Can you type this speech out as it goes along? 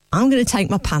I'm going to take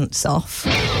my pants off.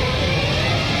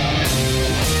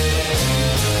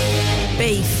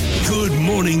 Beef. Good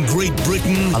morning, Great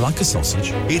Britain. I like a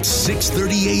sausage. It's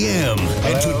 6:30 a.m.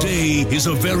 and today is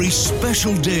a very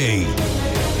special day.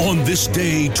 On this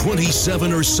day,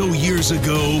 27 or so years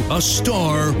ago, a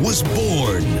star was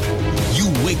born. You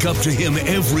wake up to him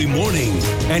every morning,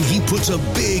 and he puts a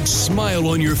big smile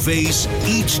on your face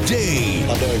each day.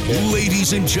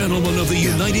 Ladies and gentlemen of the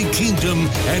United Kingdom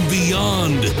and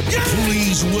beyond,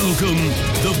 please welcome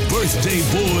the birthday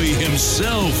boy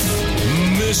himself,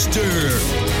 Mr.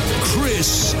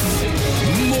 Chris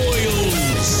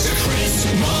Moyles. The Chris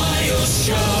Moyles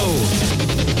Show.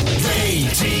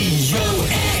 Radio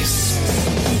X.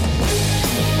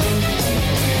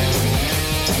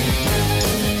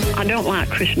 I don't like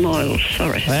Chris Moyles,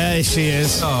 sorry. There she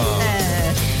is.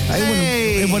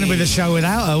 It wouldn't be the show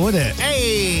without her, would it?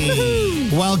 Hey!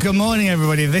 Well, good morning,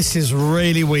 everybody. This is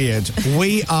really weird.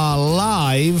 We are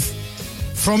live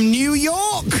from New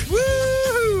York.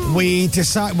 Woo! We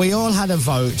all had a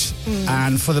vote,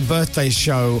 and for the birthday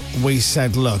show, we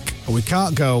said, look, we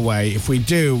can't go away. If we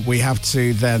do, we have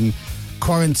to then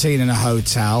quarantine in a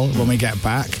hotel when we get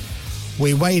back.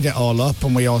 We weighed it all up,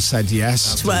 and we all said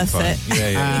yes. It's worth it.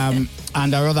 Yeah.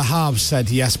 And our other halves said,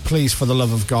 yes, please, for the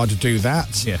love of God, do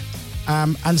that. Yeah.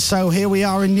 And so here we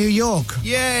are in New York.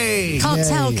 Yay! Can't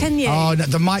tell, can you? Oh, no,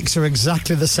 the mics are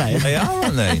exactly the same. They are,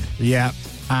 aren't they? Yeah.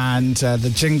 And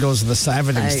the jingles are the same.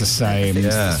 Everything's the same.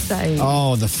 Yeah. Same.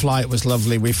 Oh, the flight was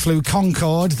lovely. We flew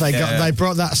Concorde. They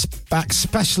brought that back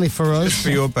specially for us. For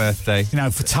your birthday. You know,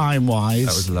 for time-wise.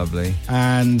 That was lovely.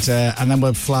 And then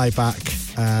we'll fly back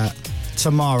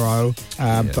tomorrow,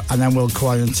 and then we'll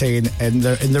quarantine in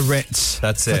the Ritz.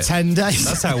 That's for it. 10 days.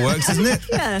 That's how it works, isn't it?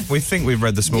 Yeah. We think we've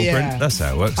read the small print. That's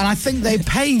how it works. And I think they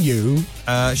pay you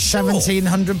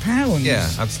 £1,700. Yeah,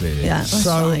 absolutely. Yeah, that's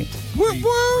So- right. Free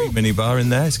mini bar in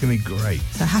there. It's going to be great.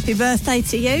 So happy birthday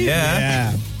to you.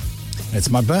 Yeah. It's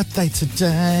my birthday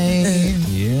today.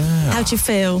 Yeah. How do you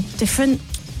feel? Different?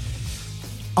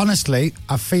 Honestly,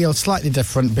 I feel slightly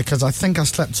different because I think I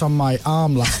slept on my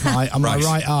arm last night, on my Right.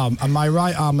 right arm, and my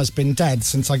right arm has been dead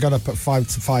since I got up at 5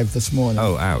 to 5 this morning.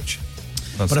 Oh, ouch.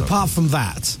 That's but not apart good. from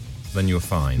that, Then you're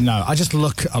fine. no, I just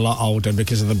look a lot older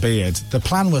because of the beard. The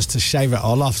plan was to shave it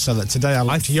all off so that today I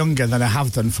looked younger than I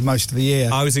have done for most of the year.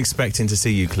 I was expecting to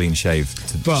see you clean shaved,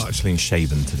 clean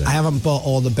shaven today. I haven't bought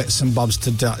all the bits and bobs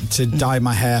to dye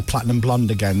my hair platinum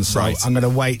blonde again, so Right. I'm going to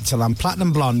wait till I'm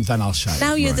platinum blonde, then I'll shave.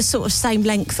 Now you're the sort of same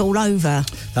length all over.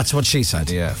 That's what she said.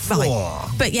 Yeah. Right.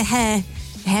 But your hair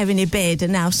and your beard are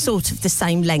now sort of the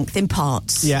same length in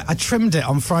parts. Yeah, I trimmed it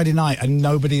on Friday night and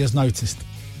nobody has noticed.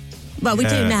 Well, we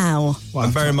do now. Well,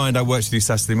 And bear in mind, I worked with you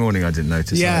Saturday morning. I didn't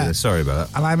notice Yeah. either. Sorry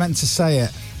about that. And I meant to say it.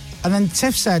 And then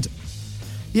Tiff said,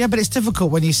 yeah, but it's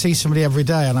difficult when you see somebody every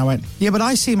day. And I went, yeah, but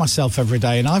I see myself every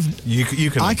day and You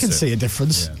can. I can see a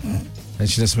difference. And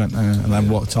she just went, and then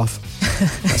walked off.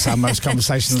 That's how most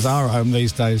conversations are at home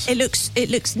these days. It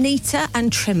looks neater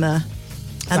and trimmer,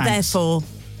 and Thanks. therefore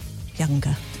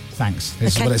younger. Thanks.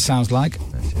 This Okay. is what it sounds like.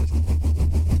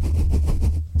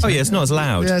 Oh yeah, it's not as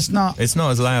loud. Yeah, it's not. It's not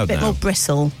as loud Bit now, more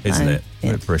bristle, isn't though. it? A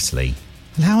Yeah. bit bristly.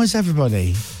 And how is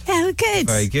everybody? Yeah, we're good.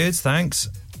 Very good, thanks.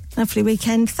 Lovely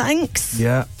weekend, thanks.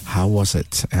 Yeah. How was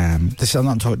it? I'm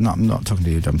not talking to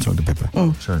you. I'm talking to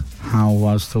Pippa. Sure. How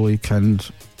was the weekend?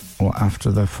 Or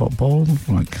after the football?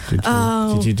 Like,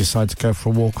 did you decide to go for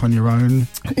a walk on your own?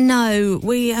 No,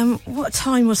 we. What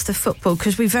time was the football?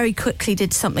 Because we very quickly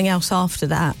did something else after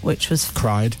that, which was.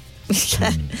 Cried.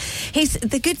 He's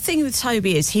the good thing with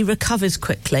Toby is he recovers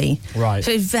quickly. Right.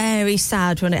 So he's very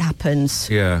sad when it happens.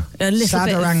 Yeah. A little Sad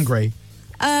bit or of, angry?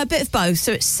 A bit of both.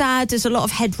 So it's sad. There's a lot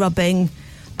of head rubbing.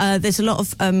 There's a lot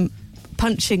of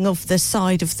punching of the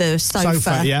side of the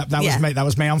sofa. Yeah, that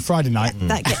was me on Friday night.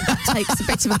 That takes a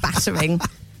bit of a battering.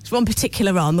 It's one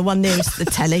particular arm, the one nearest the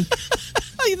telly.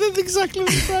 You did exactly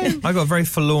the same. I got a very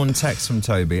forlorn text from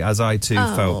Toby, as I too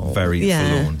felt very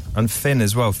forlorn. And Finn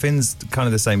as well. Finn's kind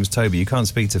of the same as Toby. You can't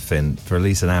speak to Finn for at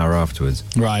least an hour afterwards.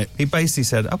 Right. He basically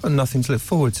said, I've got nothing to look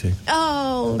forward to.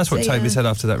 Oh, That's what dear. Toby said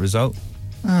after that result.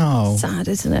 Oh. Sad,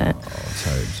 isn't it? Oh,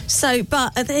 Toads. So,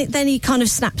 but then he kind of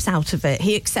snaps out of it.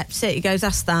 He accepts it. He goes,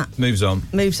 that's that. Moves on.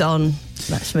 Moves on.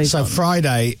 Let's move So on.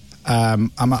 Friday,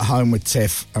 I'm at home with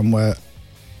Tiff, and we're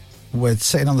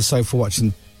sitting on the sofa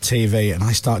watching TV, and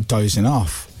I start dozing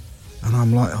off, and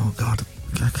I'm like, oh God,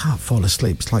 I can't fall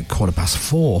asleep. It's like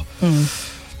 4:15.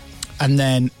 And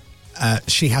then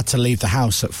she had to leave the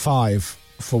house at 5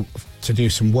 to do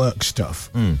some work stuff.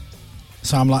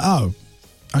 So I'm like, oh,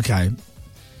 okay.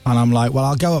 And I'm like, well,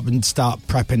 I'll go up and start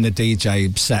prepping the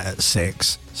DJ set at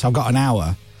 6. So I've got an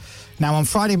hour. Now, on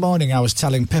Friday morning, I was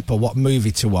telling Pippa what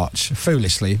movie to watch,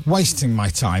 foolishly, wasting my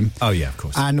time. Oh, yeah, of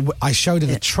course. And I showed her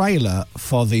the trailer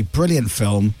for the brilliant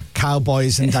film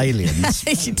Cowboys and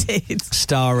Aliens. You did.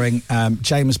 Starring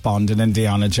James Bond and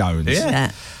Indiana Jones.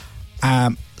 Yeah.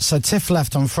 So Tiff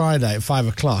left on Friday at 5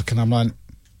 o'clock, and I'm like,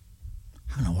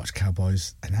 I'm going to watch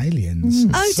Cowboys and Aliens.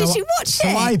 Oh, did you watch it? So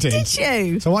I did. Did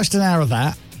you? So I watched an hour of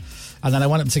that, and then I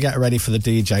went up to get ready for the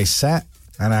DJ set,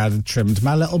 and I had trimmed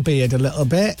my little beard a little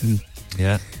bit, and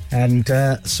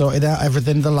sorted out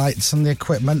everything, the lights and the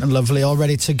equipment, and lovely, all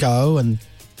ready to go, and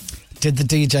did the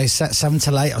DJ set 7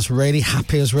 till 8. I was really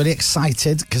happy. I was really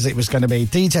excited because it was going to be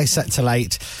DJ set till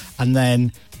 8, and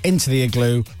then into the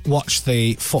igloo, watch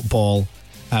the football.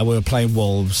 We were playing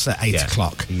Wolves at 8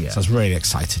 o'clock. Yeah. So I was really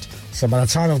excited. So by the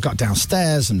time I've got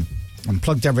downstairs and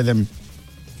plugged everything,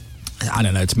 I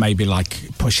don't know, it's maybe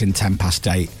like pushing 10 past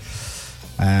 8.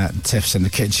 Tiff's in the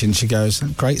kitchen. She goes,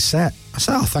 great set. I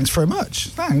said, oh, thanks very much.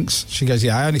 Thanks. She goes,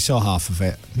 yeah, I only saw half of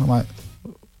it. I'm like,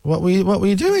 what were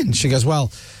you doing? She goes,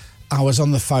 well, I was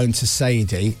on the phone to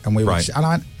Sadie, and we were... Right. And I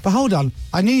went, but hold on,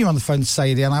 I knew you were on the phone to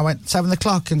Sadie, and I went, 7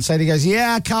 o'clock, and Sadie goes,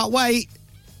 yeah, I can't wait.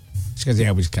 She goes,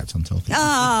 yeah, we just kept on talking.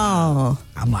 Oh.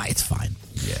 I'm like, it's fine.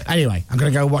 Yeah. Anyway, I'm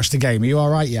going to go watch the game. Are you all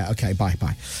right? Yeah, okay, bye.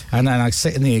 And then I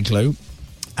sit in the igloo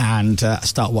and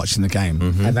start watching the game.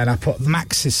 Mm-hmm. And then I put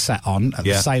Max's set on at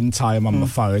the same time on my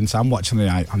phone, so I'm watching on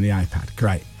the iPad.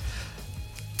 Great.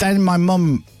 Then my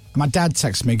dad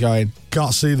texts me going,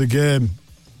 got to see the game.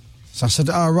 So I said,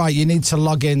 oh, right, you need to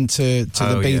log in to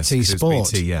the BT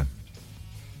Sport. BT, yeah.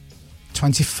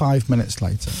 25 minutes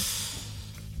later.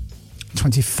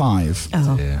 25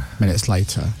 minutes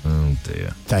later. Oh,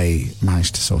 dear. They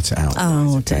managed to sort it out.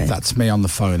 Oh, dear. That's me on the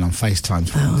phone on FaceTime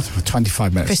for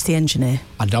 25 minutes. Chris the engineer.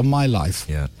 And on my life,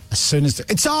 as soon as...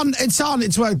 It's on,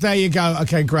 it's worked. There you go.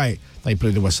 Okay, great. They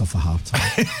blew the whistle for half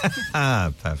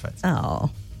time. Perfect.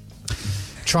 Oh.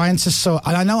 Trying to sort...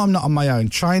 And I know I'm not on my own.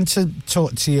 Trying to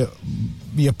talk to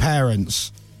your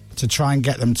parents to try and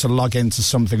get them to log into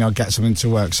something or get something to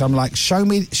work. So I'm like, show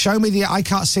me the... I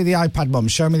can't see the iPad, Mum.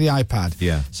 Show me the iPad.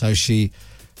 Yeah. So she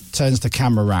turns the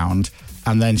camera round,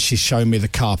 and then she's showing me the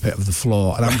carpet of the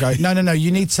floor. And I'm going, no, you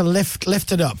need to lift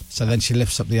it up. So then she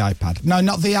lifts up the iPad. No,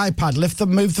 not the iPad.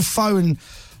 Move the phone.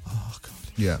 Oh, God.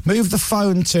 Yeah. Move the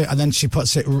phone to... And then she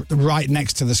puts it right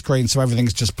next to the screen so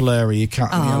everything's just blurry. You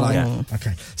can't... And you're like,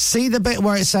 okay. See the bit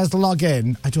where it says log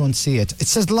in? I don't see it. It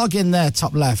says log in there,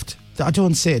 top left. I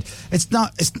don't see it. It's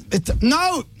not...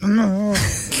 No!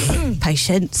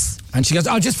 Patience. And she goes,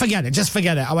 oh, just forget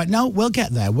it. I went, no, we'll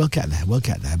get there.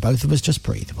 Both of us just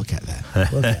breathe. We'll get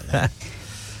there.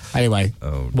 Anyway,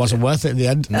 wasn't worth it in the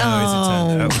end. No,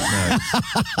 no.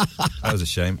 That was a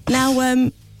shame. Now,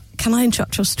 can I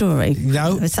interrupt your story?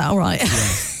 No. Is that all right?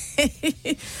 Yeah.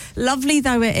 Lovely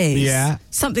though it is. Yeah.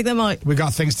 Something that might... We've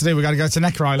got things to do. We've got to go to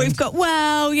Necker Island. We've got,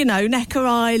 Necker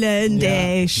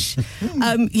Island-ish.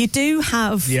 You do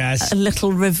have a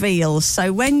little reveal.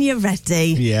 So when you're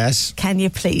ready... Yes. Can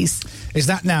you please... Is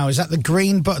that the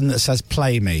green button that says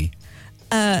play me?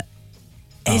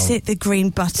 Is it the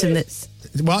green button that's...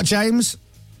 What, James?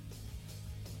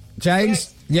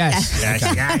 James? Yes.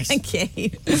 Yes. Thank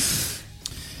you.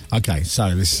 Okay,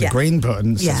 so this is a green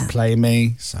button that says play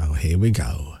me. So here we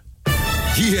go.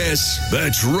 Yes,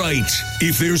 that's right.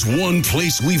 If there's one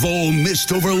place we've all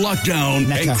missed over lockdown,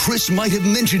 and Chris might have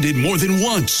mentioned it more than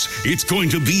once, it's going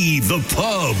to be the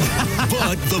pub.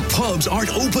 But the pubs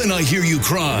aren't open, I hear you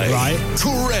cry. Right.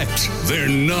 Correct. They're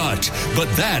not. But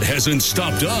that hasn't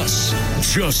stopped us.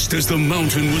 Just as the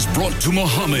mountain was brought to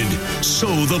Muhammad, so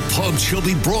the pub shall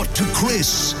be brought to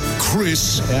Chris.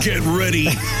 Chris, get ready.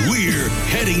 We're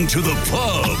heading to the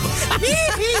pub.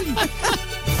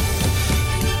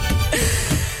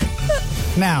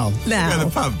 Now, the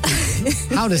pub.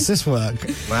 How does this work?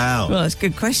 Wow. Well, it's a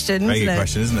good question, Very good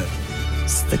question, isn't it?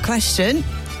 It's the question.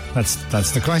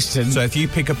 That's the question. So if you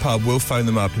pick a pub, we'll phone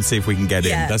them up and see if we can get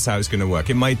in. That's how it's going to work.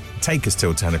 It might take us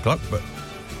till 10 o'clock, but...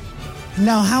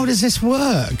 Now, how does this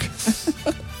work?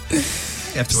 You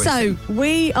have to wait. So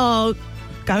we are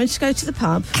going to go to the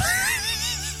pub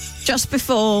just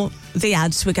before the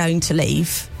ads were going to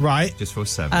leave. Right. Just for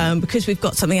 7. Because we've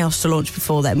got something else to launch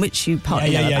before then, which you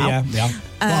partly know about. Yeah.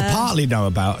 Well, I partly know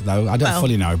about, though. I don't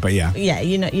fully know, but yeah. Yeah,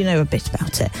 you know a bit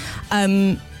about it.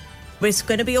 It's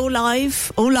going to be all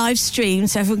live stream,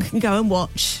 so everyone can go and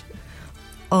watch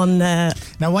on... Now,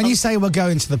 when you say we're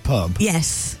going to the pub...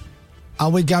 Yes.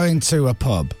 Are we going to a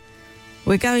pub?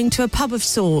 We're going to a pub of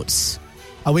sorts.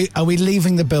 Are we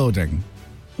leaving the building?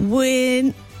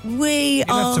 You'll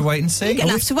have to wait and see. You're going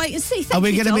to have to wait and see. Are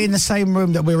we going to be in the same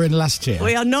room that we were in last year?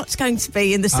 We are not going to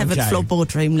be in the 7th floor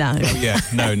boardroom, no. Yeah,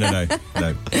 no.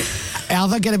 Are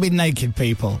there going to be naked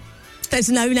people? There's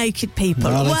no naked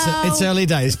people. Well, it's early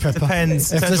days, Pippa.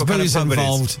 Depends. If there's what kind of booze pub it is.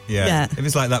 involved. Yeah. If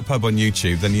it's like that pub on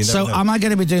YouTube, then you know. So, am I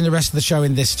going to be doing the rest of the show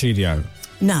in this studio?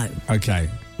 No. Okay.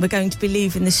 We're going to be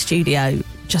leaving the studio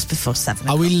just before 7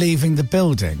 o'clock. Are we leaving the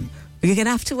building? We're going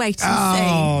to have to wait and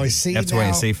Oh, see. You have to wait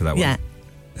and see for that one. Yeah.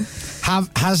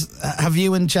 Have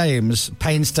you and James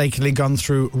painstakingly gone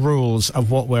through rules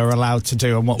of what we're allowed to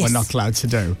do and what we're not allowed to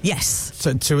do? Yes.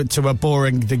 To a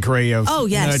boring degree of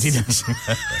nerdiness.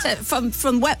 So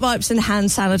from wet wipes and hand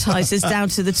sanitizers down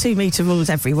to the 2 metre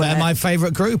rules everywhere. They're my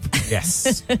favourite group.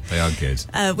 Yes, they are good.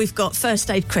 We've got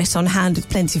First Aid Chris on hand with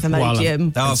plenty of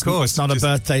Imodium. Oh, of course. It's not a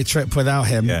birthday trip without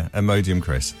him. Yeah, Imodium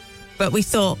Chris. But we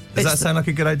thought... Does that sound like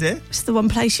a good idea? It's the one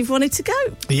place you've wanted to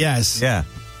go. Yes. Yeah.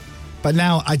 But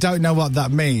now I don't know what that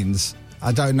means.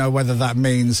 I don't know whether that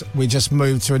means we just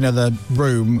move to another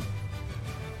room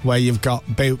where you've got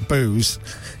booze,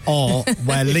 or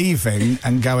we're leaving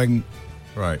and going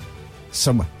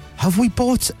somewhere. Have we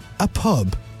bought a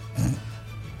pub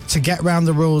to get round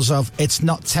the rules of it's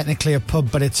not technically a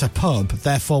pub, but it's a pub,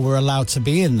 therefore we're allowed to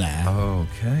be in there?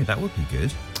 Okay, that would be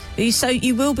good. So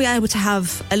you will be able to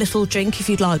have a little drink if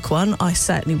you'd like one. I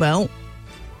certainly will.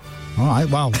 All right,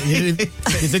 well, you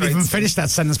didn't even finish that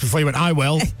sentence before you went, I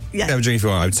will. Yeah. Have a drink if you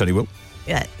want, I would certainly will.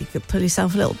 Yeah, you could pull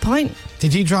yourself a little pint.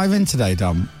 Did you drive in today,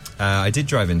 Dom? I did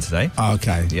drive in today. Oh,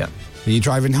 okay. Yeah. Are you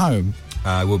driving home?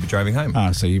 I will be driving home.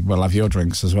 Oh, so you will have your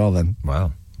drinks as well then?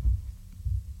 Wow.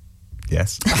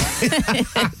 Yes.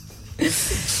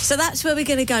 So that's where we're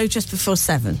going to go just before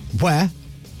 7. Where?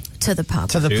 To the pub.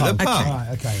 To the pub. Okay. Right,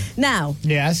 okay. Now...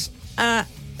 Yes?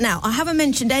 Now, I haven't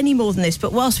mentioned any more than this,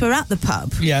 but whilst we're at the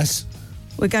pub... Yes.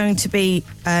 We're going to be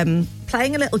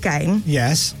playing a little game.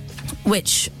 Yes.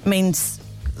 Which means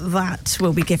that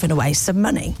we'll be giving away some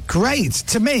money. Great.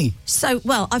 To me. So,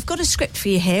 well, I've got a script for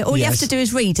you here. All you have to do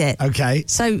is read it. Okay.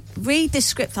 So, read this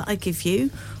script that I give you.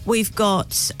 We've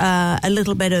got a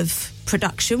little bit of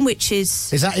production, which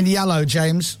is... Is that in yellow,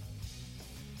 James?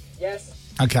 Yes.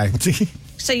 Okay.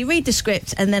 So you read the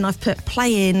script, and then I've put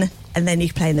play in, and then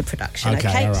you play in the production,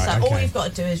 okay? All right, so okay. all you've got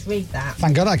to do is read that.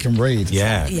 Thank God I can read.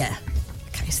 Yeah. Yeah.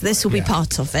 Okay, so this will be Yeah.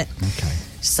 part of it. Okay.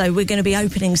 So we're going to be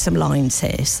opening some lines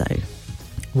here, so...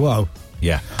 Whoa.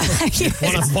 Yeah.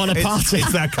 What a party.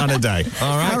 It's that kind of day.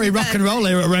 All right. Very rock and roll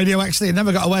here at Radio X. You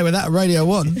never got away with that at Radio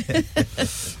 1.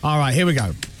 All right, here we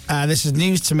go. This is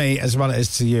news to me as well as it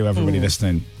is to you, everybody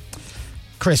listening.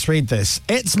 Chris, read this.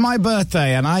 It's my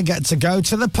birthday and I get to go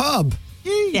to the pub.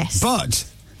 Yes. But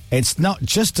it's not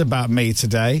just about me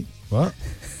today. What?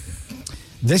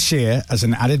 This year, as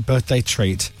an added birthday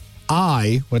treat,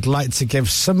 I would like to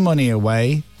give some money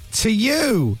away to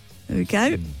you. There we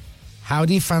go. How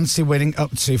do you fancy winning up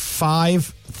to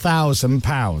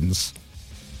 £5,000?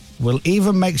 We'll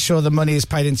even make sure the money is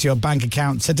paid into your bank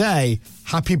account today.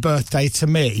 Happy birthday to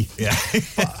me. Yeah.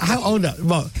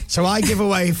 What? So I give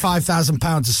away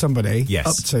 £5,000 to somebody. Yes.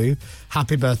 Up to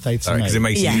happy birthday to me. Because it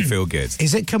makes Yeah. you feel good.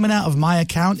 Is it coming out of my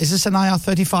account? Is this an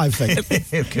IR35 thing?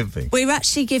 It could be. We're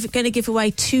actually going to give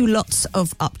away 2 lots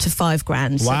of up to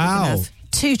 £5,000. So Wow. we can have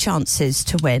 2 chances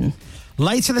to win.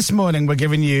 Later this morning, we're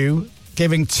giving 2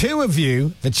 of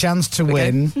you the chance to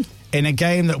win in a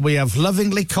game that we have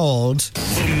lovingly called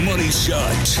The Money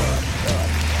Shot.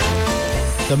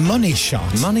 The Money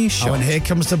Shot. Money Shot. Oh, and here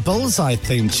comes the Bullseye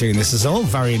theme tune. This is all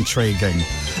very intriguing.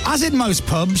 As in most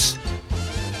pubs,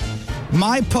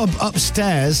 my pub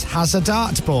upstairs has a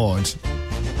dartboard.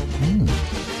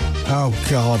 Oh,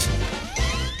 God.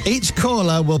 Each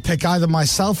caller will pick either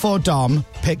myself or Dom,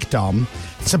 pick Dom,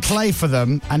 to play for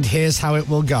them, and here's how it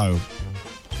will go.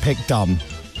 Pick Dom.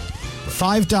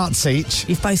 5 darts each.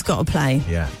 You've both got to play.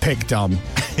 Yeah. Pick Dom.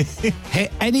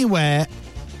 Hit anywhere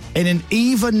in an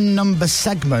even number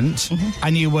segment,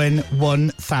 and you win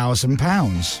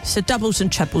 £1,000. So doubles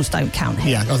and trebles don't count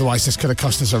here. Yeah, otherwise this could have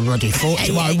cost us a ruddy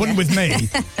fortune. Well, it wouldn't with me.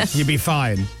 You'd be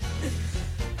fine.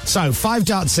 So, 5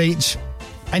 darts each.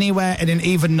 Anywhere in an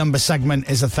even number segment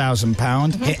is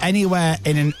 £1,000. Hit anywhere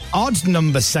in an odd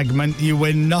number segment, you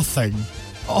win nothing.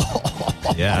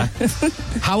 Yeah.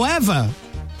 However,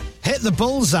 hit the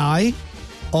bullseye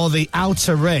or the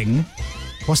outer ring.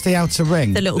 What's the outer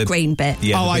ring? The little green bit.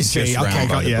 Yeah, Oh, the I bit see. just round Okay,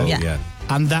 by got the you. ball, Yeah. Yeah.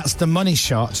 And that's the money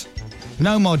shot.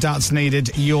 No more darts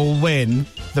needed. You'll win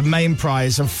the main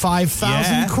prize of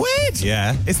 £5,000.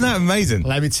 Yeah. Isn't that amazing?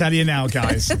 Let me tell you now,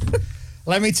 guys.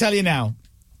 Let me tell you now.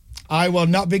 I will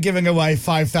not be giving away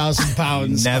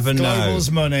 £5,000 Never of know. Global's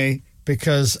money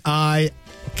because I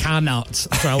cannot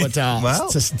throw a dart. Well.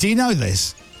 Do you know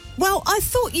this? Well, I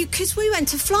thought because we went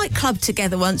to Flight Club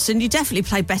together once, and you definitely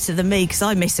played better than me because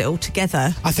I miss it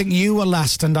altogether. I think you were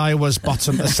last and I was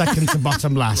second to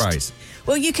bottom last. Right.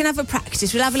 Well, you can have a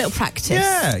practice. We'll have a little practice.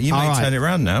 Yeah, you may All right. turn it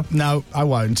around now. No, I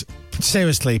won't.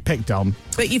 Seriously, pick Dom.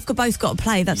 But you've both got to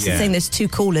play. That's Yeah. the thing. There's 2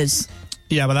 callers.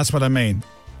 Yeah, but that's what I mean.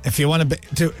 If you want to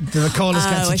do the callers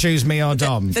get to choose me or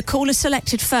Dom? The caller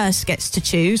selected first gets to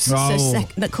choose. Oh. So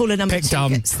the caller number Pick 2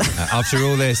 Dom. gets that. After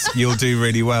all this, you'll do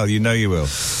really well. You know you will.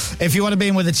 If you want to be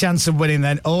in with a chance of winning,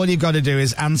 then all you've got to do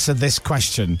is answer this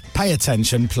question. Pay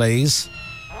attention, please.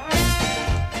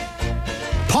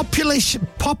 Popularly.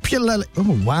 Popular?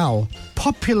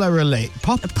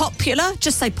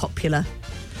 Just say popular.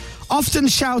 Often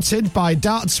shouted by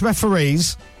darts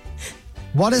referees,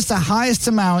 what is the highest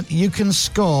amount you can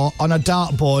score on a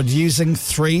dartboard using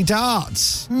 3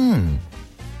 darts?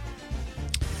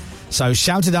 So,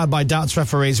 shouted out by darts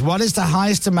referees, what is the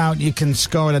highest amount you can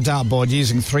score on a dartboard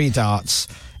using 3 darts?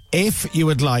 If you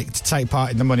would like to take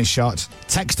part in the money shot,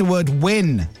 text the word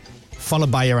WIN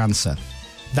followed by your answer.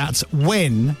 That's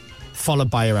WIN followed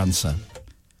by your answer.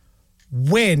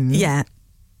 WIN Yeah.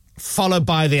 followed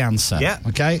by the answer. Yeah.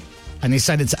 Okay? And you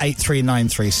send it to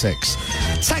 83936.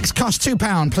 Text costs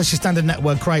 £2 plus your standard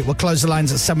network rate. We'll close the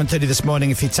lines at 7:30 this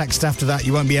morning. If you text after that,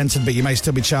 you won't be entered, but you may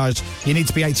still be charged. You need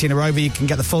to be 18 or over. You can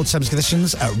get the full terms and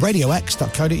conditions at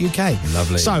radiox.co.uk.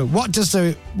 Lovely. So, what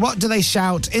do they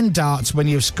shout in darts when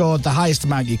you've scored the highest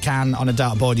amount you can on a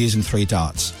dartboard using 3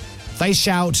 darts? They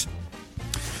shout.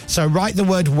 So, write the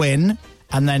word WIN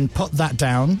and then put that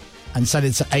down and send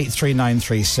it to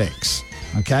 83936.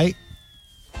 Okay?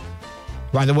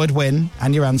 Write the word WIN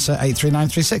and your answer,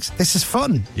 83936. This is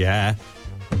fun. Yeah.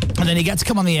 And then you get to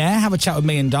come on the air, have a chat with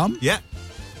me and Dom. Yeah.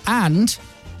 And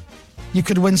you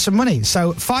could win some money.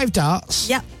 So 5 darts.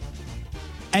 Yep.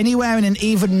 Anywhere in an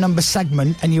even number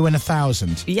segment and you win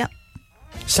 1,000. Yep.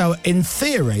 So in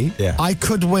theory, Yeah. I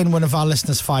could win one of our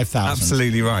listeners 5,000.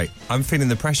 Absolutely right. I'm feeling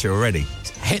the pressure already.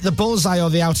 Hit the bullseye or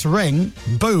the outer ring,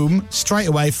 boom, straight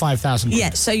away 5,000. Yeah,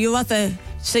 so your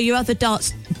other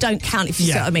darts don't count if you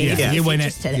see Yeah, what I mean. yeah. If You win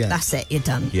just it, hit yeah. That's it, you're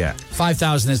done. Yeah.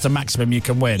 5,000 is the maximum you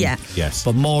can win. Yeah. Yes.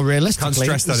 But more realistically,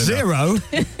 Can't stress that enough.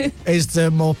 0 is the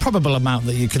more probable amount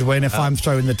that you could win if I'm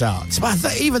throwing the darts.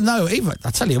 But even I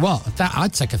tell you what, that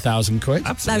I'd take 1,000 quid. Now,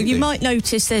 Absolutely. you might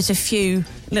notice there's a few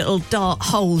little dart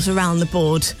holes around the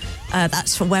board.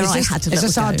 That's from where I had a little Is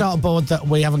this our go. dartboard that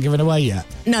we haven't given away yet?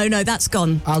 No, that's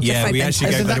gone. Okay. Yeah, Fred we Bent-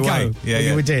 actually Did gave that that away. go? Yeah, Yeah,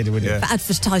 yeah. we did. Yeah. For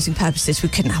advertising purposes, we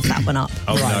couldn't have that one up.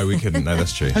 Oh, no, we couldn't. No,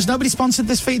 that's true. Has nobody sponsored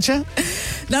this feature?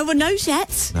 No one knows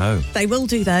yet. No. They will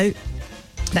do, though,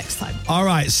 next time. All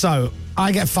right, so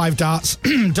I get 5 darts.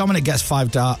 Dominic gets 5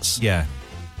 darts. Yeah.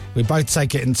 We both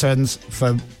take it in turns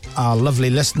for our lovely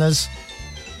listeners.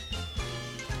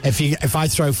 If I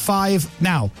throw 5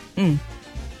 now, can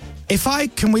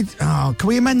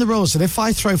we amend the rules that if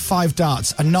I throw 5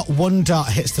 darts and not one dart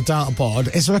hits the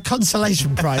dartboard, is there a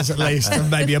consolation prize at least?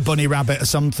 Maybe a bunny rabbit or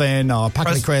something, or a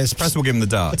packet of crisps? Press will give him the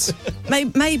darts.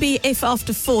 Maybe if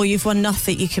after 4 you've won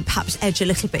nothing, you could perhaps edge a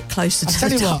little bit closer I'll to tell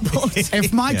the you what, dartboard.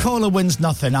 if my caller wins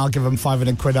nothing, I'll give him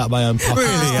 500 quid out of my own pocket.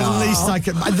 Really? It's the least I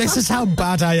can. This is how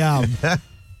bad I am.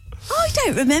 I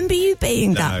don't remember you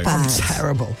being that No. bad.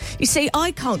 Terrible. You see,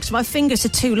 I can't because my fingers are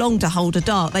too long to hold a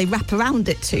dart. They wrap around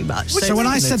it too much. So when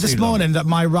I said this morning that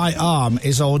my right arm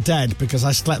is all dead because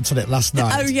I slept on it last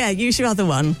night. Oh, yeah, use your other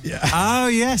one. Oh,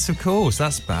 yes, of course.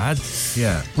 That's bad.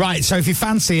 Yeah. Right, so if you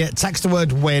fancy it, text the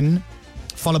word WIN,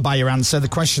 followed by your answer. The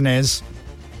question is,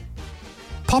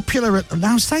 popular...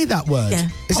 Now say that word. Yeah.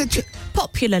 Is it...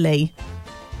 Popularly.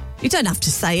 You don't have to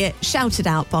say it. Shout it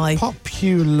out by...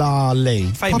 Popularly.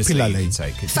 Famously, Popularly. you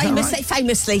take it.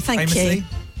 Famously, thank Famously? you.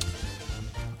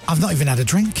 I've not even had a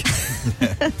drink.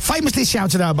 Famously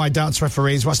shouted out by darts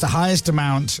referees, what's the highest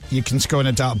amount you can score on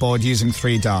a dartboard using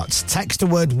 3 darts? Text the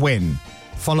word WIN,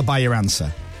 followed by your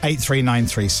answer.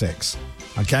 83936.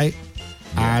 Okay?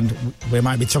 Yeah. And we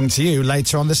might be talking to you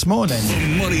later on this morning.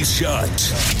 Money shot.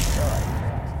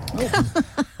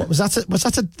 What, was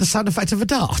that the sound effect of a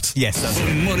dart? Yes, that's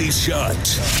Money shot.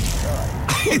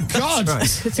 Oh, God.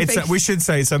 right. We should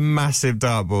say it's a massive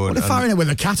dartboard. What if firing it with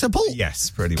a catapult? Yes,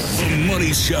 pretty much.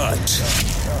 Money shot.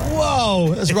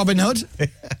 Whoa, that's Robin Hood.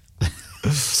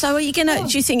 So are you going to...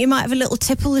 Do you think you might have a little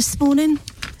tipple this morning?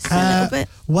 Just a little bit?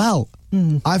 Well,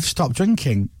 I've stopped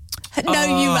drinking. No,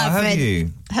 you haven't. Have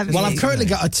you? Have Well, you? I've currently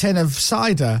got a tin of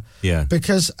cider. Yeah.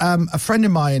 Because a friend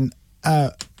of mine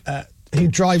who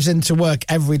drives into work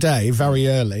every day very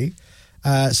early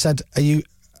said, Are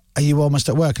you almost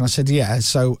at work? And I said, yeah.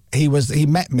 So he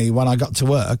met me when I got to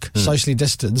work, socially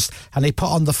distanced, and he put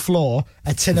on the floor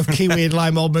a tin of kiwi and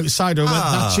lime old milk cider and went,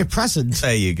 that's your present.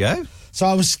 There you go. So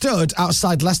I was stood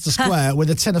outside Leicester Square with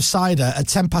a tin of cider at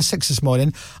 6:10 this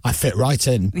morning. I fit right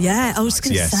in. Yeah, I was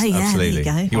going to say, absolutely.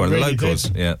 There you go. You are really locals.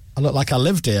 did. Yeah. I look like I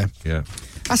lived here. Yeah.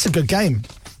 That's a good game.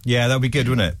 Yeah, that'll be good,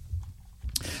 wouldn't it?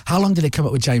 How long did it come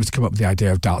up with James to come up with the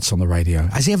idea of darts on the radio?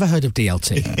 Has he ever heard of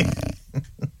DLT?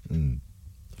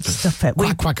 Stop it.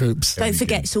 Quack, quack, oops. Don't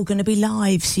forget, it's all going to be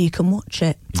live, so you can watch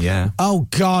it. Yeah. Oh,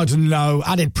 God, no.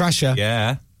 Added pressure.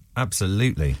 Yeah,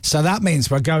 absolutely. So that means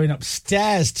we're going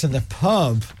upstairs to the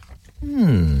pub.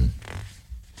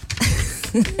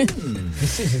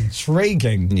 This is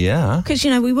intriguing. Yeah. Because,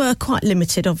 we were quite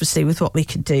limited, obviously, with what we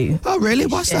could do. Oh, really?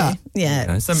 What's that?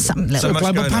 Yeah, some little... A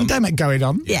global going on. pandemic going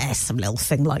on? Yeah, some little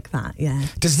thing like that, yeah.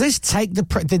 Does this take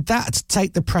did that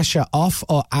take the pressure off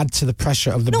or add to the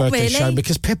pressure of the Not birthday really. show?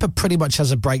 Because Pippa pretty much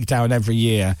has a breakdown every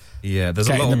year. Yeah, there's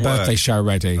a Getting lot the of birthday work. show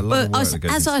ready. A lot Well, of work that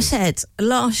goes as into I this. said,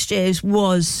 last year's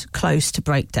was close to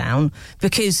breakdown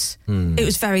because it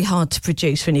was very hard to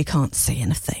produce when you can't see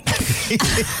anything.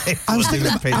 I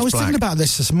was thinking about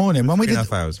this morning when we did.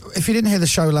 3.5 hours. If you didn't hear the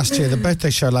show last year, the birthday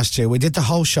show last year, we did the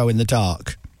whole show in the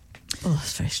dark, Oh,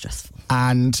 it's very stressful.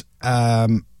 and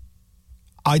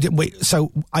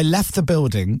So I left the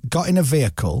building, got in a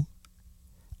vehicle,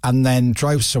 and then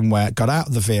drove somewhere. Got out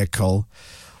of the vehicle,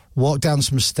 walked down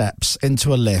some steps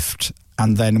into a lift,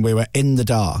 and then we were in the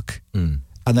dark. And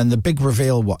then the big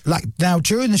reveal now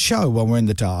during the show when we're in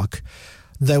the dark,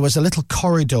 there was a little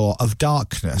corridor of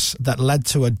darkness that led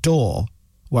to a door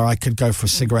where I could go for a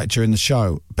cigarette during the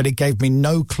show, but it gave me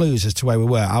no clues as to where we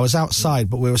were. I was outside,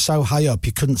 but we were so high up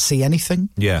you couldn't see anything.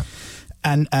 Yeah.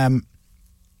 And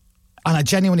I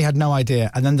genuinely had no idea.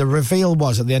 And then the reveal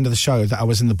was at the end of the show that I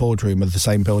was in the boardroom of the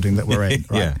same building that we're in.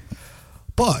 Right? Yeah.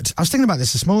 But I was thinking about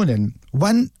this morning.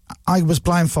 When I was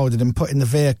blindfolded and put in the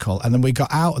vehicle, and then we got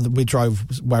out and we drove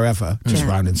wherever, just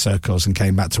round in circles, and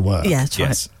came back to work. Yeah, that's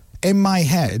Yes. right. In my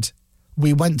head,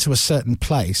 we went to a certain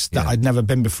place that I'd never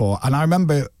been before. And I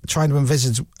remember trying to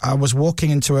envisage, I was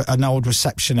walking into an old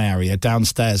reception area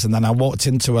downstairs, and then I walked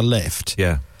into a lift.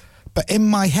 Yeah. But in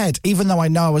my head, even though I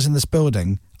know I was in this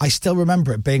building, I still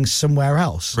remember it being somewhere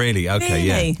else. Really? Okay,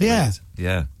 Really? Yeah. Right.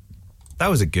 Yeah. That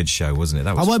was a good show, wasn't it?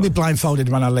 That I was won't be fun. blindfolded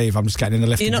when I leave. I'm just getting in the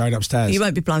lift and going upstairs. You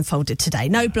won't be blindfolded today.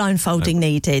 No blindfolding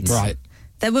needed. Right.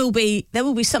 There will be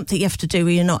something you have to do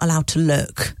where you're not allowed to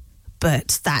look,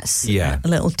 but that's Yeah. a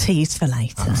little tease for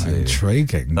later.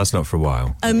 Intriguing. That's not for a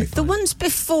while. The ones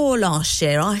before last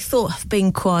year, I thought have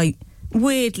been quite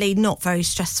weirdly not very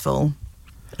stressful.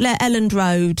 Elland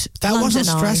Road. That London wasn't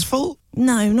Eye. stressful?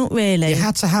 No, not really. You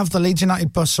had to have the Leeds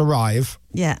United bus arrive,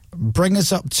 Yeah. bring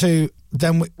us up to...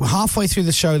 Then halfway through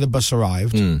the show, the bus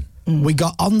arrived. We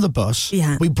got on the bus.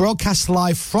 Yeah. We broadcast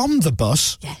live from the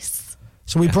bus. Yes.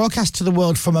 So we broadcast to the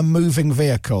world from a moving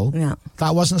vehicle. Yeah.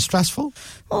 That wasn't stressful?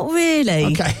 Not really.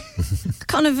 Okay.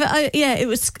 Kind of. It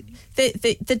was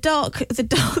the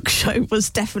dark show was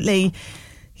definitely.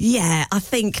 Yeah, I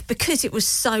think because it was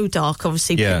so dark,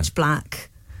 obviously pitch black.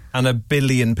 And 1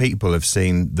 billion people have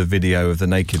seen the video of the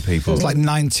naked people. It's like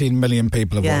 19 million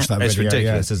people have watched that It's video.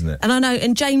 ridiculous, isn't it? And I know,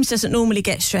 and James doesn't normally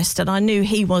get stressed, and I knew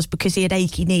he was because he had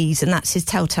achy knees, and that's his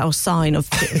telltale sign of.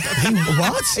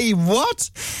 What? He what?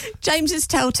 James's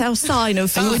telltale sign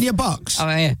of. Are you in your box? Oh,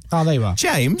 yeah. Oh, there you are.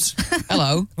 James?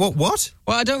 Hello. What?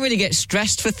 Well, I don't really get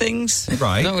stressed for things.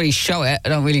 Right. I don't really show it. I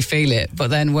don't really feel it. But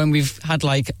then when we've had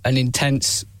like an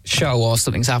intense show or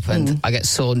something's happened, I get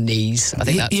sore knees. I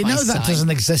think that's You my know that sign. doesn't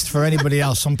exist for anybody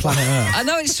else on planet Earth. I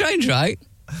know it's strange, right?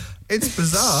 It's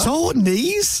bizarre. Sore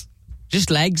knees? Just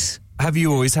legs. Have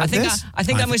you always had I think this?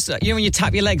 I must. You know when you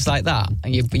tap your legs like that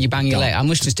and you bang your leg. I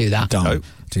must just do that. Don't. No.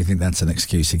 Do you think that's an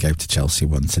excuse he gave to Chelsea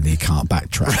once and he can't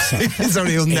backtrack? So It's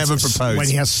only he'll never propose. when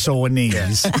he has sore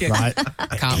knees, right?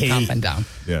 Can't bend down.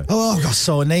 Yeah. Oh, I've got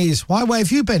sore knees. Where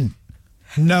have you been?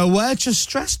 Nowhere, just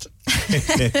stressed.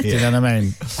 Do you know what I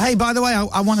mean? Hey, by the way,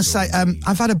 I want to say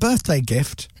I've had a birthday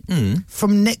gift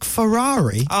from Nick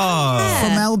Ferrari Oh,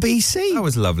 from LBC. that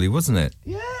was lovely, wasn't it?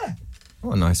 Yeah.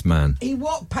 What a nice man. He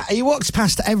walks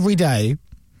past every day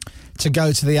to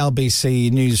go to the LBC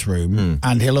newsroom,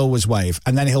 and he'll always wave.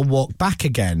 And then he'll walk back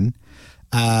again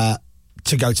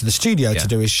to go to the studio to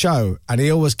do his show. And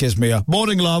he always gives me a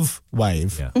morning love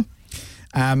wave.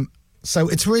 Yeah. So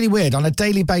it's really weird. On a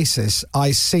daily basis,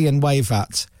 I see and wave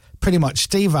at pretty much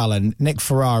Steve Allen, Nick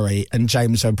Ferrari, and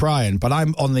James O'Brien. But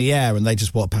I'm on the air and they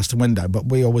just walk past the window. But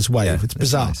we always wave. Yeah, it's it's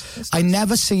bizarre. nice. I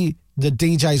never see the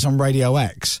DJs on Radio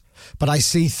X, but I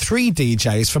see 3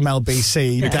 DJs from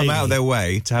LBC. They come daily. out of their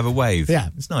way to have a wave. Yeah.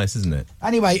 It's nice, isn't it?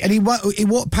 Anyway, and he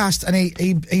walked past and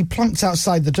he plunked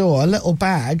outside the door a little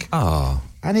bag, Oh,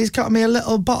 and he's got me a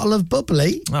little bottle of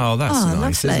bubbly. that's Oh,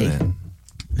 nice, lovely. isn't it?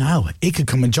 No, he could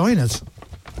come and join us.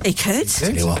 He could.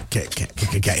 Tell you what, we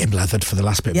could get him leathered for the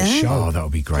last bit of the Yeah. show. Oh, that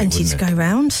would be great, Plenty to wouldn't go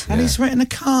round. And he's written a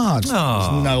card.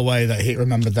 Oh. There's no way that he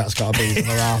remembered that's got to be the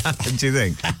half. it? Do you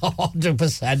think?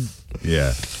 100%.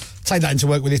 Yeah. Take that into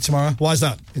work with you tomorrow. Why is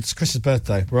that? It's Chris's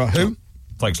birthday. Right, who?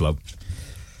 Thanks, love.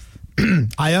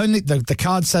 The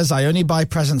card says I only buy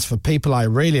presents for people I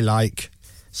really like.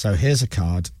 So here's a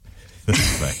card.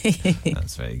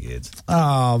 That's very good.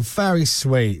 Oh, very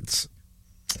sweet.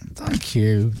 Thank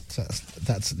you.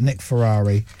 That's Nick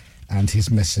Ferrari and his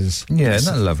missus. Yeah,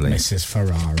 isn't that lovely? Mrs.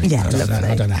 Ferrari. Yeah,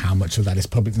 I don't know how much of that is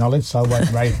public knowledge, so I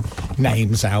won't rate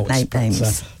names out.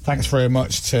 Names. Thanks very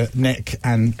much to Nick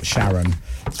and Sharon.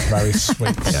 Very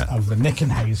sweet of the Nick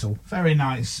and Hazel. Very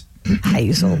nice.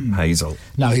 Hazel.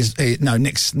 No,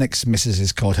 Nick's missus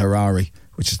is called Harari,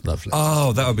 which is lovely.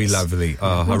 Oh, that would be lovely.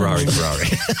 Oh, Ferrari.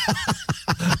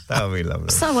 That would be lovely.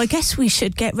 So I guess we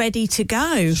should get ready to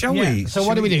go. Shall we? So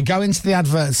what do we do? Go into the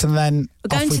adverts and then We're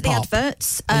going off we to the pop?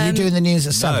 adverts. Are you doing the news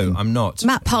at 7? No, I'm not.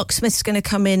 Matt Parksmith's going to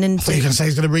come in and... I thought you were going to say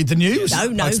he's going to read the news. No.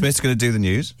 Mike Smith's going to do the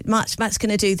news. Matt's going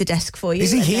to do the desk for you.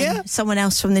 Is he and then here? Someone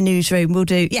else from the newsroom will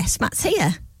do... Yes, Matt's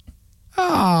here.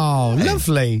 Oh,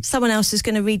 lovely. Someone else is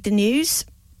going to read the news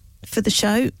for the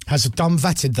show. Has Dom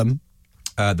vetted them?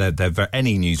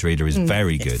 Any newsreader is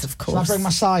very good. Yes, of Shall I course. bring my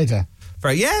cider?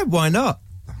 Yeah, why not?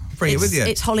 Bring it with you.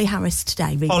 It's Holly Harris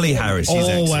today. Reading Holly the Harris, news. she's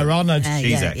excellent. we're honoured.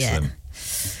 She's Yeah. excellent.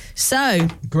 So,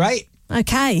 Great.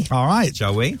 okay. All right.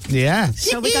 Shall we? Yeah.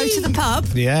 Shall we go to the pub?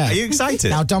 Yeah. Are you excited?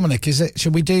 Now, Dominic,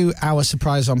 should we do our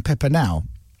surprise on Pippa now?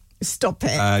 Stop it.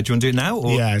 Do you want to do it now?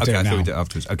 Or? Yeah, do okay, it I now. thought we'd do it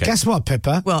afterwards. Okay. Guess what,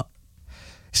 Pippa? What?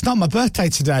 It's not my birthday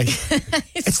today.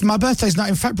 My birthday's not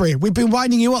in February. We've been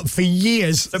winding you up for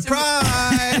years.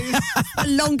 Surprise! The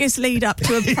longest lead up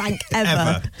to a prank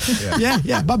ever.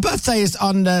 Yeah. My birthday is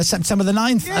on September the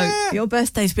 9th. Oh, your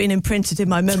birthday's been imprinted in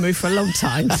my memory for a long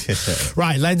time.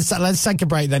 Right, let's take a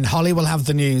break then. Holly will have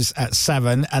the news at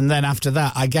 7, and then after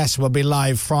that, I guess we'll be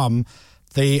live from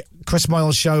the Chris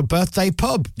Moyles Show birthday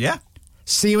pub. Yeah.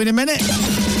 See you in a minute.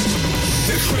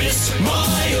 The Chris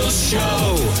Miles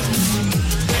Show.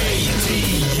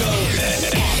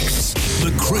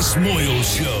 The Chris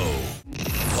Moyles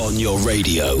Show. On your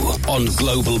radio, on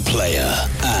Global Player,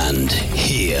 and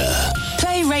here.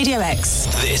 Play Radio X.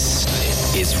 This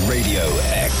is Radio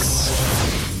X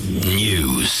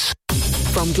News.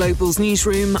 From Global's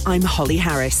newsroom, I'm Holly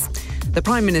Harris. The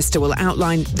Prime Minister will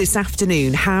outline this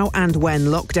afternoon how and when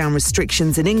lockdown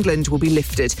restrictions in England will be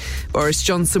lifted. Boris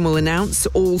Johnson will announce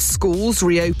all schools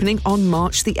reopening on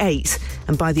March the 8th.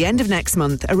 And by the end of next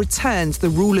month, a return to the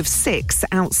rule of 6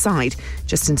 outside,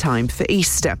 just in time for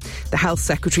Easter. The Health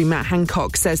Secretary, Matt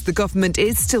Hancock, says the government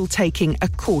is still taking a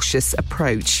cautious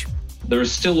approach. There are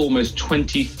still almost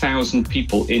 20,000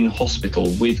 people in hospital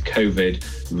with COVID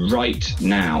right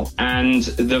now. And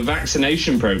the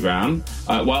vaccination programme,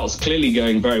 whilst clearly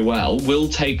going very well, will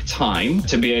take time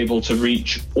to be able to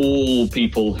reach all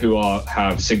people who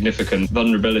have significant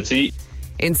vulnerability.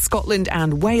 In Scotland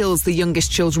and Wales, the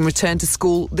youngest children returned to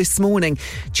school this morning.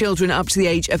 Children up to the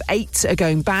age of 8 are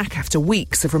going back after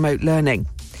weeks of remote learning.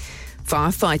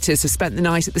 Firefighters have spent the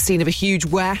night at the scene of a huge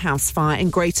warehouse fire in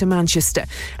Greater Manchester.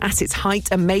 At its height,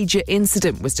 a major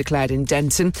incident was declared in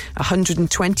Denton.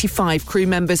 125 crew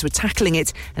members were tackling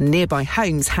it and nearby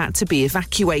homes had to be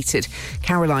evacuated.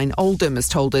 Caroline Oldham has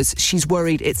told us she's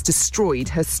worried it's destroyed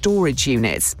her storage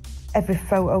units. Every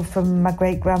photo from my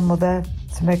great-grandmother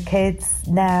to my kids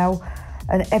now,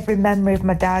 and every memory of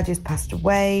my dad who's passed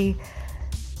away,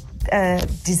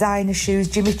 designer shoes,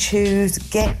 Jimmy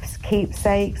Choos, gifts,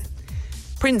 keepsakes.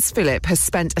 Prince Philip has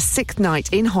spent a 6th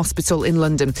night in hospital in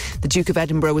London. The Duke of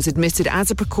Edinburgh was admitted as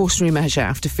a precautionary measure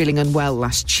after feeling unwell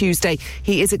last Tuesday.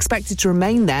 He is expected to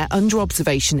remain there under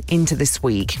observation into this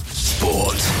week.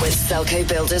 Sport. With Selco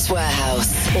Builders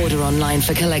Warehouse. Order online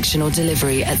for collection or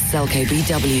delivery at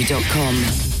selcobw.com.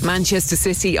 Manchester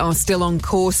City are still on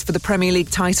course for the Premier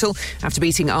League title after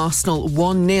beating Arsenal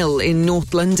 1-0 in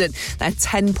North London. They're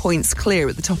 10 points clear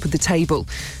at the top of the table.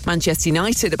 Manchester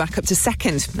United are back up to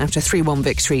second after a 3-1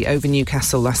 victory over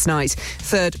Newcastle last night.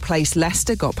 Third place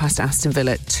Leicester got past Aston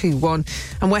Villa 2-1,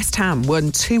 and West Ham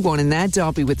won 2-1 in their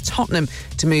derby with Tottenham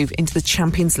to move into the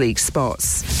Champions League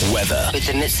spots. Weather. With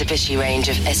the Mitsubishi range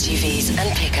of SUVs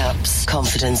and pickups.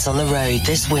 Confidence on the road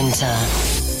this winter.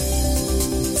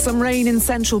 Some rain in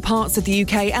central parts of the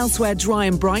UK, elsewhere dry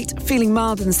and bright. Feeling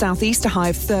mild in the southeast, a high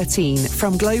of 13.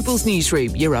 From Global's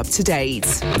newsroom, you're up to date.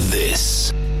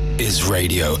 This is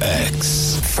Radio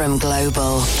X. From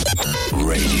Global.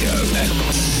 Radio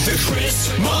X. The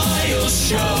Chris Miles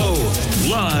Show.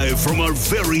 Live from our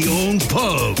very own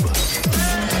pub.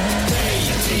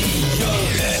 Radio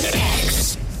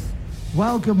X.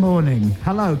 Well, good morning.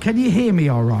 Hello, can you hear me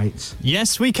all right?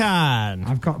 Yes, we can.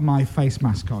 I've got my face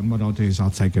mask on. What I'll do is I'll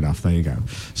take it off. There you go.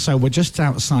 So we're just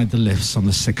outside the lifts on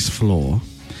the 6th floor,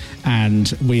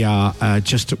 and we are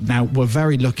now, we're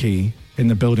very lucky in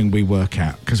the building we work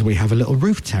at because we have a little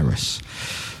roof terrace,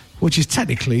 which is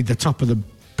technically the top of the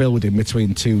building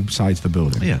between two sides of the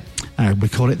building. Yeah. We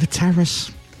call it the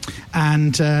terrace.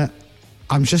 And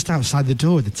I'm just outside the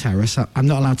door of the terrace. I'm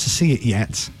not allowed to see it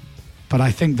yet. But I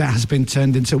think that has been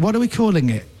turned into... What are we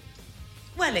calling it?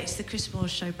 Well, it's the Chris Moyles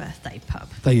Show birthday pub.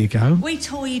 There you go. We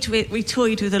toyed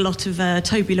with a lot of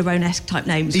Toby Larone-esque type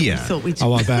names. Yeah. We thought we'd...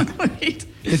 Oh, I bet.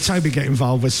 Did Toby get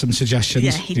involved with some suggestions?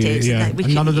 Yeah, he did. Yeah. No,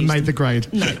 And none of them made the grade.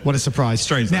 No. What a surprise.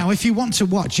 Strange. Now, if you want to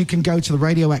watch, you can go to the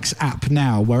Radio X app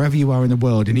now, wherever you are in the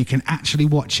world, and you can actually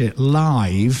watch it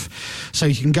live. So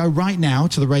you can go right now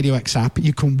to the Radio X app.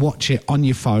 You can watch it on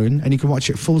your phone, and you can watch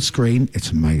it full screen. It's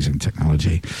amazing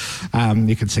technology.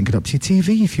 You can sync it up to your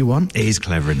TV if you want. It is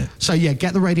clever, isn't it? So, yeah,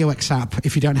 get the Radio X app.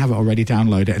 If you don't have it already,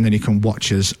 download it, and then you can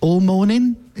watch us all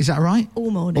morning. Is that right?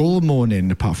 All morning. All morning,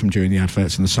 apart from during the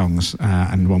adverts and the songs,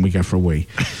 and when we go for a wee.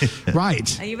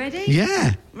 Right. Are you ready?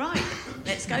 Yeah. Right.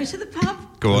 Let's go to the pub.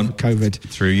 Go on. COVID.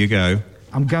 Through you go.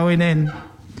 I'm going in.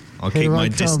 I'll keep my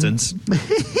distance.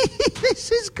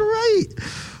 This is great.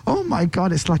 Oh, my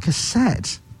God, it's like a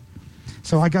set.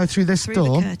 So I go through this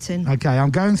door. The curtain. Okay,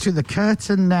 I'm going through the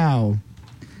curtain now.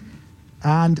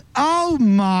 And, oh,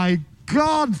 my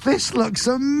God, this looks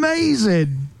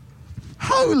amazing.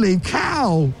 Holy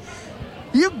cow!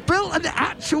 You built an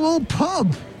actual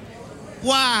pub.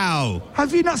 Wow!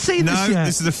 Have you not seen this yet? No,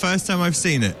 this is the first time I've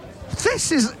seen it.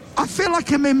 This is... I feel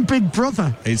like I'm in Big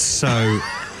Brother. It's so...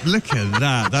 Look at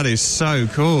that. That is so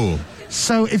cool.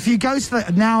 So if you go to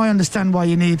the... Now I understand why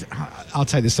you need... I'll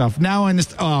take this off. Now I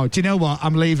understand... Oh, do you know what?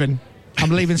 I'm leaving.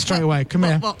 I'm leaving straight away. Come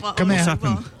here. Come here. What's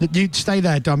happened? You stay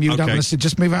there, Dom. You don't want to see...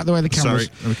 Just move out of the way of the cameras.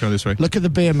 Sorry, let me come this way. Look at the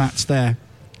beer mats there.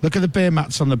 Look at the beer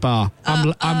mats on the bar.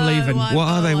 I'm leaving. What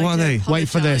are they? What are they? Wait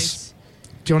for this.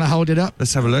 Do you want to hold it up?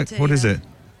 Let's have a look. What is it?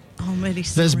 Oh, I'm really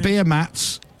sorry. There's beer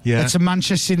mats. Yeah. It's a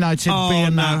Manchester United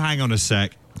beer mat. Oh, no, hang on a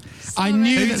sec. I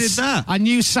knew Who did that? I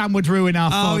knew Sam would ruin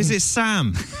our fun. Oh, is it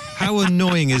Sam? How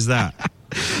annoying is that?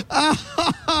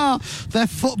 They're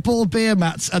football beer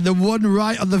mats, and the one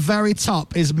right on the very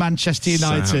top is Manchester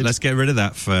United. Sam, let's get rid of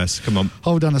that first. Come on.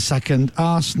 Hold on a second.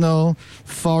 Arsenal,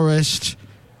 Forest,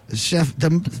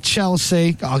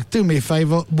 Chelsea. Oh, do me a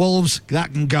favour. Wolves,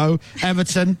 that can go.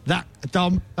 Everton, that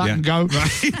can go.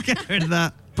 Right, get rid of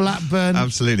that. Blackburn.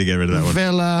 Absolutely get rid of that one.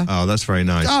 Villa. Oh, that's very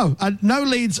nice. Oh, and no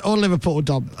Leeds or Liverpool,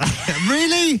 Dom.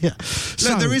 Really? Yeah.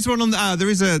 Look, there is one on the... there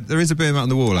is a beer mat on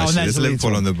the wall, actually. There's a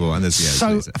Liverpool on the wall. And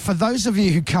there's, for those of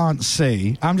you who can't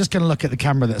see, I'm just going to look at the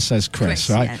camera that says Chris,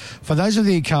 right? Yeah. For those of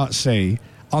you who can't see,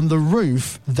 on the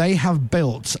roof, they have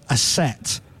built a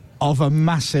set of a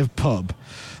massive pub.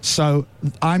 So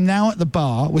I'm now at the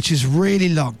bar, which is really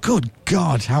long. Good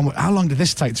God, how long did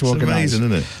this take to organise? Amazing,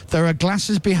 isn't it? There are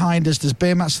glasses behind us. There's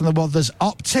beer mats on the wall. There's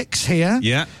optics here.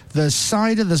 Yeah. There's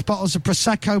cider. There's bottles of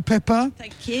Prosecco, Pippa.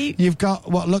 Thank you. You've got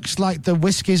what looks like the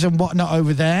whiskies and whatnot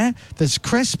over there. There's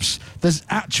crisps. There's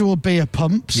actual beer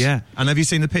pumps. Yeah. And have you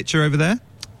seen the picture over there?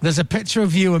 There's a picture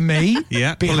of you and me.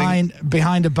 Yeah.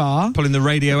 behind a bar. Pulling the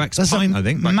Radio X pint, I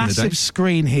think, back in the day. Massive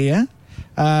screen here.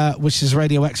 Which is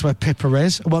Radio X, where Pippa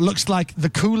is. What looks like the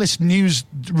coolest news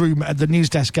room at the news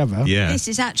desk ever. Yeah. This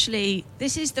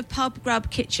is the pub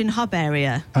grub kitchen hub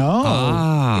area.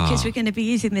 Oh. Because we're going to be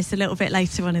using this a little bit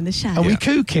later on in the show. Are we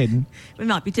cooking? We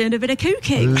might be doing a bit of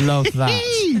cooking. Love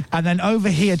that. And then over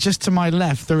here, just to my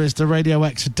left, there is the Radio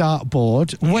X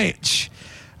dartboard, which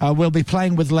we'll be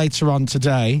playing with later on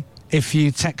today. If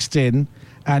you text in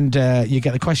and you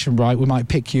get the question right, we might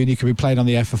pick you and you can be playing on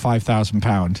the air for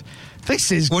 £5,000.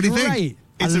 This is what do you great. think?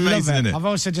 It's amazing, isn't it? I've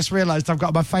also just realised I've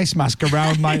got my face mask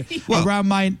around my around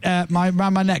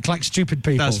my neck like stupid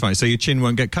people. That's fine. So your chin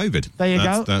won't get COVID. There you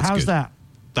go. That's How's good. that?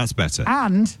 That's better.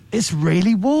 And it's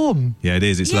really warm. Yeah, it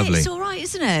is. It's lovely. It's all right,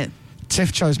 isn't it?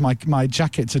 Tiff chose my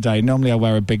jacket today. Normally I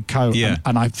wear a big coat. Yeah.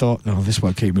 And I thought, oh, this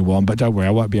won't keep me warm, but don't worry,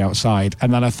 I won't be outside.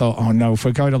 And then I thought, oh no, if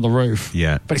we're going on the roof.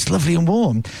 Yeah. But it's lovely and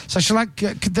warm. So shall I...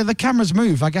 Do the cameras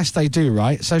move? I guess they do,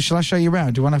 right? So shall I show you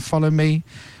around? Do you want to follow me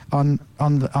on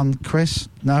Chris?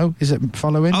 No? Is it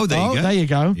following? Oh, there you go. There you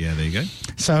go. Yeah, there you go.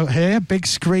 So here, big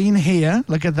screen here.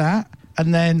 Look at that.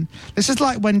 And then, this is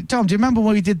like when, Tom, do you remember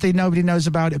when we did the Nobody Knows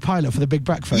About It pilot for the Big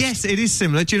Breakfast? Yes, it is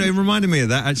similar. Do you know, it reminded me of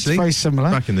that, actually. It's very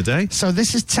similar. Back in the day. So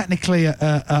this is technically a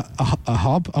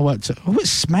hob. I worked at... Oh,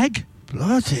 it's Smeg.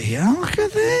 Bloody hell, look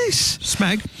at this.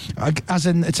 Smeg? As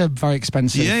in, it's a very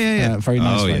expensive, very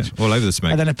nice range. Yeah. All over the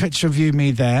Smeg. And then a picture of you,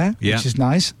 me there, which is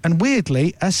nice. And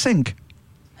weirdly, a sink.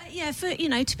 Yeah, for,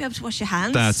 to be able to wash your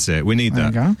hands. That's it. We need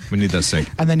that. There you go. We need that sink.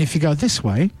 And then if you go this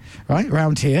way, right,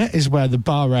 round here is where the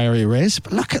bar area is.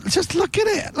 But look at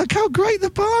it. Look how great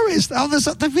the bar is. Oh,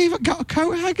 they've even got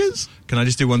coat hangers. Can I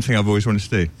just do one thing I've always wanted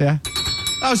to do? Yeah.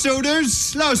 Lost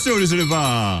orders at the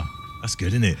bar. That's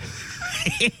good, isn't it?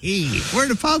 We're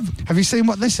in a pub. Have you seen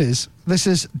what this is? This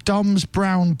is Dom's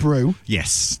Brown Brew.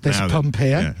 Yes. This pump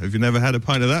here. Yeah. Have you never had a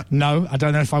pint of that? No, I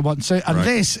don't know if I want to. And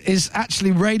this is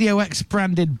actually Radio X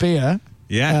branded beer.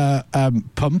 Yeah.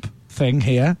 Pump thing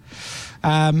here.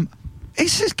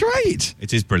 It's just great.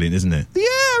 It is brilliant, isn't it? Yeah,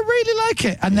 I really like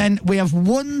it. And then we have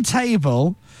one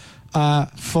table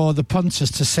for the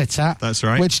punters to sit at. That's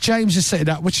right. Which James is sitting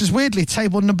at, which is weirdly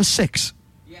table number 6.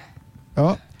 Yeah.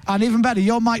 Oh. And even better,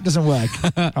 your mic doesn't work.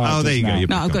 There you go.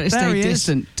 No, I've got to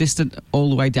stay distant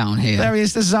all the way down here. There he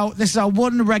is. This is our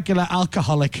one regular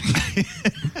alcoholic.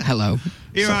 Hello.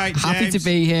 You're right, James. Happy to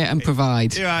be here and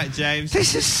provide. You're right, James.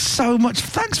 This is so much.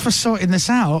 Thanks for sorting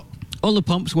this out. All the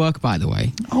pumps work, by the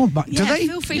way. Oh, but do they?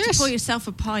 Feel free to pour yourself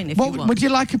a pint if you want. Would you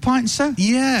like a pint, sir?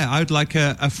 Yeah, I'd like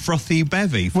a frothy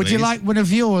bevy, please. Would you like one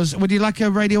of yours? Would you like a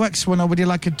Radio X one, or would you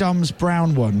like a Dom's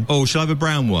Brown one? Oh, shall I have a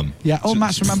brown one? Yeah. Oh,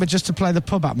 Matt's remember just to play the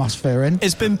pub atmosphere in.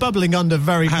 It's been bubbling under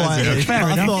very quietly. Fair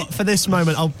enough. I thought for this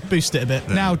moment I'll boost it a bit.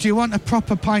 Now, do you want a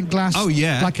proper pint glass? Oh,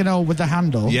 yeah. Like an old with the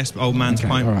handle? Yes, old man's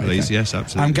pint, please. Okay. Yes,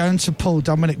 absolutely. I'm going to pull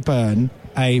Dominic Byrne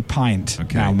a pint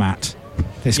now, Matt.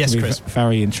 This could be Chris.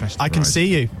 Very interesting. I can see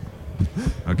you.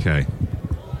 Okay.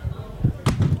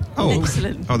 Oh,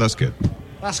 excellent. Oh, that's good.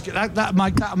 That's good.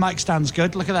 That mic stands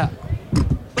good. Look at that.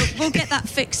 We'll get that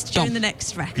fixed during the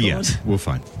next record. Yeah, we'll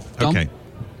find. Okay.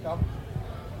 Dom.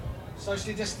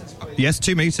 Socially distance, please. Yes,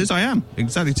 2 metres. I am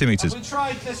exactly 2 metres. Have we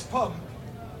tried this pump?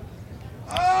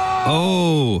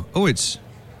 Oh, it's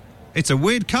a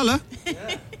weird colour.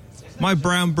 Yeah. My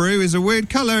brown brew is a weird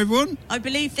colour, everyone. I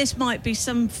believe this might be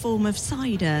some form of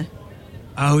cider.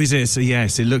 Oh, is it? So,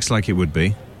 yes, it looks like it would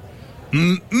be.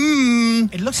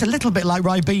 It looks a little bit like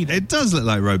Ribena. It does look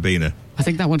like Ribena. I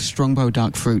think that one's Strongbow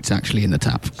Dark Fruit's actually in the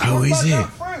tap. Oh, is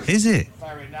it? Is it?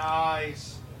 Very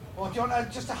nice. Well, do you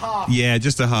want just a half? Yeah,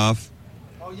 just a half.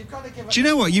 Oh, you've got to give it. Do you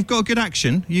know what? You've got good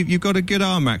action. You've got a good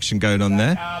arm action going on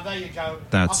there. There you go.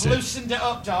 That's I've it. loosened it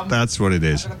up, Dom. That's what it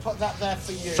is. I'm going to put that there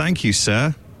for you. Thank you,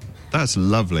 sir. That's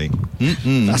lovely.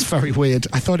 That's very weird.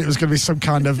 I thought it was going to be some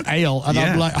kind of ale, and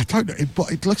I'm like, I don't know.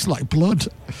 It looks like blood.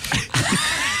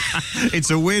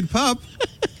 It's a weird pub.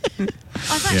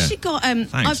 I've actually got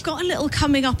I've got a little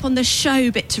coming up on the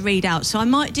show bit to read out, so I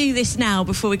might do this now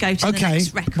before we go to the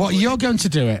next record. Well, you're going to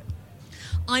do it.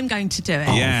 I'm going to do it.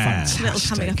 Oh, yeah. fantastic. A little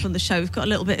coming up on the show. We've got a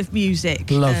little bit of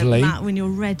music. Lovely. Matt, when you're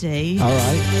ready. All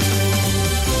right.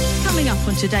 Coming up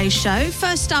on today's show,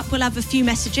 first up we'll have a few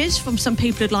messages from some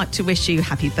people who'd like to wish you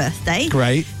happy birthday.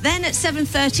 Great. Then at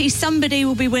 7:30, somebody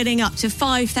will be winning up to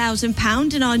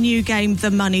 £5,000 in our new game,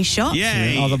 The Money Shot.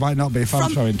 Yay! Oh, there might not be if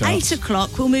I'm throwing From darts. 8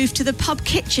 o'clock, we'll move to the pub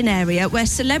kitchen area where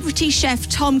celebrity chef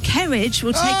Tom Kerridge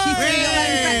will take you through your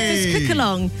own breakfast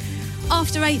cook-along.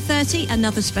 After 8:30,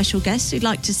 another special guest who'd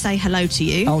like to say hello to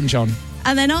you. Elton John.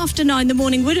 And then after 9, the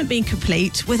morning wouldn't be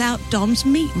complete without Dom's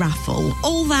meat raffle.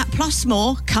 All that plus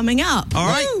more coming up. All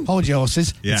right. Woo! Hold your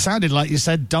horses. Yeah. It sounded like you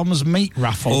said Dom's meat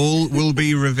raffle. All will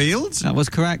be revealed. That was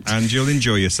correct. And you'll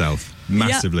enjoy yourself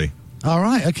massively. All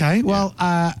right, okay. Well,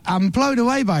 I'm blown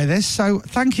away by this, so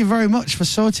thank you very much for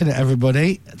sorting it,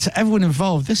 everybody. To everyone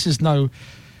involved, this is no...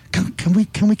 Can we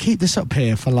keep this up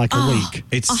here for like a week?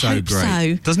 It's I so hope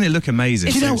great. so. Doesn't it look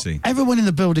amazing? You know, Seriously. everyone in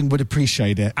the building would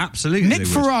appreciate it. Absolutely. Nick they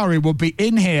would. Ferrari would be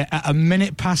in here at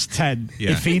 10:01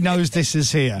 Yeah. if he knows this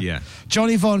is here. Yeah.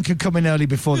 Johnny Vaughan could come in early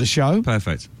before the show.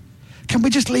 Perfect. Can we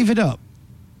just leave it up?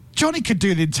 Johnny could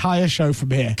do the entire show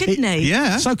from here. Couldn't he?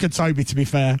 Yeah. So could Toby, to be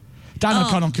fair. Dan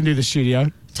O'Connell can do the studio.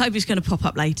 Toby's going to pop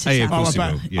up later. Hey, of so- course he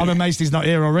I will. bet. Yeah. I'm amazed he's not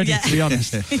here already, to be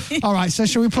honest. All right, so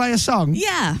shall we play a song?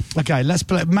 Yeah. Okay, let's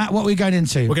play. Matt, what are we going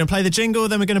into? We're going to play the jingle,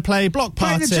 then we're going to play Block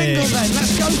Play Party. the jingle then.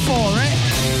 Let's go for it.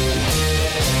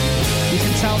 You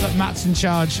can tell that Matt's in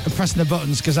charge of pressing the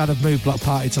buttons because I'd have moved Block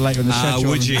Party to later in the schedule.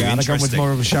 would you? Yeah, I'd have gone with Interesting.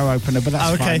 more of a show opener, but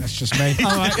that's Okay. fine. That's just me.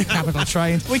 All right. Capital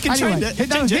trained. We can anyway, train it.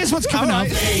 No, Change it. here's what's coming All up.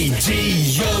 right.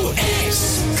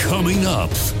 ADOX. Coming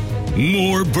up,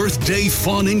 more birthday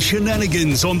fun and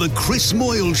shenanigans on the Chris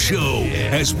Moyles Show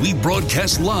as we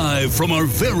broadcast live from our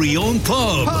very own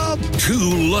pub. 2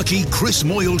 lucky Chris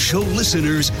Moyles Show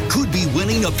listeners could be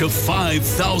winning up to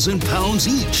 £5,000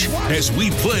 each as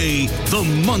we play The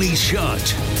Money Shot.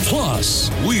 Plus,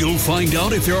 we'll find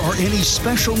out if there are any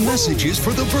special messages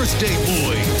for the birthday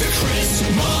boy. The Chris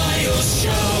Moyles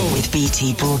Show. With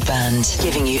BT Broadband,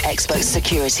 giving you Xbox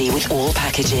security with all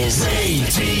packages.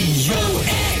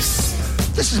 ADOX.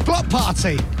 This is Block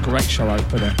Party. Great show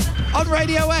opener. On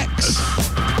Radio X.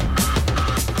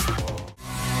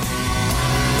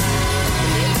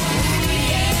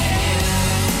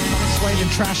 Suede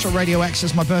and Trash on Radio X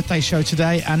is my birthday show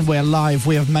today, and we're live.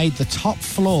 We have made the top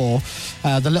floor,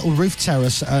 the little roof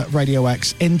terrace at Radio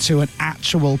X, into an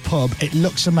actual pub. It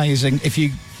looks amazing. If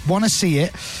you want to see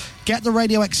it, get the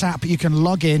Radio X app. You can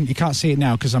log in. You can't see it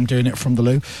now because I'm doing it from the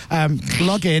loo.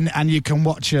 Log in and you can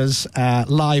watch us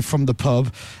live from the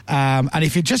pub. And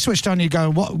if you just switched on, you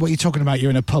go, what are you talking about? You're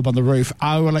in a pub on the roof.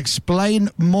 I will explain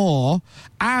more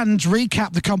and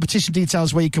recap the competition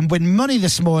details where you can win money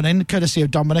this morning, courtesy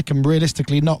of Dominic and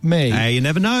realistically not me. Hey, you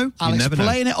never know. I'll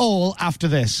explain it all after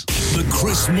this. The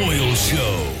Chris Moyles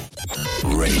Show.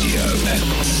 Radio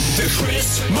X. The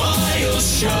Chris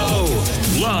Moyles Show.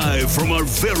 Live from our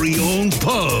very own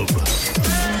pub.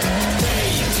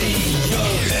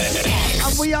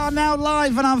 And we are now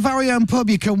live in our very own pub.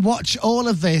 You can watch all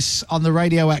of this on the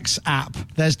Radio X app.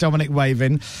 There's Dominic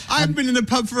waving. I haven't been in a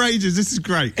pub for ages. This is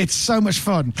great. It's so much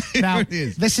fun. Now, really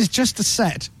is. This is just a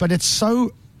set, but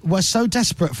we're so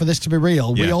desperate for this to be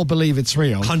real. Yeah. We all believe it's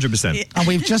real. 100%. And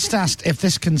we've just asked if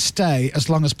this can stay as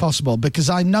long as possible,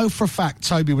 because I know for a fact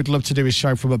Toby would love to do his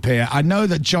show from up here. I know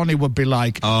that Johnny would be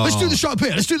like, let's do the show up here.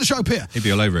 Let's do the show up here. He'd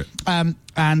be all over it.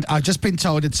 And I've just been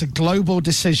told it's a global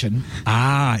decision.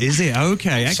 Ah, is it?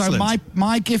 Okay, excellent. So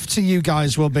my gift to you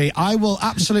guys will be, I will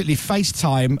absolutely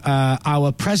FaceTime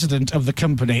our president of the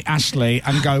company, Ashley,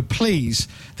 and go, please,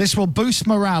 this will boost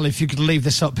morale if you could leave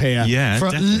this up here. Yeah,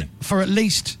 definitely. For at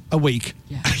least a week.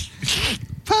 Yeah.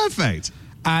 Perfect.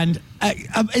 And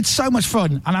it's so much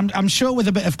fun. And I'm sure with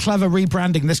a bit of clever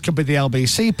rebranding, this could be the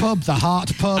LBC pub, the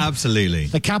Heart pub. Absolutely.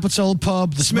 The Capital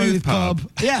pub, the Smooth pub.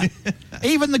 Yeah.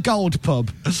 Even the Gold pub.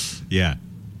 Yeah.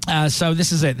 So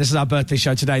this is it. This is our birthday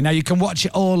show today. Now, you can watch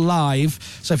it all live.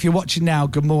 So if you're watching now,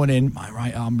 good morning. My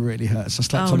right arm really hurts. I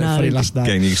slept on it fully last night.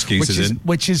 Getting the excuses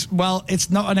Which is, well, it's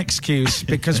not an excuse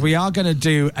because we are going to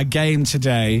do a game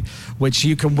today which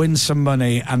you can win some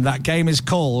money, and that game is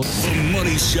called... The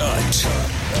Money Shot.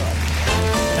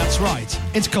 That's right.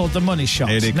 It's called The Money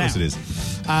Shot. Of course it is.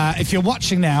 If you're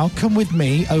watching now, come with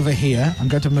me over here. I'm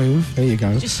going to move. There you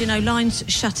go. Just, lines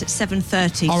shut at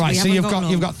 7:30. All right, so you've got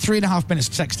 3.5 minutes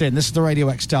to text in. This is the Radio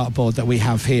X dartboard that we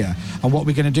have here. And what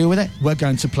we're going to do with it? We're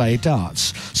going to play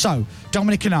darts. So,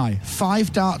 Dominic and I,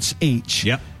 5 darts each.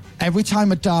 Yep. Every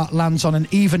time a dart lands on an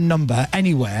even number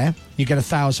anywhere, you get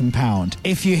 £1,000.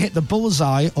 If you hit the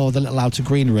bullseye or the little outer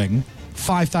green ring,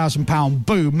 £5,000,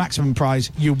 boom, maximum prize,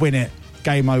 you win it.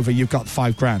 Game over, you've got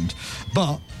 $5,000.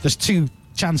 But there's 2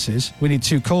 chances. We need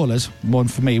 2 callers, one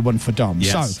for me, one for Dom.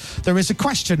 Yes. So there is a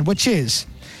question which is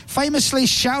famously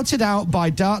shouted out by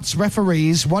darts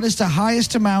referees, what is the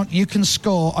highest amount you can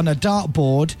score on a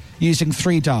dartboard using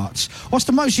 3 darts? What's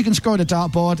the most you can score on a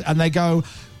dartboard? And they go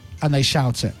and they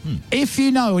shout it. If you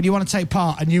know and you want to take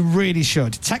part, and you really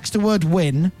should, text the word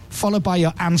win followed by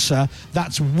your answer.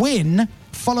 That's win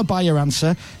followed by your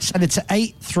answer. Send it to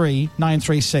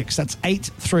 83936. That's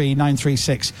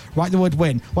 83936. Write the word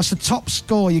win. What's the top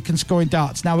score you can score in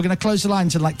darts? Now, we're going to close the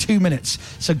lines in like 2 minutes.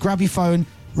 So grab your phone,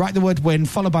 write the word win,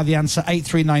 followed by the answer,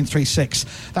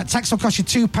 83936. That text will cost you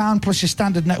 £2 plus your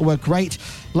standard network rate.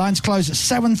 Lines close at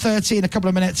 7:30 in a couple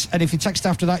of minutes, and if you text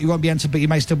after that, you won't be entered, but you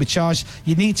may still be charged.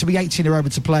 You need to be 18 or over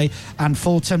to play, and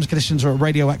full terms and conditions are at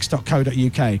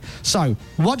radiox.co.uk. So,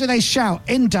 what do they shout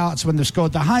in darts when they've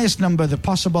scored the highest number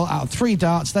possible out of 3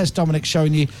 darts? There's Dominic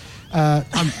showing you.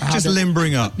 I'm just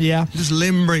limbering up. Yeah. Just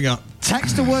limbering up.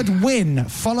 Text the word win,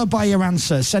 followed by your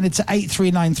answer. Send it to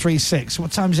 83936.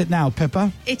 What time is it now,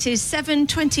 Pippa? It is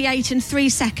 7:28 and 3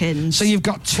 seconds. So you've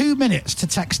got 2 minutes to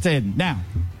text in. Now,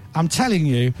 I'm telling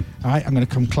you, all right, I'm going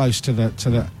to come close to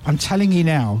the... I'm telling you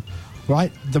now, right,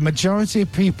 the majority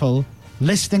of people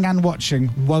listening and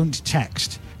watching won't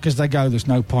text because they go, there's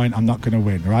no point, I'm not going to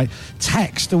win, right?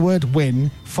 Text the word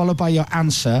win, followed by your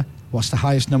answer. What's the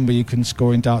highest number you can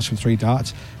score in darts from 3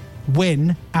 darts?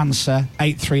 Win, answer,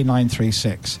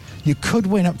 83936. You could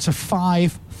win up to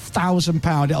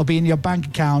 £5,000. It'll be in your bank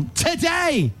account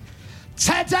today!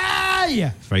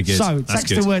 Today! Very good. So, That's text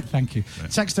good. the word... Thank you.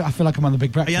 Text it... I feel like I'm on the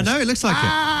Big Breakfast. Yeah, no, it looks like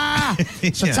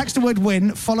it. So, text the word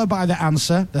win, followed by the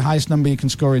answer, the highest number you can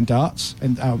score in darts,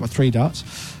 in 3 darts.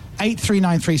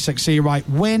 83936. So, you write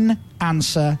win,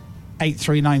 answer,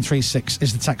 83936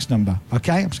 is the text number.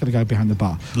 Okay, I'm just going to go behind the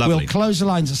bar. Lovely. We'll close the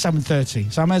lines at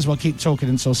 7:30, so I may as well keep talking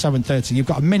until 7:30. You've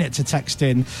got a minute to text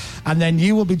in, and then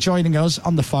you will be joining us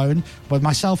on the phone with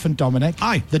myself and Dominic.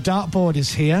 Aye. The dartboard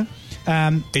is here.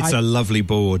 It's a lovely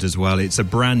board as well. It's a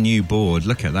brand new board.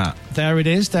 Look at that. There it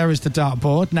is. There is the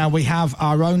dartboard. Now, we have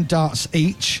our own darts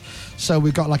each. So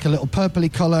we've got like a little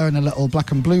purpley colour and a little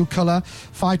black and blue colour.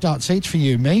 5 darts each for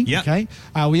you and me. Yep. Okay.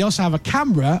 We also have a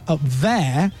camera up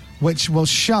there which will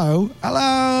show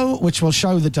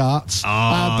the darts.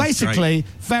 Basically,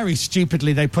 very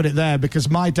stupidly, they put it there because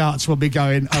my darts will be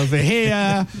going over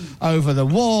here, over the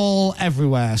wall,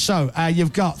 everywhere. So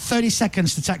you've got 30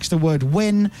 seconds to text the word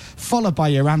win, followed by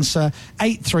your answer,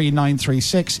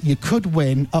 83936. You could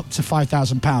win up to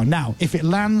 £5,000. Now, if it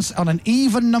lands on an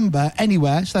even number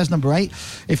anywhere, so there's number 8,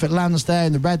 if it lands there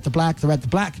in the red, the black,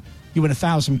 you win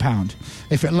 £1,000.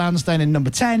 If it lands then in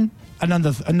number 10,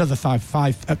 another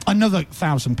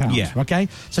 £1,000. Yeah. Okay.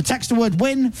 So text the word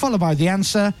win followed by the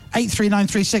answer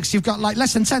 83936. You've got like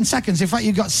less than 10 seconds. In fact,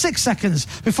 you've got 6 seconds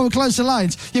before we close the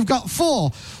lines. You've got 4,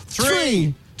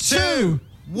 3, 2,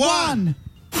 1.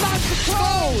 That's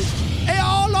closed. It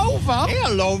all over.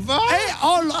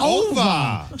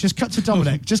 Just cut to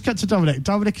Dominic.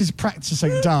 Dominic is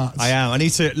practicing darts. I am. I need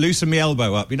to loosen my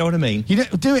elbow up. You know what I mean? You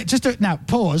do it. Just do it now.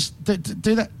 Pause.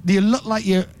 Do that. You look like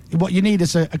you. What you need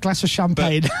is a glass of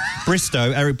champagne.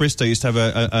 Eric Bristow used to have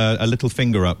a little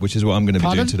finger up, which is what I'm going to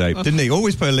be doing today. Didn't he?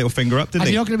 Always put a little finger up, didn't he?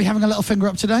 And you're going to be having a little finger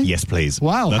up today? Yes, please.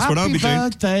 Wow. That's what I'll be doing.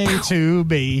 Happy birthday to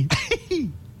me.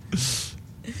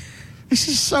 This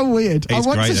is so weird. I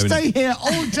want to stay here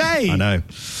all day. I know.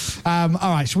 All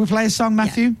right, shall we play a song,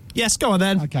 Matthew? Yeah. Yes, go on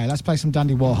then. Okay, let's play some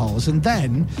Dandy Warhols. And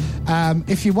then,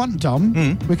 if you want,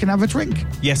 Dom, we can have a drink.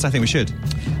 Yes, I think we should.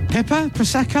 Pippa,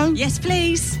 Prosecco? Yes,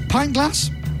 please. Pint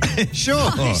glass? Sure.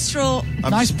 Straw.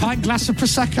 Nice pint glass of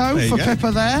Prosecco for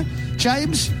Pippa there.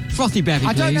 James? Frothy bevy,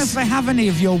 I don't know if they have any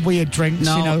of your weird drinks,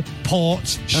 No. you know,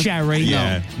 port, sherry.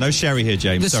 Yeah. No sherry here,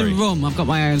 James. There's Sorry. some rum. I've got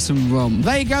my eye on some rum.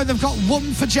 There you go. They've got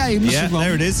one for James. Yeah,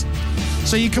 there it is.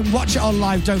 So you can watch it on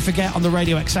live. Don't forget, on the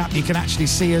Radio X app, you can actually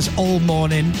see us all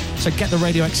morning. So get the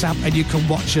Radio X app and you can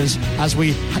watch us as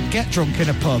we get drunk in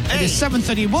a pub. It is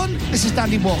 7:31. This is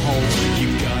Dandy Warhols.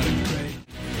 You got it great.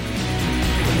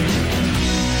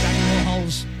 Dandy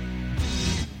Warhols.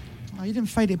 Oh, you didn't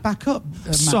fade it back up,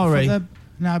 Matt, Sorry.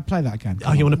 No, play that again.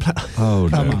 You want to play? Oh,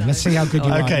 Come on, let's see how good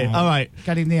you are. Okay, now. all right.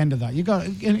 Getting the end of that. You got.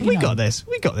 We got this,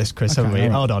 Chris, haven't we? all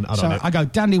right. Hold on. So I go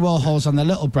Dandy Warhols on the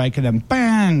little break and then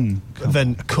bang.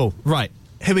 Then, cool. Right,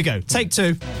 here we go. Take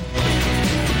 2.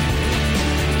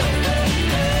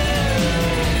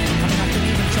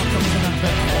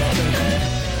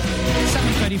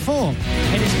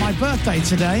 It is my birthday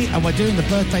today, and we're doing the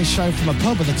birthday show from a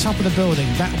pub at the top of the building.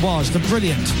 That was the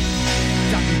brilliant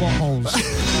Dandy Warhols.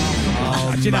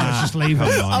 Do you know, let's just leave it.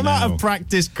 I'm out of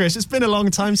practice, Chris. It's been a long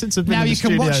time since I've been Now in the you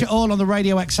can studio. watch it all on the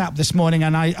Radio X app this morning,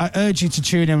 and I urge you to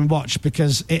tune in and watch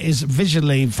because it is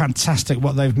visually fantastic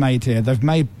what they've made here. They've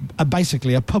made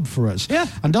basically a pub for us. Yeah.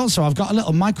 And also, I've got a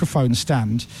little microphone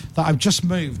stand that I've just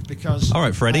moved because. All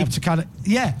right, Freddie. I have to kind of.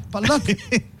 Yeah, but look.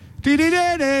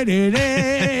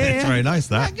 It's very nice,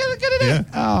 that. Yeah.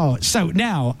 Oh, so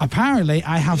now apparently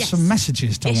I have some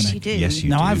messages, Dominic. Yes, you do. Yes,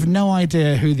 you Now do. I've no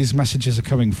idea who these messages are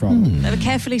coming from. They were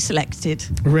carefully selected.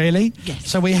 Really? Yes.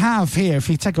 So we have here, if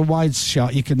you take a wide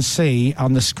shot, you can see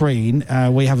on the screen,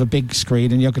 we have a big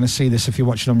screen, and you're going to see this if you're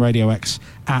watching on Radio X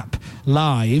app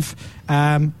live.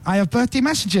 I have birthday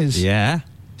messages. Yeah.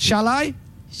 Shall I?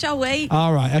 Shall we?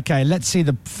 All right, okay. Let's see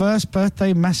the first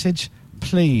birthday message,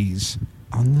 please,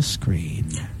 on the screen.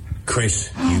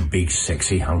 Chris, you big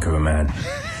sexy hunk of a man.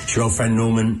 It's your old friend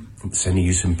Norman sending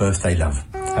you some birthday love.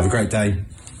 Have a great day.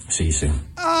 See you soon.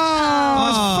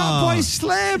 Oh, it's Fatboy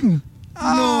Slim. Norman.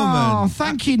 Oh,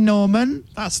 thank you, Norman.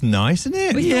 That's nice, isn't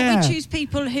it? We Yeah. thought we'd choose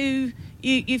people who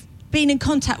you've been in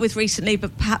contact with recently,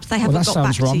 but perhaps they haven't that got back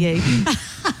sounds wrong. to you.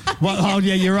 Well, oh,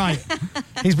 yeah, you're right.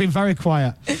 He's been very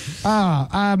quiet.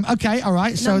 Okay, all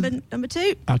right. So, Number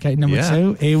 2. okay, number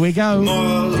 2. Here we go.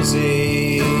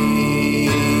 Moylesy,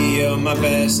 you're my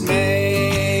best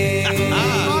mate.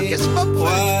 Marcus Mumford.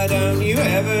 Why don't you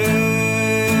ever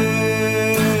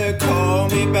call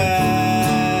me back?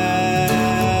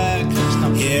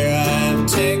 Here I am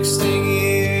texting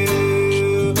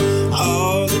you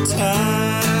all the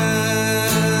time.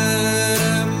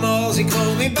 Moylesy,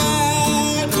 call me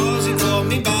back. Moylesy, call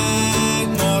me back.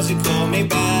 Moylesy, call me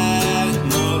back.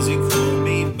 Moylesy, call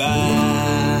me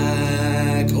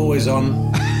back. Always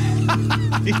on.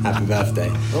 Happy birthday.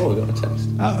 Oh, we got a text.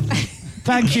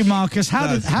 Thank you, Marcus. How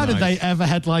did That's they nice. ever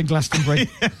headline Glastonbury?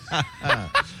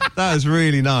 That was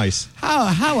really nice.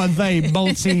 How are they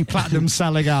multi-platinum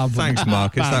selling album? Thanks,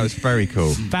 Marcus. That was very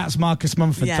cool. That's Marcus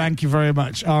Mumford. Yeah. Thank you very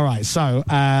much. All right, so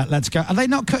let's go. Are they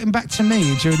not cutting back to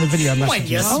me during the video message? When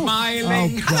you're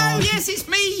smiling. Oh, God. Hello, yes, it's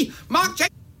me, Mark J.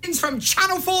 from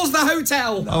Channel 4's The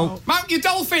Hotel. Oh. Mount your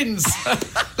dolphins.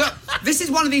 Look, this is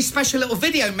one of these special little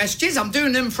video messages. I'm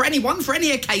doing them for anyone, for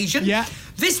any occasion. Yeah.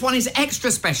 This one is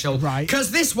extra special. Right.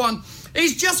 Because this one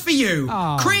is just for you.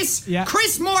 Oh, Chris yeah.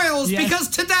 Moyles, Yes. because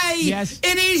today Yes.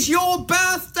 it is your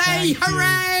birthday. Thank you.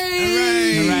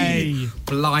 Hooray! Hooray.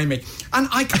 Blimey. And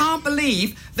I can't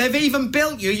believe they've even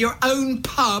built you your own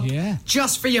pub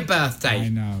just for your birthday. I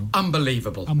know.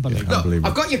 Unbelievable. Unbelievable. Look,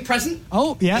 I've got your present.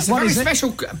 Oh, yeah. It's a very special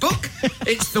book.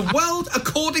 It's The World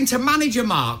According to Manager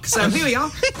Mark. So here we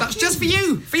are. That's just for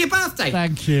you, for your birthday.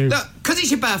 Thank you. Look, because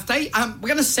it's your birthday, we're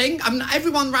going to sing.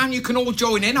 Everyone around you can all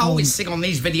join in. I always sing on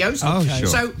these videos. Oh, sure.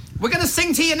 So we're going to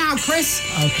sing to you now, Chris.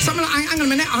 Okay. Hang on a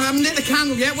minute. I haven't lit the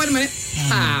candle yet. Wait a minute.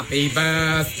 Happy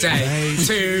birthday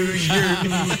to you.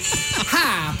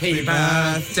 Happy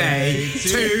birthday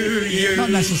to you. Not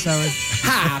necessary.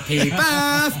 Happy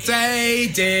birthday,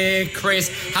 dear Chris.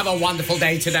 Have a wonderful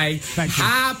day today. Thank you.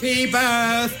 Happy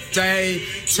birthday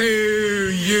to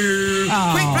you.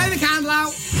 Oh. Quick, blow the candle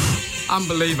out.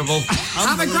 Unbelievable.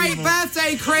 Have a great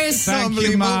birthday, Chris. Thank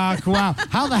you, Mark. Wow.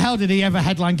 How the hell did he ever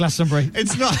headline Glastonbury?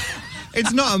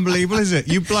 It's not unbelievable, is it?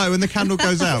 You blow and the candle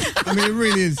goes out. I mean, it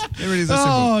really is. It really is that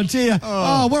simple. Oh, dear.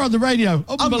 Oh, we're on the radio.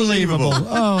 Unbelievable.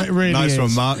 Oh, it really Nice is.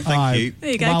 one, Mark. Thank you.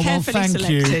 There you go, Well, carefully thank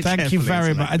you. selected. Thank you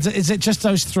very much. Is it just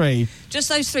those three? Just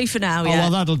those three for now, Oh, yeah.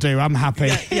 well, that'll do. I'm happy.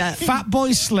 Yeah.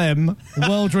 Fatboy Slim,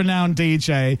 world-renowned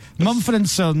DJ. Mumford &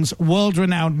 Sons,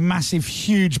 world-renowned, massive,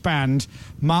 huge band.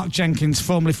 Mark Jenkins,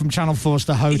 formerly from Channel 4's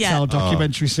The Hotel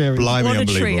documentary series. Blimey, What a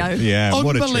unbelievable. trio. Yeah,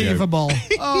 what a trio. Unbelievable.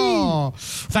 Oh,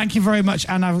 thank you very much.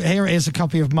 And here it is, a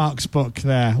copy of Mark's book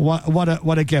there.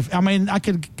 What a gift. I mean, I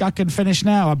could finish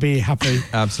now. I'd be happy.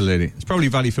 Absolutely. It's probably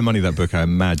value for money, that book, I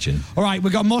imagine. All right,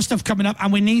 we've got more stuff coming up,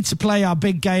 and we need to play our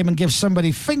big game and give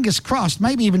somebody, fingers crossed,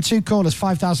 maybe even two callers,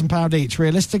 £5,000 each.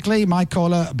 Realistically, my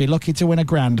caller would be lucky to win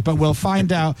 £1,000, but we'll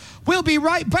find out. We'll be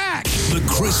right back. The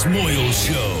Chris Moyles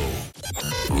Show.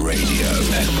 Radio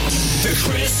X. The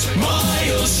Chris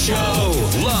Moyles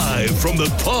Show. Live from the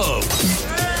pub.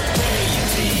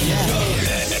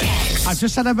 I've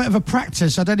just had a bit of a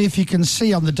practice. I don't know if you can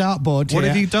see on the dartboard What here.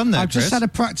 have you done there, I've just Chris? had a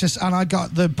practice, and I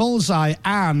got the bullseye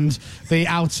and the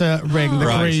outer ring, the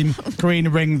Right. green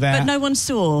ring there. But no one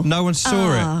saw. No one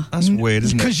saw it. That's weird,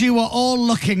 isn't it? Because you were all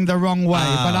looking the wrong way.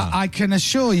 But I can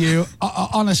assure you,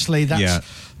 honestly, that's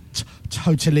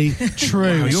totally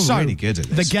true. Wow, you're So, really good at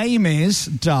this. The game is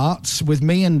darts with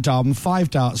me and Dom, 5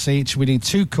 darts each. We need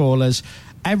 2 callers.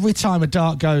 Every time a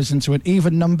dart goes into an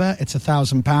even number, it's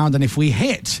 £1,000. And if we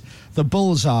hit the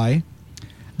bullseye,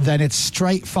 then it's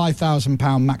straight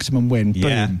 £5,000 maximum win.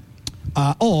 Yeah. Boom.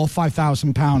 Or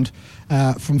 £5,000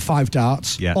 from 5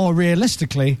 darts. Yeah. Or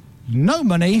realistically, no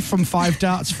money from 5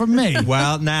 darts from me.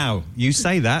 Well, now, you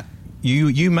say that,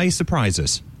 you may surprise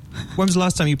us. When was the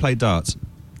last time you played darts?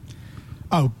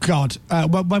 Oh, God.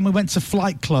 When we went to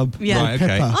Flight Club. Yeah. Right,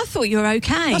 okay. I thought you were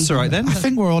okay. That's all right then. I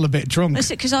think we're all a bit drunk.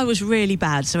 That's it, because I was really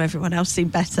bad, so everyone else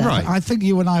seemed better. Right. I think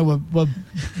you and I were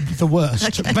the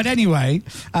worst. Okay. But anyway,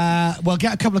 we'll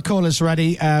get a couple of callers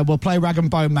ready. We'll play Rag and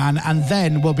Bone Man, and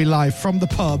then we'll be live from the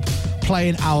pub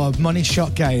playing our money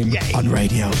shot game on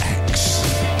Radio X.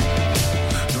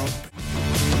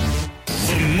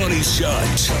 The Money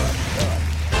Shot.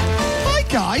 Hi,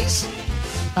 guys.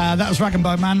 That was Rag and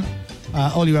Bone Man.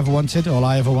 All you ever wanted, all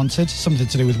I ever wanted. Something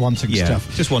to do with wanting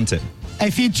stuff. Just want it.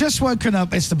 If you've just woken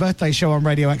up, it's the birthday show on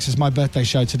Radio X. It's my birthday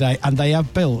show today, and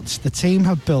the team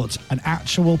have built an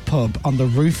actual pub on the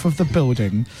roof of the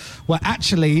building where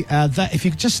actually, if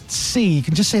you just see, you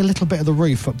can just see a little bit of the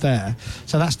roof up there.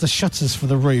 So that's the shutters for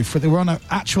the roof. We're on an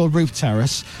actual roof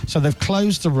terrace, so they've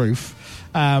closed the roof.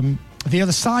 The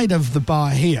other side of the bar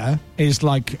here is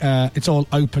like, it's all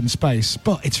open space,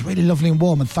 but it's really lovely and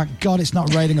warm, and thank God it's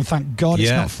not raining, and thank God it's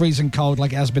not freezing cold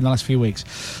like it has been the last few weeks.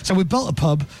 So we built a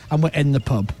pub, and we're in the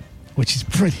pub, which is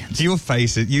brilliant. Your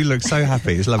face, you look so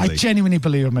happy. It's lovely. I genuinely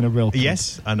believe I'm in a real pub.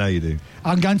 Yes, I know you do.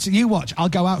 I'm going to, you watch, I'll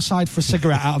go outside for a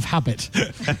cigarette out of habit.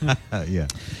 Yeah.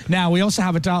 Now, we also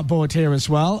have a dartboard here as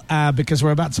well, because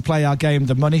we're about to play our game,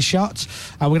 The Money Shot.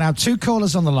 We're going to have 2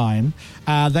 callers on the line.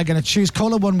 They're going to choose,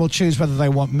 caller 1 will choose whether they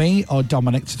want me or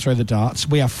Dominic to throw the darts.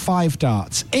 We have 5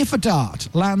 darts. If a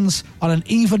dart lands on an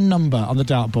even number on the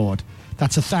dartboard,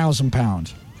 that's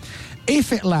 £1,000.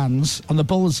 If it lands on the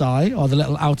bullseye or the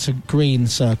little outer green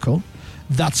circle,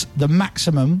 that's the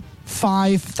maximum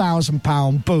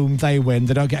 £5,000. Boom, they win.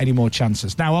 They don't get any more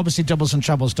chances. Now, obviously, doubles and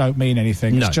trebles don't mean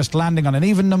anything. No. It's just landing on an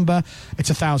even number. It's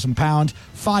 £1,000.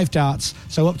 5 darts,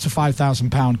 so up to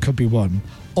 £5,000 could be won.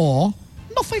 Or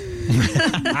Nothing.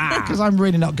 Because I'm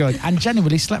really not good. And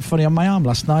genuinely slept funny on my arm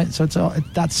last night, so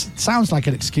that sounds like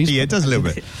an excuse. Yeah, it does a little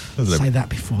bit. Say that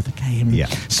before the game. Yeah.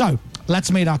 So,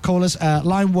 let's meet our callers.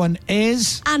 Line 1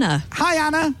 is... Anna. Hi,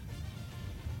 Anna.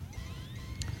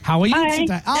 How are you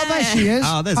today? Oh, there she is.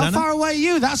 Oh, there's How Anna. far away are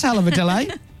you? That's a hell of a delay.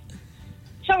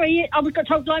 Sorry, I was got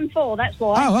told line 4, that's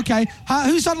why. Oh, okay.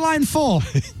 Who's on line 4?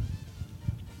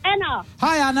 Anna.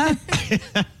 Hi, Anna.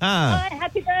 Hi,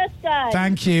 happy birthday.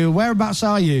 Thank you. Whereabouts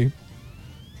are you?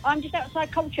 I'm just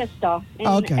outside Colchester in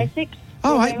Okay. Essex.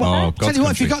 All right. Well, tell you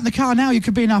what, if you got in the car now, you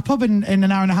could be in our pub in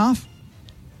an hour and a half.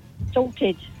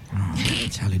 Sorted. Oh, I'm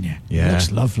telling you. Yeah. It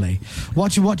looks lovely.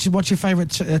 What's your favourite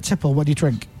tipple? What do you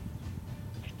drink?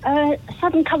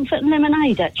 Southern Comfort and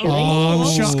lemonade, actually.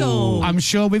 Oh, I'm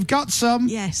sure we've got some.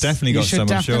 Yes. Definitely got you should some, I'm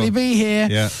definitely sure. be here.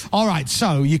 Yeah. All right,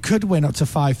 so you could win up to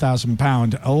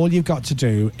 £5,000. All you've got to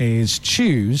do is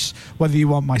choose whether you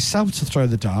want myself to throw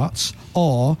the darts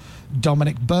or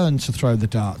Dominic Byrne to throw the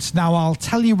darts. Now, I'll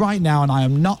tell you right now, and I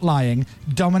am not lying,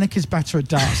 Dominic is better at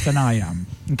darts than I am,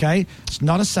 okay? It's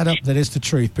not a setup, that is the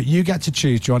truth, but you get to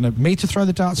choose. Do you want me to throw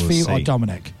the darts for you or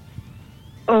Dominic?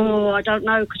 Oh, I don't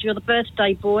know, because you're the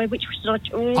birthday boy. Which should I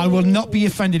choose? I will not be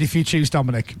offended if you choose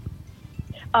Dominic.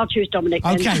 I'll choose Dominic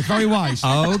then. Okay, very wise.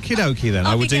 Okie dokie then.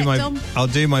 I'll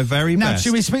do my very Now, best.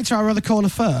 should we speak to our other caller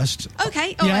first?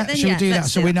 Okay, all right then. Should we do that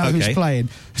so we know who's Okay. playing?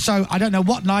 So I don't know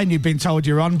what line you've been told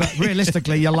you're on, but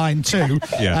realistically you're line 2.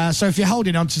 Yeah. So if you're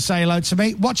holding on to say hello to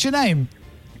me, what's your name?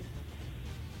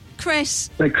 Chris.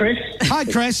 Hey, Chris. Hi,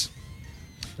 Chris.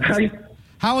 Hi.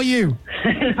 How are you?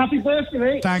 Happy birthday,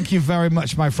 mate. Thank you very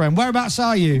much, my friend. Whereabouts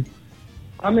are you?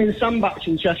 I'm in Sandbach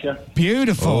in Cheshire.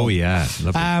 Beautiful. Oh, yeah.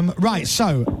 Lovely. Right,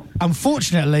 so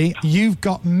unfortunately, you've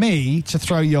got me to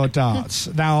throw your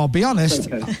darts. Now, I'll be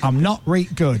honest, Okay. I'm not really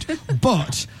good,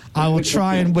 but I will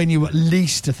try and win you at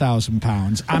least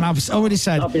 £1,000. And I've already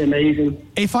said, That'd be amazing.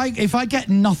 if I get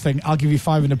nothing, I'll give you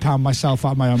 £500 myself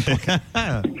out of my own pocket.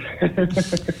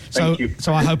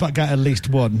 So I hope I get at least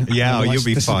one. Yeah, Otherwise, you'll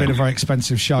be this fine. has been a very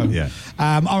expensive show. Yeah.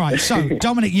 All right, so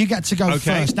Dominic, you get to go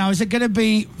Okay. first. Now, is it going to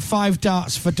be 5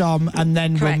 darts for Dom and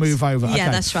then Correct. we'll move over?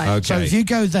 Yeah, that's right. Okay. So if you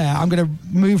go there, I'm going to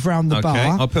move round the Okay.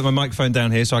 bar. I'll put my microphone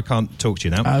down here so I can't talk to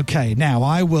you now. Okay, now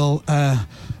I will...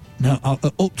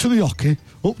 up to the hockey,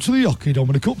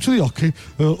 Dominic, up to the hockey.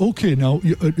 Okay, now,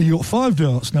 you got 5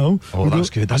 darts now. Oh, that's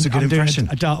good. That's a good I'm doing impression.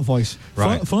 a dart voice.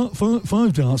 Right.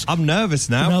 5 darts. I'm nervous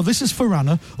now. Now, this is for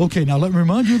Anna. Okay, now let me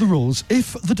remind you of the rules.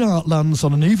 If the dart lands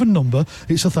on an even number,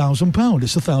 it's £1,000.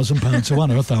 It's £1,000 to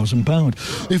Anna,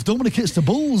 £1,000. If Dominic hits the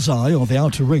bullseye or the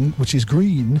outer ring, which is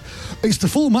green, it's the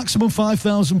full maximum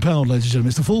 £5,000, ladies and gentlemen.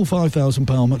 It's the full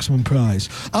 £5,000 maximum prize.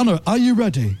 Anna, are you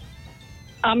ready?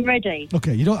 I'm ready.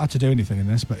 Okay, you don't have to do anything in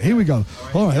this, but here we go.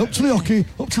 All right, up to the hockey,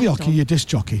 you disc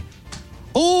jockey.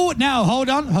 Oh, now, hold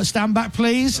on. Stand back,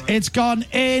 please. It's gone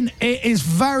in. It is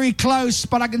very close,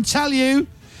 but I can tell you,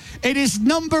 it is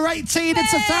number 18.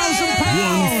 It's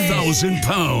 £1,000.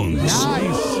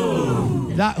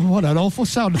 £1,000. Nice. What an awful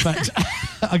sound effect.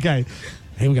 Okay,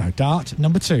 here we go. Dart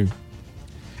number 2.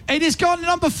 It has gone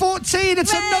number 14.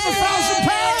 It's another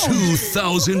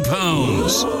 £1,000.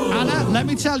 £2,000. Anna, let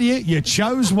me tell you, you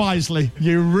chose wisely.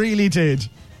 You really did.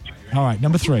 All right,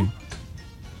 number 3.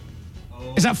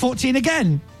 Is that 14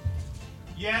 again?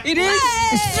 Yeah. It is.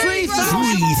 It's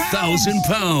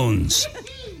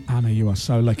 £3,000. Anna, you are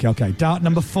so lucky. Okay, dart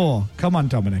number 4. Come on,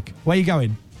 Dominic. Where are you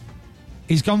going?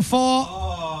 He's gone 4.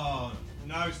 Oh,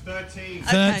 no, it's 13.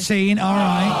 13, all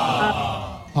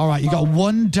right. All right, you got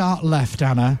 1 dart left,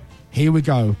 Anna. Here we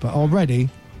go. But already,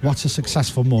 what a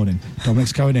successful morning.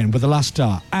 Dominic's going in with the last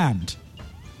dart. And...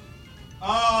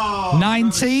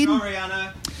 19. Sorry,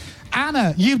 Anna.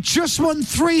 Anna, you've just won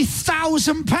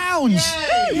 £3,000.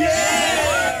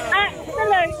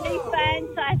 Absolutely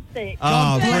fantastic.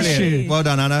 Oh, bless brilliant. you. Well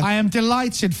done, Anna. I am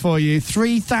delighted for you.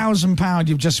 £3,000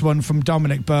 you've just won from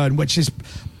Dominic Byrne, which is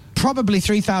probably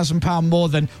 £3,000 more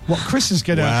than what Chris is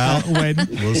going to win.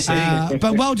 We'll see.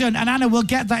 But well done. And Anna, we'll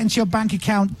get that into your bank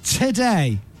account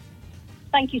today.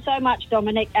 Thank you so much,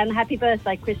 Dominic, and happy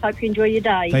birthday, Chris. Hope you enjoy your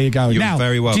day. There you go. You're now,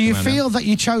 very welcome, do you Anna. feel that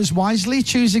you chose wisely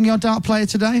choosing your dart player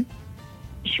today?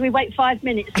 Should we wait 5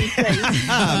 minutes and see?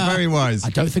 Very wise.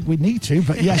 I don't think we need to,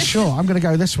 but yeah, sure. I'm going to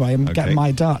go this way and get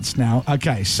my darts now.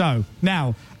 Okay, so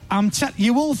now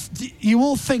you all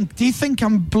think. Do you think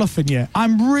I'm bluffing you?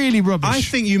 I'm really rubbish. I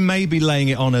think you may be laying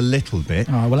it on a little bit.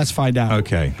 All right, well, let's find out.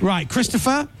 Okay. Right,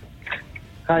 Christopher.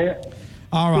 Hiya.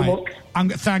 All right. Good luck.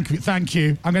 Thank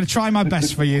you. I'm going to try my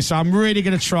best for you, so I'm really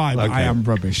going to try, but I am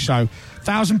rubbish. So,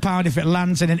 £1,000 if it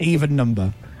lands in an even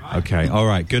number. Okay, all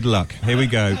right, good luck. Here we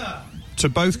go. to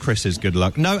both Chris's good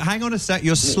luck. No, hang on a sec.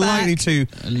 You're slightly too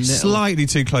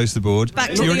close to the board.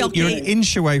 Back to the ocky. You're an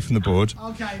inch away from the board.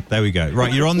 Okay. There we go.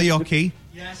 Right, you're on the ocky.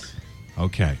 Yes.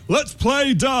 Okay. Let's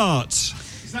play darts.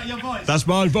 Is that your voice? That's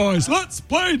my voice. Let's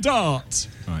play darts.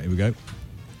 All right, here we go.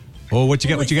 Oh, what'd you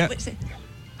get? What'd you get?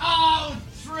 Oh,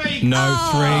 3.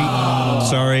 No,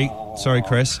 3. Sorry,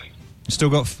 Chris. Still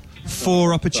got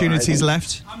 4 opportunities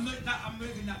left. I'm moving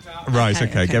that down. Right,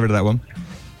 okay, get rid of that one.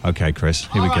 Okay, Chris,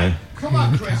 here we go. Come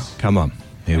on, Chris. Come on,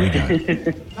 here we go.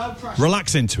 No pressure.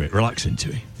 Relax into it.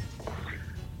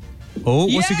 Oh,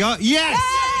 what's he got? Yes!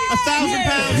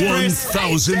 £1,000, Chris.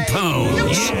 £1,000.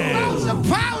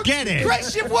 £1,000. Get it.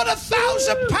 Chris, you've won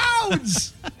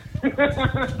 £1,000.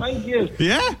 Thank you.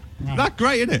 Yeah? That's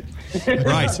great, isn't it?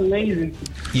 Right. That's amazing.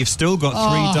 You've still got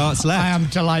 3 darts left. I am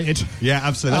delighted. Yeah,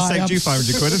 absolutely. That saved you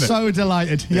 500 quid, isn't it? So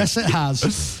delighted. Yes, it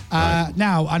has.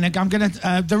 Now, and I'm going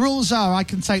to... the rules are I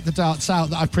can take the darts out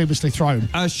that I've previously thrown.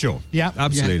 Sure. Yeah.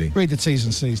 Absolutely. Yeah. Read the T's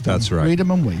and C's. Don. That's right. Read them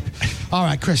and weep. All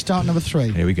right, Chris, dart number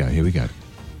 3. Here we go.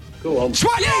 Go on.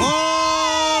 20!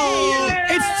 Oh!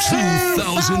 It's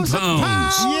 £2,000.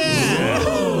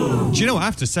 Yeah! Do you know what I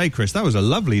have to say, Chris? That was a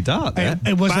lovely dart there.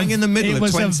 It was Bang in the middle of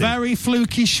 20. It was a very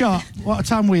fluky shot. What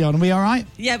time are we on? Are we all right?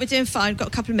 Yeah, we're doing fine. Got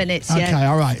a couple of minutes. Okay, Yeah.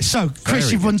 all right. So, Chris,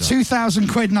 Very you've won good 2,000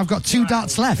 quid and I've got 2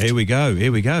 darts left. Here we go.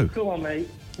 Go on, mate.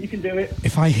 You can do it.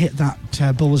 If I hit that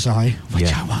bullseye,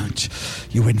 which I won't,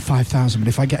 you win 5,000. But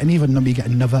if I get an even number, you get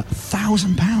another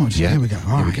 £1,000. Yeah. Here we go.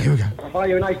 All right, here we go. I'll buy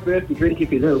you a nice birthday drink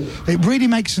if you do. It really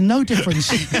makes no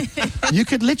difference. You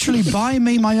could literally buy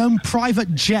me my own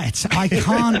private jet. I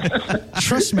can't.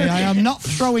 Trust me, I am not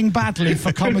throwing badly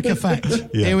for comic effect.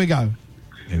 Yeah. Here we go.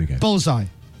 Bullseye.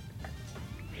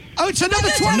 Oh, it's another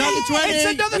 20! Another 20. It's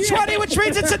another 20, which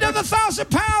means it's another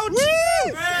 £1,000.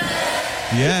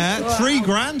 Yeah,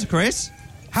 £3,000, Chris.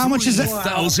 How much is it?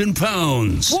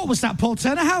 £1,000. What was that, Paul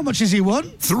Turner? How much has he won?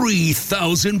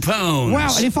 £3,000.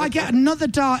 Wow, and if I get another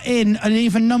dart in an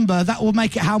even number, that will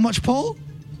make it how much, Paul?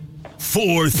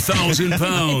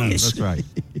 £4,000. That's right.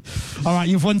 All right,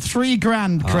 you've won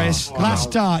 £3,000, Chris.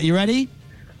 Last dart, you ready?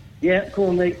 Yeah, go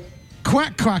on, mate.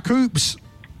 Quack, quack, oops.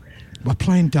 We're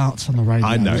playing darts on the radio.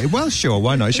 I know. Well, sure,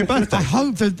 why not? It's your birthday. I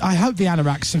hope the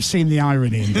anoraks have seen the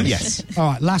irony in this. Yes.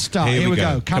 All right, last dart. Here we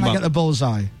go. Can I get the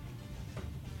bullseye?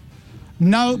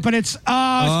 No, but it's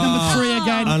number 3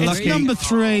 again. Unlucky. It's number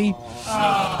 3.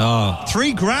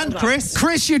 £3,000, Chris.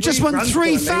 Chris, you just won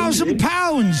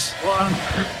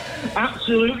 £3,000.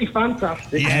 Absolutely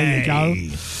fantastic. There you go.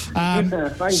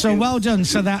 Thank So you. well done.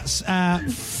 So that's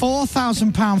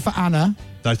 £4,000 for Anna.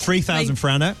 No, 3,000 for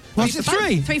Anna. Was it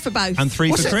 3? 3 for both. And 3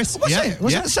 What's for it? Chris. What's it?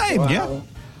 Was it the same? Yeah.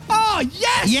 Oh,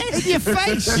 yes! Yes. In your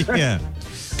face! Yeah.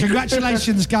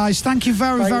 Congratulations, guys. Thank you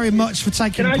very, very much for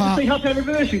taking Can I just part. say happy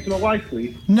anniversary to my wife,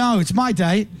 please? No, it's my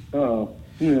day. Oh.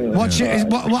 Yeah. What's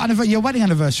your wedding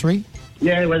anniversary?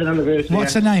 Yeah, wedding anniversary.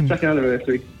 What's her name? Second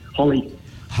anniversary. Holly.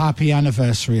 Happy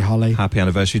anniversary, Holly. Happy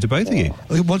anniversary to both of you.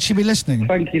 Will she be listening?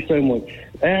 Thank you so much.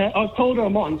 I've told her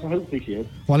I'm on, so hopefully she is.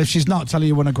 Well, if she's not, tell her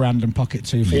you won £1,000 and pocket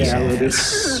 2 for Yeah, I will do.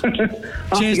 Cheers,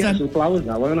 get then. some flowers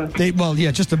now, won't I? Well,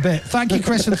 yeah, just a bit. Thank you,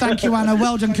 Chris, and thank you, Anna.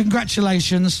 Well done.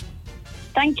 Congratulations.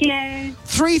 Thank you.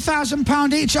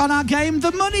 £3,000 each on our game,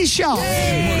 The Money Shot.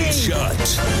 Money Shot.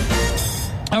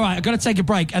 All right, I've got to take a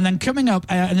break. And then coming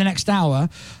up in the next hour,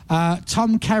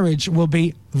 Tom Kerridge will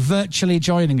be virtually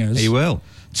joining us. He will.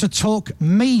 To talk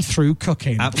me through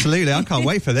cooking. Absolutely. I can't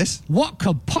wait for this. What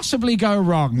could possibly go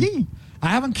wrong? I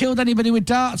haven't killed anybody with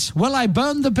darts. Will I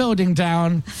burn the building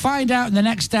down? Find out in the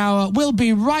next hour. We'll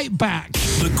be right back.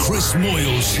 The Chris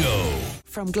Moyles Show.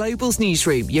 From Global's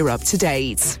newsroom, you're up to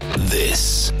date.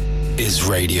 This is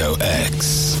Radio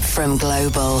X. From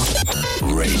Global.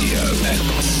 Radio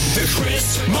X. The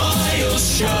Chris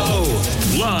Moyles Show.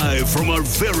 Live from our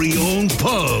very own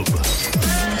pub.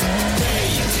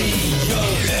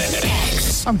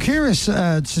 I'm curious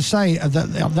to say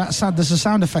that sound, there's a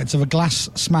sound effect of a glass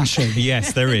smashing.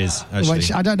 Yes, there is, actually.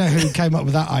 Which I don't know who came up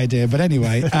with that idea, but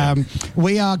anyway,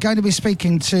 we are going to be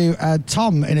speaking to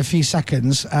Tom in a few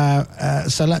seconds.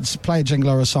 So let's play a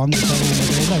jingle or a song.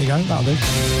 There you go, that'll do.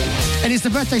 It is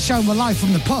the birthday show and we're live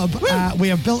from the pub. We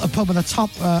have built a pub on the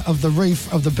top of the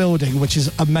roof of the building, which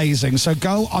is amazing. So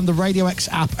go on the Radio X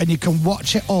app and you can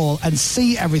watch it all and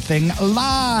see everything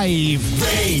live.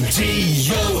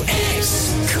 Radio X.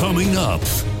 Coming up,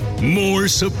 more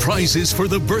surprises for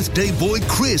the birthday boy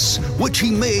Chris, which he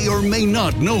may or may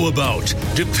not know about,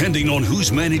 depending on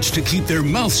who's managed to keep their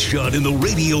mouths shut in the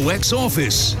Radio X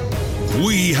office.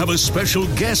 We have a special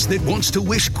guest that wants to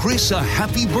wish Chris a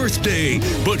happy birthday,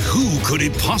 but who could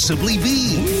it possibly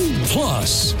be?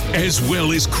 Plus, as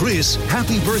well as Chris,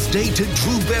 happy birthday to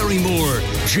Drew Barrymore,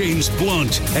 James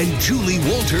Blunt, and Julie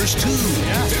Walters, too.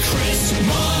 The Chris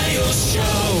Miles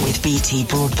Show. With BT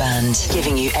Broadband,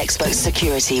 giving you Xbox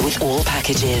security with all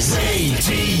packages.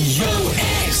 Radio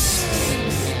X.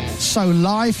 So,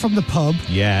 live from the pub.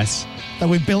 Yes. That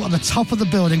we've built on the top of the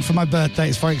building for my birthday.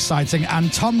 It's very exciting.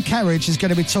 And Tom Kerridge is going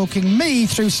to be talking me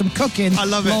through some cooking. I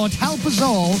love it. Lord help us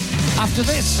all after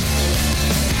this.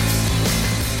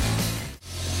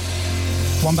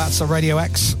 Wombats at Radio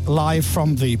X, live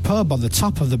from the pub on the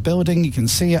top of the building. You can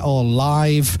see it all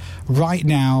live right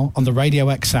now on the Radio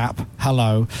X app.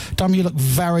 Hello. Dom, you look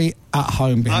very at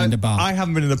home behind the bar. I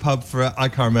haven't been in the pub for, I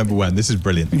can't remember when. This is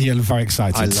brilliant. You look very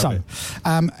excited. I love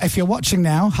it. If you're watching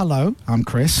now, hello, I'm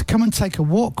Chris. Come and take a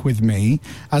walk with me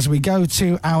as we go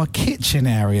to our kitchen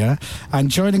area.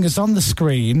 And joining us on the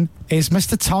screen is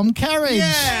Mr. Tom Kerridge.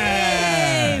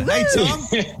 Yeah! Hey, Tom.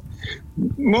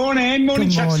 Morning,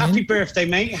 Good chaps. morning. Happy birthday,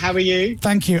 mate. How are you?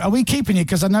 Thank you. Are we keeping you?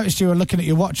 Because I noticed you were looking at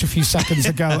your watch a few seconds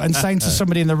ago and saying to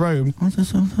somebody in the room,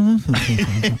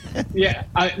 Yeah,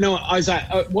 I was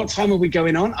like, what time are we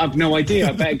going on? I've no idea.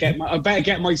 I better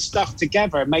get my stuff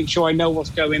together and make sure I know what's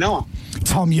going on.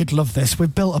 Tom, you'd love this.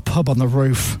 We've built a pub on the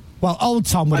roof. Well, old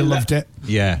Tom would have loved it.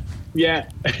 Yeah. Yeah.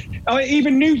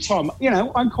 Even new Tom,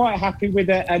 I'm quite happy with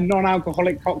a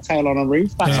non-alcoholic cocktail on a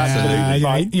roof. That's absolutely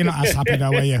fine. You're not as happy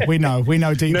though, are you? We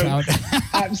know deep down.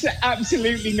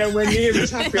 Absolutely nowhere near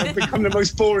as happy. I've become the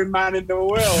most boring man in the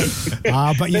world.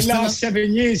 But the last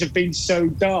 7 years have been so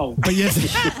dull. But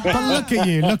look at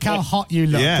you. Look how hot you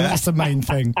look. Yeah. That's the main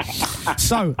thing.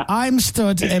 So I'm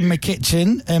stood in my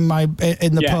kitchen in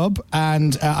the pub,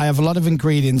 and I have a lot of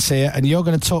ingredients here, and you're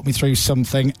going to talk me through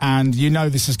something, and you know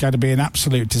this is going to be an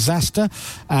absolute disaster,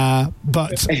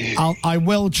 but I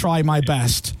will try my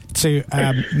best to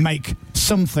make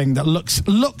something that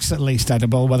looks at least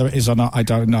edible. Whether it is or not, I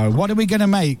don't know. What are we going to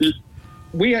make?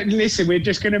 We're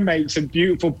just going to make some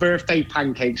beautiful birthday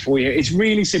pancakes for you. It's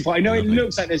really simple. I know it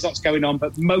looks like there's lots going on,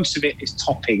 but most of it is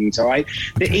toppings, all right?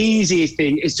 Okay. The easiest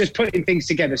thing is just putting things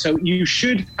together. So you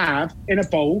should have, in a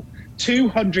bowl,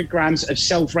 200 grams of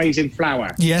self-raising flour.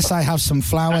 Yes, I have some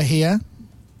flour here.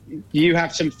 You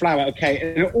have some flour,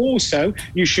 okay. And also,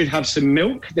 you should have some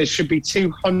milk. There should be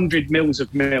 200 mils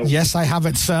of milk. Yes, I have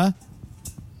it, sir.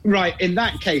 Right, in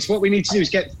that case, what we need to do is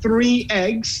get 3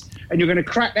 eggs, and you're going to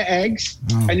crack the eggs,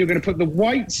 and you're going to put the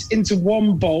whites into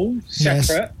one bowl,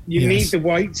 separate. Yes. You need the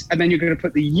whites, and then you're going to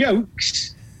put the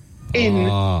yolks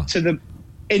into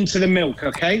the milk,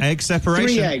 okay? Egg separation.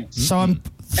 3 eggs. So I'm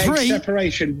 3? Egg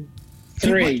separation.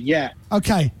 3, yeah.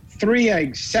 Okay. 3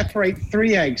 eggs. Separate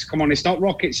 3 eggs. Come on, it's not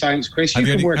rocket science, Chris. You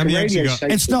can work a radio station.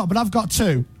 It's not, but I've got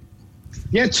 2.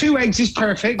 Yeah, 2 eggs is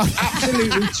perfect.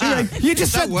 Absolutely. 2 eggs. You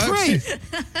just said 3.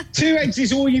 2 eggs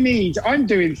is all you need. I'm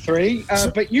doing 3,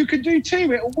 but you could do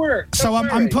 2. It'll work. So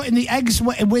I'm putting the eggs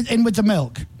in with the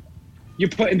milk. You're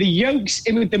putting the yolks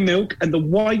in with the milk and the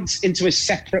whites into a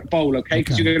separate bowl, okay?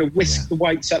 Because you're going to whisk the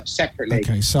whites up separately.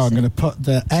 Okay, so I'm going to put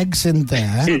the eggs in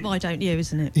there. Why don't you,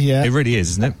 isn't it? Yeah. It really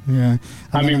is, isn't it? Yeah.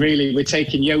 I mean, really, we're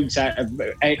taking yolks out of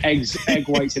eggs, egg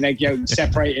whites and egg yolks,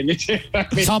 separating the two.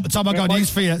 Tom, I got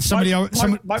news for you.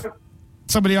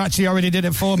 Somebody actually already did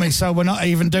it for me, so we're not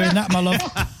even doing that, my love.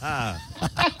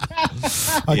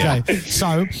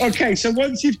 Okay, so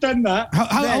once you've done that...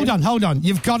 Hold on.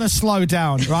 You've got to slow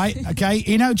down, right? Okay?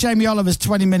 You know Jamie Oliver's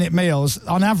 20-minute meals?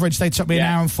 On average, they took me an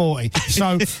hour and 40.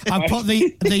 So I put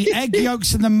the egg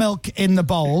yolks and the milk in the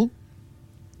bowl.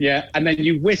 Yeah, and then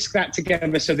you whisk that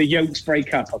together so the yolks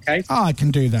break up, okay? Oh, I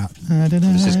can do that.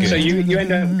 This is good. So you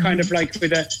end up kind of like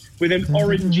with an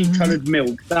orangey coloured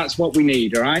milk. That's what we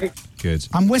need, all right? Good.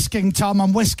 I'm whisking, Tom.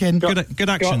 I'm whisking. Good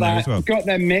action there as well. Got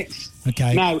them mixed.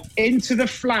 Okay. Now, into the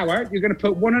flour, you're going to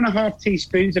put 1.5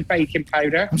 teaspoons of baking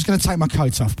powder. I'm just going to take my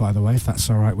coat off, by the way, if that's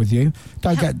all right with you.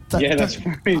 That's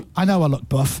fine. I know I look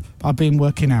buff. I've been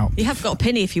working out. You have got a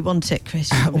penny if you want it,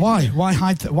 Chris. Why? Why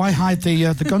hide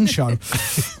the gun show?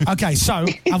 Okay, so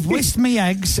I've whisked me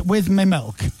eggs with my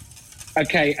milk.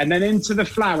 Okay, and then into the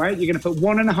flour, you're going to put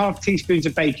 1.5 teaspoons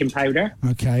of baking powder.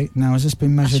 Okay, now has this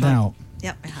been measured out?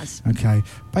 Yep, it has. Okay,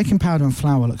 baking powder and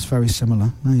flour looks very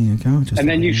similar. There you go. And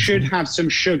then you should have some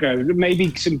sugar,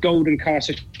 maybe some golden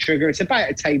caster sugar. It's about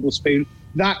a tablespoon.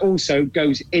 That also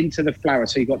goes into the flour.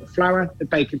 So you've got the flour, the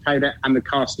baking powder, and the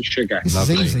caster sugar. This is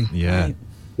easy. Yeah.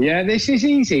 Yeah, this is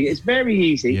easy. It's very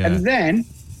easy. Yeah. And then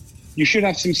you should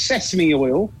have some sesame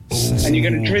oil, and you're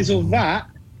going to drizzle that.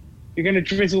 You're going to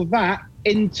drizzle that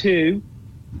into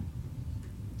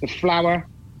the flour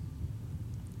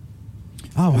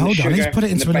Oh, hold on. He's sugar put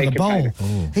it and into the another baking bowl.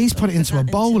 powder. He's put it into a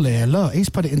bowl here. Look, he's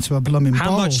put it into a blooming bowl.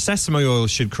 How much sesame oil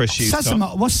should Chris use? Sesame?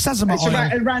 What's sesame It's oil?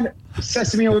 around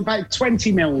sesame oil, about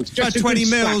 20 mils. Just a 20 good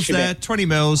mils splash of there, it. 20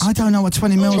 mils. I don't know what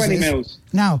 20 mils 20 is. mils.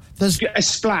 Now, there's... A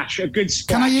splash, a good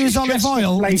splash. Can I use It's olive just for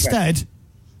oil flavour. instead?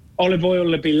 Olive oil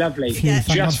would be lovely. Thank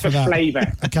God Just for that. flavour.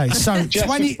 Okay, so Just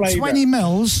for 20 flavour.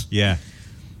 mils. Yeah.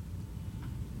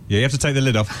 Yeah, you have to take the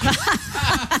lid off.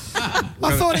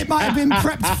 I thought it might have been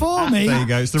prepped for me. There you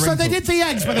go, it's the So they wrinkle. did the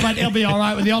eggs, but they went, he'll be all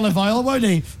right with the olive oil, won't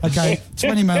he? Okay,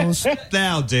 20 mils.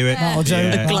 That'll do it. That'll do.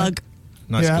 Yeah. A glug.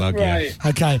 Nice glug, yeah. Right.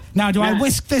 Okay, now do I Now-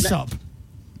 whisk this now- up?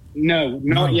 No,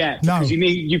 not yet. No. Because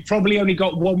you've probably only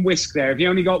got one whisk there. Have you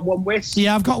only got one whisk?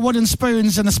 Yeah, I've got wooden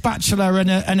spoons and a spatula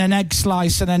and an egg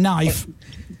slice and a knife.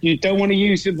 You don't want to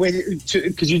use it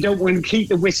because you don't want to keep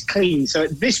the whisk clean. So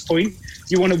at this point,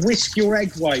 you want to whisk your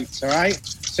egg whites, all right?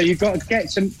 So you've got to get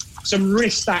some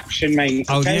wrist action, mate.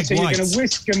 Oh, the okay? egg So you're whites. going to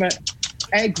whisk them at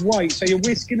egg white. So you're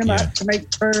whisking them up to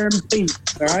make firm beat,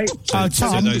 all right? Oh, So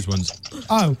Tom. those ones.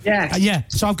 Oh, Yeah. yeah.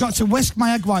 So I've got to whisk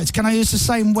my egg whites. Can I use the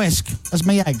same whisk as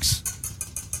my eggs?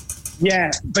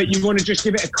 Yeah, but you want to just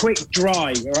give it a quick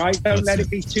dry, all right? Don't let it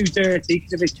be too dirty,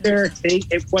 because if it's dirty,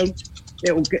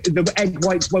 the egg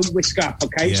whites won't whisk up,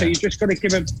 okay? So Yeah. you just got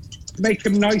to make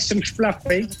them nice and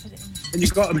fluffy, and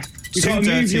you've got to move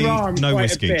dirty, your arm no quite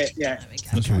whisking. a bit. Yeah,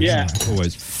 That's right. Yeah.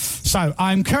 Always. So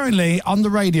I'm currently on the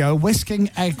radio whisking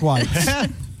egg whites.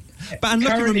 But and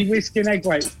currently whisking egg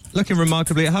whites. looking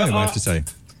remarkably at home, I have to say.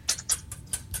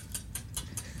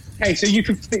 Okay, so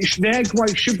the egg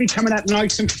white should be coming out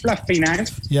nice and fluffy now.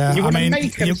 Yeah, you I want to mean,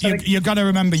 make them you've got to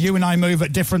remember, you and I move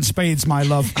at different speeds, my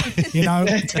love. You know,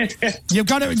 you've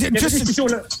got to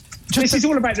this is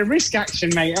all about the risk action,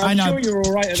 mate. I'm I know. sure you're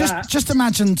all right at that. Just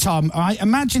imagine, Tom. All right,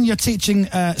 imagine you're teaching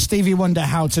Stevie Wonder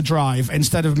how to drive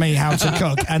instead of me how to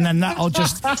cook, and then that'll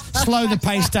just slow the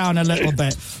pace down a little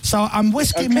bit. So I'm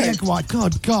whisking my egg white.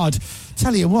 Good God.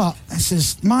 Tell you what, this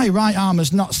is my right arm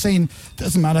has not seen.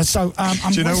 Doesn't matter. So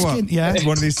I'm Do you know whisking. what? Yeah.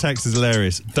 One of these texts is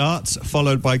hilarious. Darts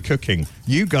followed by cooking.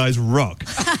 You guys rock.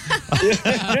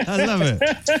 I love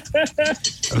it.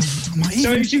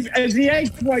 So as the egg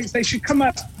whites, they should come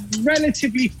up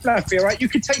relatively fluffy, all right? You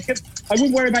could take it. I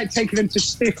wouldn't worry about taking them to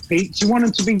stiff beats. You want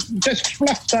them to be just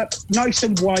fluffed up, nice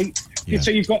and white,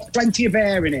 so you've got plenty of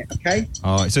air in it, okay?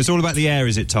 All right, so it's all about the air,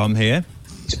 is it, Tom, here?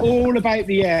 It's all about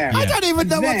the air. I don't even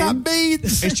know what that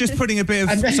means. It's just putting a bit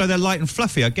of... so they're light and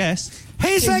fluffy, I guess.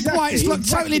 His egg Exactly, whites look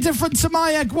totally different to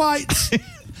my egg whites.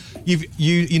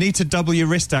 You need to double your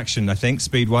wrist action, I think,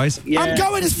 speed-wise. I'm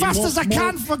going as fast as I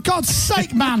can, for God's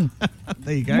sake, man.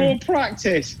 There you go. More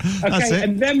practice. That's Okay, it.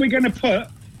 and then we're going to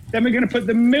put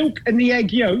the milk and the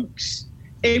egg yolks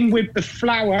in with the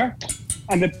flour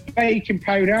and the baking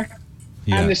powder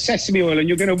and the sesame oil, and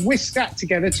you're going to whisk that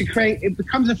together to create. It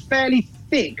becomes a fairly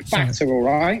thick batter, all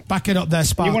right? Back it up there,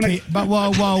 Sparky. But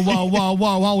whoa,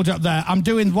 hold up there. I'm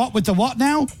doing what with the what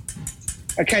now?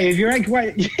 Okay, if your egg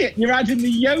white, you're adding the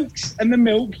yolks and the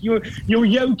milk, your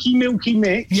yolky milky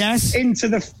mix, into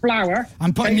the flour.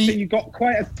 I'm putting so you've got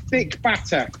quite a thick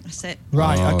batter. That's it.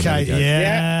 Right, Oh, okay, there we go.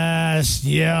 yes,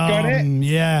 Got it?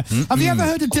 yeah. Have you ever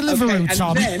heard of Deliveroo, Okay, and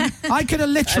Tom? then- I could have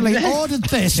literally and then- ordered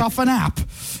this off an app,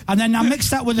 and then I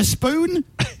mixed that with a spoon.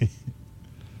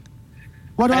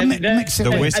 What do I mix it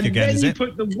The with? whisk and again, then is you it?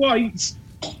 put the whites.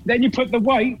 Then you put the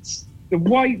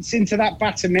whites into that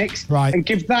batter mix, Right. and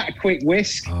give that a quick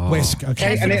whisk. Whisk,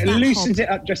 okay. And it loosens it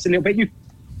up just a little bit.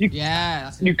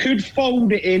 You could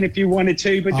fold it in if you wanted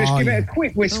to, but just Oh, give yeah. it a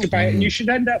quick whisk about it, and you should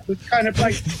end up with kind of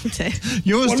like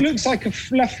Yours what looks like a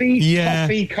fluffy,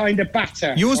 puffy kind of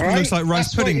batter. Yours all right? looks like rice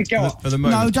That's what pudding you got. at the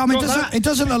moment. No, Dom, Got it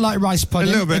doesn't look like rice pudding.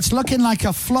 A little bit. It's looking like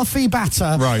a fluffy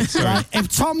batter. Right, sorry. If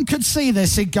Tom could see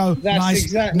this, he'd go, That's nice,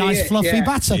 exactly nice it, fluffy yeah.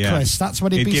 batter, Yeah. Chris. That's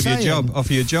what he'd He'd be give saying. you a job,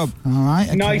 offer you a job. All right,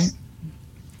 okay. Nice.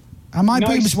 Are my Nice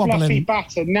boobs fluffy wobbling?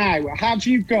 batter. Now, have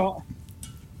you got?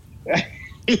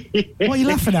 What are you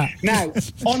laughing at? Now,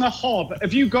 on a hob,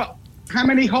 have you got? How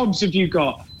many hobs have you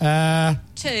got?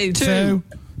 Two. Two.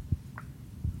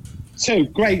 Two.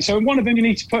 Great. So in one of them, you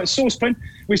need to put a saucepan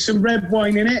with some red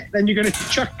wine in it. Then you're going to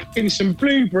chuck in some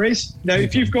blueberries. Now,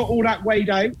 if you've got all that weighed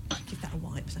out, Give that a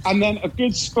wipe. and then a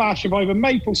good splash of either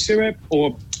maple syrup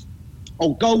or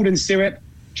golden syrup,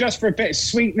 just for a bit of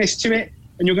sweetness to it.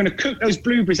 And you're going to cook those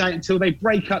blueberries out until they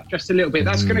break up just a little bit.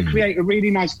 That's going to create a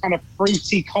really nice kind of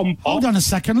fruity compote. Hold on a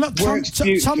second. Look, Works Tom's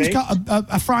beautifully. got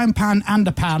a frying pan and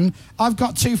a pan. I've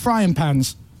got two frying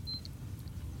pans.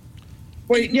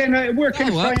 Well, yeah, no, it works in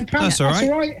a That'll work. frying pan. That's all right.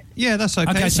 all right. Yeah, that's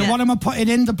okay. Okay, so what am I putting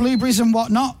in? The blueberries and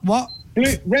whatnot? What?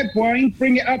 Red wine,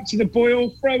 bring it up to the boil,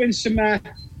 throw in some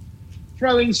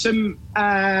throw in some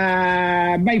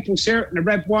maple syrup and a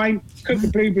red wine, cook the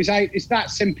blueberries out. It's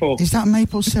that simple. Is that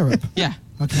maple syrup? Yeah.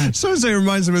 Okay. So it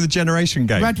reminds me of the generation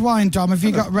game. Red wine, Dom. Have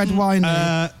you got red wine?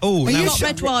 Oh, We've got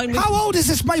red wine. How old is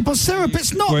this maple syrup?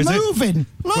 It's not Where is it? moving.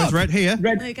 Look. Where's red here?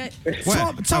 Red. There you go.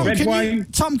 Tom, Red can wine.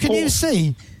 you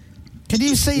see? Can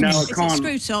you see No, me? I It's a can't.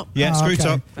 screw top. Yeah, screw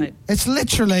top. Right. It's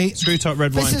literally Screw top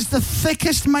red wine. This is the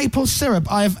thickest maple syrup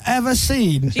I have ever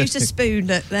seen. Use a spoon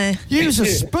there. Use a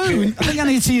spoon? I think I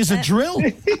need to use a drill.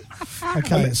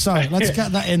 Okay, so let's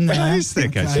get that in there. That is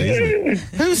thick, actually, isn't it?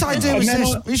 Whose idea was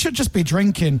this? We should just be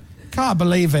drinking. Can't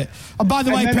believe it. Oh, by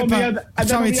the way, Pippa,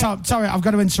 sorry, Tom, sorry, I've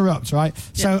got to interrupt, right?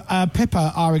 So,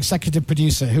 Pippa, our executive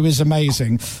producer, who is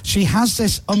amazing, she has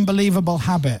this unbelievable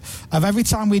habit of every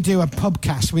time we do a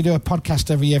pubcast, we do a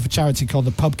podcast every year for charity called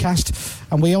the Pubcast,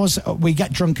 and we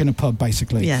get drunk in a pub,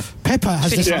 basically. Yeah. Pippa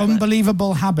has this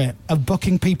unbelievable habit of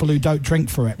booking people who don't drink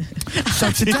for it.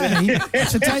 So today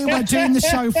we're doing the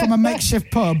show from a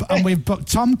makeshift pub, and we've booked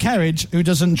Tom Kerridge, who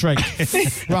doesn't drink.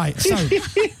 Right, so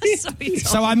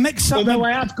I mix up... Although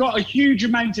I have got a huge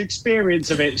amount of experience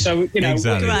of it, so, you know...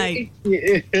 Exactly. Right.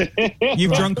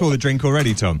 You've drunk all the drink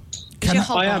already, Tom.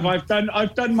 I have. I've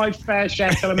done my fair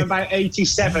share till I'm about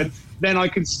 87. Then I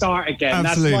can start again.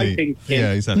 Absolutely. That's my thinking.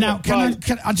 Yeah, exactly. Now,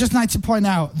 I just need to point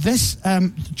out, this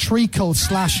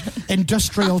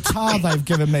treacle/industrial tar they've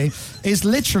given me is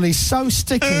literally so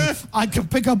sticky, I could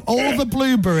pick up all the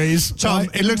blueberries. Tom,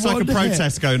 it looks like a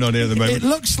protest going on here at the moment. It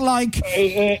looks like...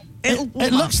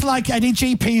 It looks like any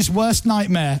GP's worst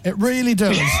nightmare. It really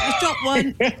does. Drop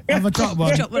one. Have a drop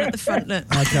one. Drop one at the front. Look.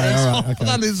 Okay, all right. Okay.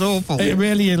 That is awful. It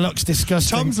really looks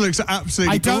disgusting. Tom's looks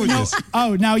absolutely I don't gorgeous. know.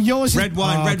 Oh, now yours. Red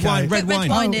wine, red wine, red wine. Red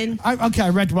wine in. Okay,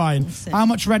 red wine. How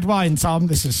much red wine, Tom?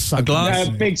 This is so. A glass.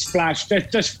 Big splash.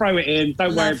 Just throw it in.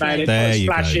 Don't worry about it. There Put a you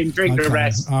splash go. in. Drink the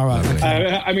rest. All right.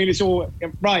 I mean, it's all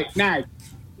right now.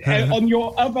 On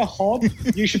your other hob,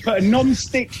 you should put a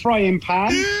non-stick frying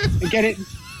pan and get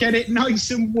it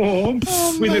nice and warm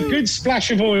with a good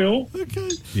splash of oil. Okay.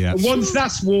 Yeah. And once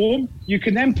that's warm, you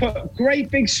can then put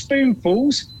great big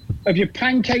spoonfuls of your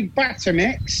pancake batter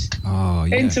mix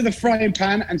into the frying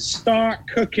pan and start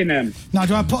cooking them. Now,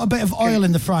 do I put a bit of oil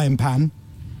in the frying pan?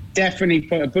 Definitely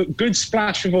put a good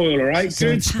splash of oil, all right?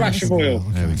 Good splash of oil.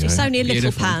 There we go. It's only a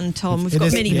little pan, Tom. We've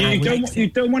got mini pans. You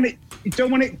don't want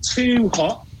it too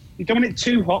hot. You don't want it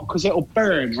too hot because it'll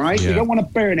burn, right? Yeah. You don't want to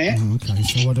burn it. Okay,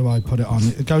 so what do I put it on?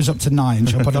 It goes up to 9.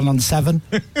 Shall I put it on 7?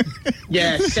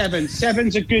 Yeah, 7.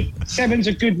 Seven's a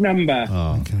good number.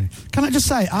 Okay. Can I just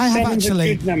say, I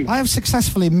have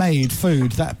successfully made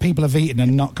food that people have eaten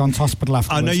and not gone to hospital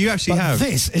afterwards. I know you actually but have.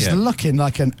 This is looking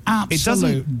like an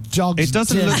absolute dog's It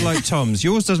doesn't dinner. look like Tom's.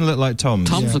 Yours doesn't look like Tom's.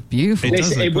 Tom's look beautiful. It does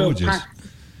Listen, look it will. gorgeous.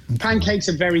 Pancakes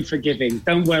are very forgiving.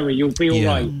 Don't worry, you'll be all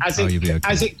right. You'll be okay.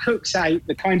 As it cooks out,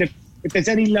 if there's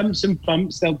any lumps and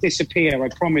bumps, they'll disappear. I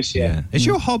promise you. Yeah. Is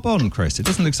your hob on, Chris? It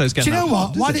doesn't look so it's Do getting you know that what?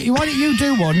 hot, Why does don't you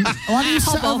do one? Why don't you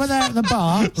sit Hob over off. there at the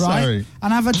bar, right, Sorry.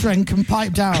 and have a drink and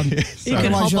pipe down?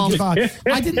 Otherwise you'll be fine.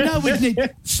 I didn't know we'd need...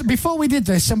 Before we did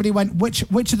this, somebody went, which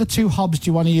of the two hobs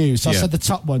do you want to use? So I Yeah. said the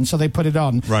top one, so they put it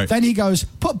on. Right. Then he goes,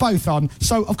 put both on.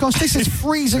 So, of course, this is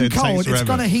freezing It takes cold. It's forever.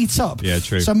 got to heat up. Yeah,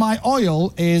 true. So my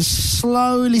oil is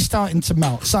slowly starting to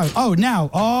melt. So,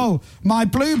 my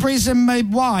blueberries and my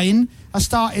wine are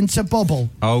starting to bubble.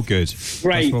 Oh, good.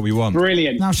 Great. That's what we want.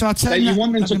 Brilliant. Now, shall I turn So you that-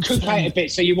 want them I'm to gonna cook turn- out a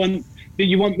bit. So you want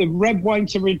the red wine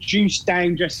to reduce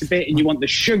down just a bit, and you want the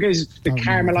sugars to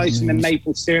caramelize and the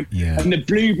maple syrup, and the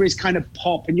blueberries kind of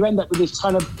pop, and you end up with this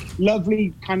kind of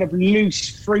lovely, kind of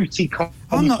loose, fruity compote.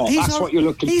 That's what you're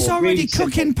looking for. He's already Really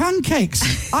simple. cooking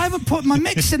pancakes. I haven't put my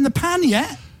mix in the pan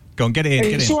yet. Go on, get it in.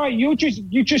 Get It's it all right. You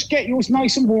just get yours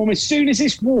nice and warm. As soon as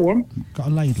it's warm, got a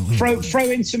ladle here. throw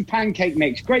in some pancake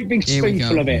mix. Great big Here we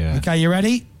spoonful go. of it. Yeah. Okay, you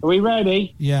ready? Are we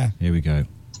ready? Yeah. Here we go.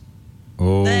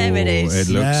 Oh, There it is.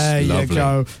 It looks there lovely. you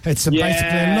go. It's basically a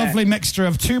Yeah. lovely mixture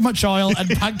of too much oil and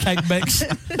pancake mix.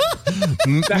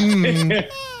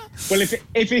 Well, if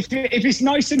it's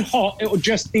nice and hot, it'll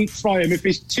just deep fry them. If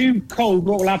it's too cold,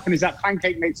 what will happen is that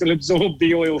pancake mix will absorb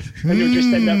the oil, and you'll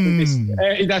just end up with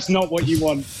this. That's not what you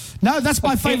want. No, that's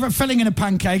my favourite filling in a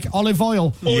pancake, olive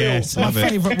oil. Yes, my love it.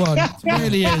 favourite one. It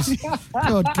really is.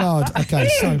 Good God. Okay,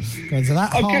 so go into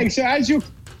that Okay, hot. so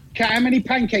how many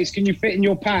pancakes can you fit in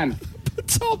your pan?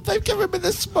 Tom, they've given me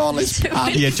the smallest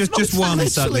pan. Yeah, just one,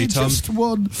 sadly, Tom. Just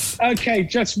one. Okay,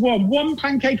 just one. One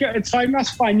pancake at a time,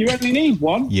 that's fine. You only need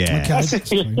one. Yeah.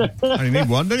 Okay. Only need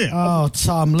one, don't you? Oh,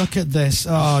 Tom, look at this.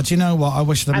 Oh, do you know what? I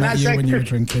wish I'd met you when you were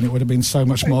drinking. It would have been so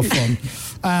much more fun.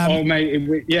 Oh, mate, we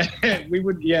would, exactly. We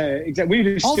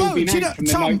would have still been out from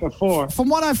the night before. From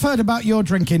what I've heard about your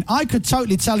drinking, I could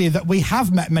totally tell you that we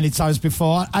have met many times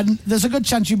before, and there's a good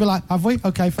chance you'd be like, have we?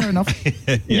 Okay, fair enough.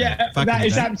 That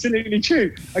is absolutely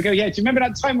true. I go, do you remember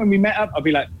that time when we met up? I'll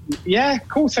be like, yeah, of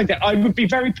course I did. I would be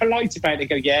very polite about it. I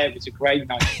go, yeah, it was a great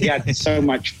night. We had so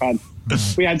much fun.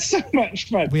 We had so much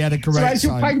fun. We had a great time. So as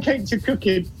your pancakes are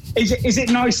cooking, is it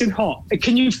nice and hot?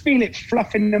 Can you feel it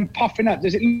fluffing and puffing up?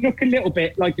 Does it look a little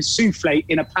bit like a souffle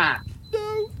in a pan?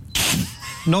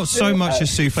 Not so much a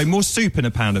souffle, more soup in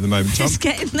a pan at the moment, Tom. Just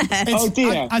get in there. Oh,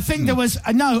 dear. I think there was...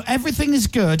 no, everything is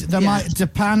good. The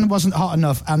pan wasn't hot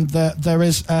enough, and there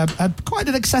is quite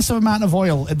an excessive amount of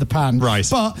oil in the pan. Right.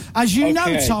 But, as you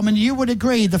know, Tom, and you would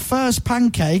agree, the first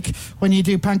pancake, when you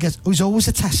do pancakes, is always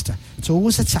a tester. It's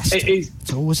always a tester. It is.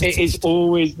 It's always a tester. It is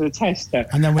always the tester.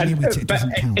 And then when you eat it, it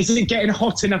doesn't count. Is it getting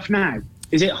hot enough now?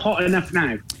 Is it hot enough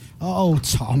now? Oh,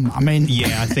 Tom, I mean...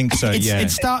 Yeah, I think so,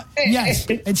 Yes,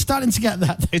 it's starting to get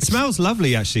that. It smells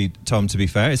lovely, actually, Tom, to be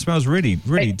fair. It smells really,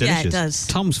 really delicious. Yeah, it does.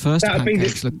 Tom's first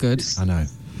pancakes look good. I know.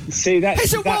 See,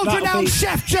 he's a world-renowned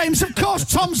chef, James. Of course,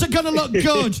 Tom's are going to look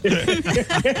good.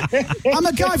 I'm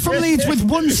a guy from Leeds with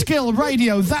one skill,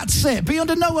 radio. That's it. Be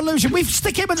under no illusion. We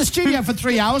stick him in the studio for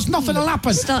 3 hours, nothing will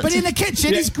happen. But in the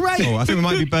kitchen, he's great. Oh, I think we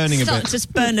might be burning a bit.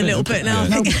 Just burn a little bit now.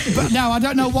 No, I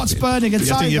don't know what's burning. It's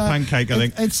I think your pancake, I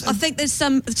think. I think there's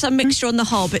some mixture on the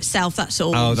hob itself, that's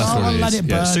all. Oh, that's what it is. Let it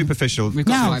burn. Yeah, superficial.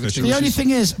 Now, the only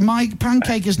thing is, my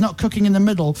pancake is not cooking in the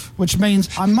middle, which means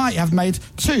I might have made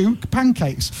 2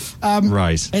 pancakes.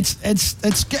 Right.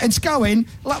 It's going.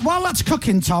 While that's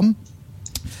cooking, Tom.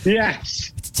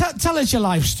 Yes. Tell us your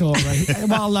life story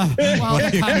while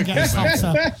the pan gets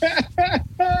hotter.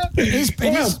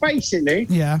 Basically,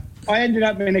 yeah. I ended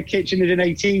up in a kitchen as an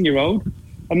 18-year-old,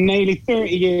 and nearly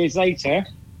 30 years later,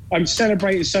 I'm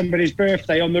celebrating somebody's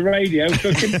birthday on the radio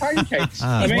cooking pancakes.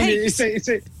 I mean, this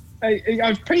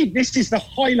is the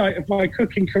highlight of my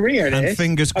cooking career. And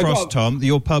fingers crossed, Tom,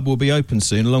 your pub will be open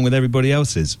soon, along with everybody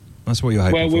else's. That's what you're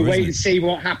hoping for. Well, we'll wait and see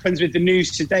what happens with the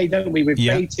news today, don't we? With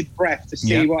bated breath to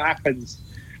see what happens.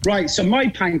 Right, so my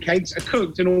pancakes are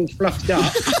cooked and all fluffed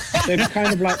up. They're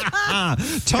kind of like...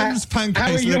 Tom's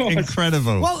pancakes look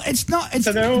incredible. Well, it's not... It's,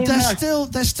 so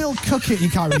they're still cooking. You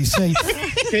can't really see.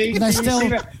 They're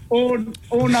still...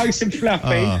 all nice and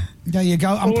fluffy. There you go.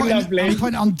 I'm putting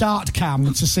it on dart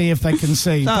cam to see if they can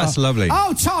see. That's lovely.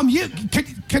 Oh, Tom,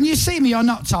 can you see me or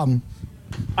not, Tom?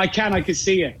 I can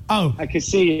see you. Oh. I can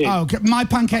see you. Oh, my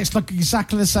pancakes look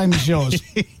exactly the same as yours.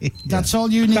 That's all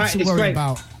you need to worry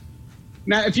about.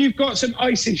 Now, if you've got some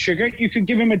icing sugar, you can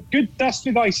give them a good dust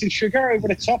with icing sugar over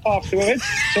the top afterwards.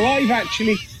 So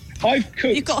I've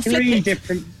cooked 3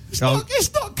 different... It's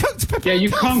not cooked pepper. Yeah,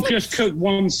 you can't just cook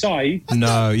one side.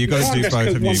 No, you've got to do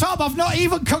both of you. Tom, I've not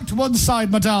even cooked one side,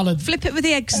 my darling. Flip it with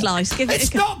the egg slice.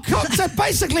 It's not cooked. They're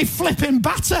basically flipping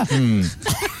batter.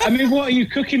 I mean, what are you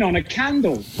cooking on? A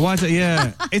candle? Why is it?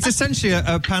 Yeah. It's essentially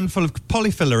a pan full of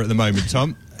polyfiller at the moment,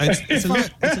 Tom. It's a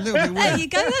little bit weird. There you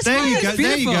go. That's there you go.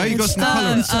 There you go. You got some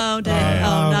colour. Oh dear.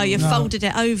 Oh no, you folded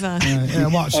it over. Yeah,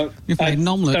 watch. You've made an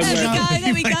omelette.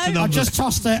 There we go. I just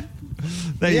tossed it.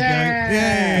 There you go.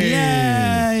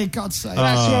 Yay! God's sake.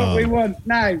 That's what we want.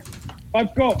 Now,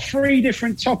 I've got 3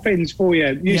 different toppings for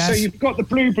you. So you've got the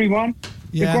blueberry one.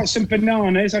 You've got some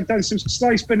bananas. I've done some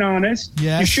sliced bananas.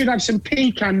 Yes. You should have some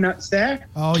pecan nuts there.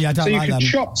 Oh, yeah, I don't like them. So you them. can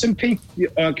chop some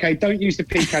Okay, don't use the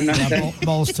pecan nuts there.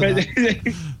 Balls to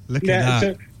that. Look at that.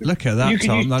 So look at that, you can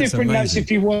Tom. use That's different amazing. nuts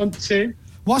if you want to.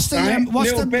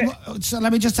 So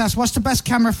let me just ask, what's the best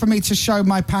camera for me to show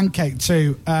my pancake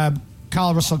to?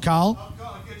 Carl Russell Carl?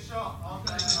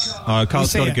 Oh,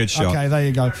 Carl's got a good shot. Okay, there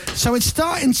you go. So it's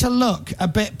starting to look a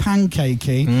bit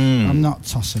pancakey. I'm not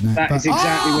tossing it. That is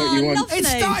exactly what you want. Lovely. It's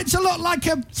starting to look like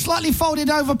a slightly folded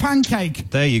over pancake.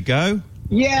 There you go.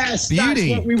 Yes,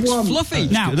 Beauty. that's what we want. Fluffy.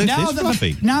 Now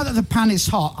that the pan is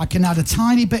hot, I can add a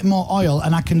tiny bit more oil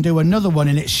and I can do another one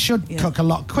and it should cook a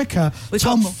lot quicker. We've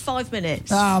got 5 minutes.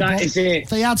 That is it.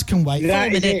 The ads can wait.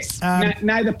 That is it.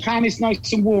 Now the pan is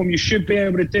nice and warm. You should be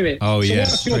able to do it. Oh, yeah.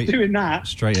 So while you're doing that,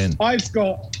 straight in. I've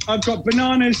got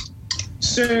bananas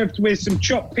served with some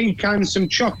chopped pecans, some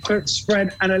chocolate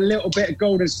spread, and a little bit of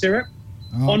golden syrup.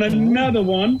 On another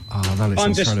one,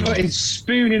 I'm just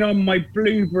spooning on my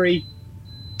blueberry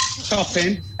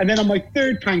topping, and then on my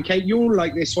third pancake, you'll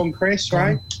like this one, Chris,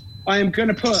 right? I am going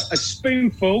to put a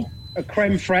spoonful of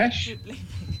creme fraiche.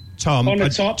 Tom, on the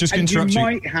top, just and interrupt you you.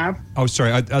 might have. Oh,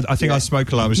 sorry. I think our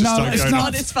smoke alarm has just started going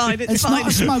off. It's fine. It's not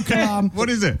a smoke alarm. What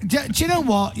is it? Do you know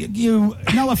what? You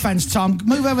no offence, Tom.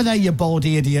 Move over there, you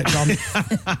baldy idiot, John.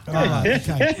 All right,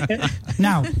 okay.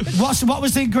 Now, what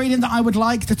was the ingredient that I would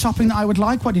like? The topping that I would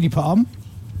like? What did you put on?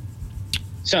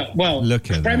 So, well, Look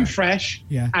at creme that. fraiche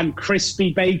Yeah. and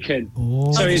crispy bacon.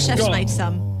 Oh, So the it's chef's got. made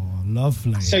some.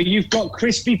 Lovely. So you've got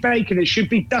crispy bacon. It should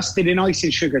be dusted in icing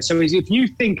sugar. So if you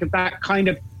think of that kind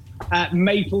of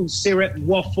maple syrup,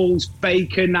 waffles,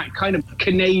 bacon, that kind of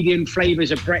Canadian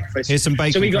flavours of breakfast. Here's some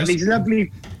bacon, So we got Chris. these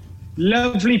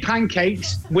lovely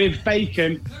pancakes with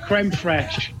bacon, creme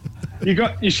fraiche.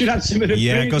 You should have some of the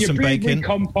Yeah, got your some blueberry bacon.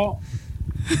 compote.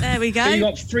 There we go. So you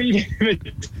got 3.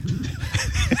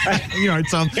 You know,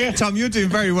 Tom, you're doing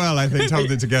very well, I think, to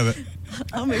hold it together.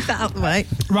 I'll move that out the way.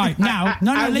 Right, now...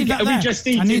 No, leave that Are there. we just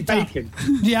I eating need that. bacon?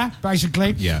 Yeah,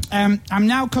 basically. Yeah. I'm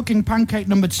now cooking pancake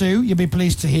number 2, you'll be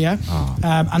pleased to hear.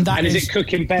 And that And is it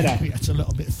cooking better? Yeah, it's a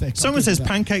little bit thick. Someone says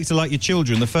pancakes are like your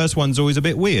children. The first one's always a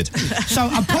bit weird. So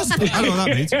I put, I don't know what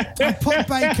that means. I put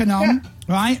bacon on,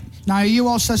 right? Now, are you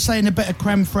also saying a bit of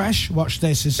creme fraiche? Watch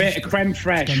this. Bit of creme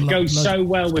fraiche goes so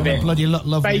well with it. Bloody look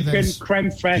lovely. Bacon, this. creme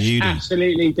fraiche, Beauty.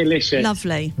 absolutely delicious.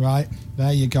 Lovely. Right,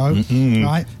 there you go.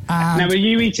 Right. Now, And are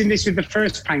you eating this with the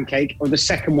first pancake or the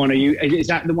second one? Is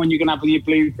that the one you're going to have with your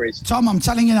blueberries? Tom, I'm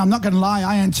telling you, I'm not going to lie,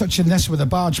 I ain't touching this with a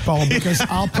barge pole because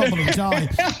I'll probably die.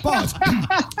 But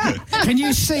can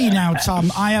you see now,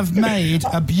 Tom, I have made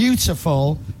a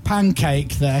beautiful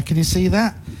pancake there. Can you see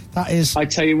that? That is... I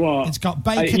tell you what. It's got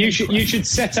bacon. You should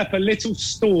set up a little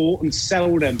store and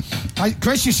sell them.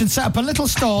 Chris, you should set up a little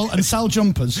stall and sell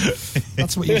jumpers.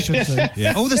 That's what you should do.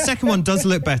 Yeah. Oh, the second one does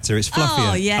look better. It's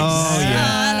fluffier. Oh, yes. Oh,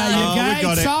 yeah. There you we go,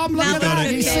 got it. Tom, look We've at got that.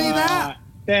 it. You see that?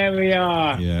 There we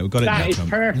are. Yeah, we've got it now, That is Tom.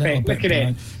 perfect. Look at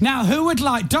it. Now, who would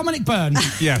like... Dominic Byrne.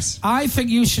 Yes. I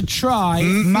think you should try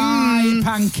my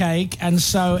pancake, and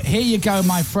so here you go,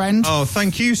 my friend. Oh,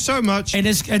 thank you so much.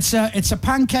 It's a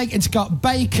pancake. It's got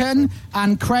bacon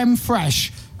and creme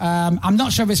fraiche. I'm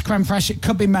not sure if it's creme fraiche. It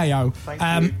could be mayo.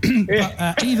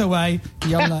 But either way,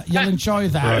 you'll enjoy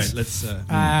that. Right, let's...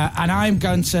 and I'm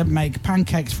going to make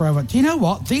pancakes for over. Do you know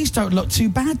what? These don't look too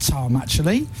bad, Tom,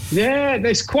 actually. Yeah,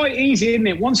 it's quite easy, isn't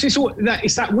it? Once it's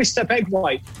that whisked up egg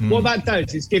white. What that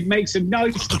does is it makes them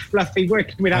nice and fluffy,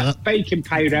 working with that baking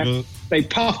powder. They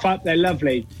puff up, they're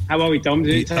lovely. How are we, Dom?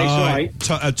 Does it taste right?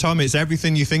 Tom, it's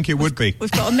everything you think it would be. We've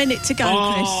got a minute to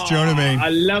go, Chris. Do you know what I mean? I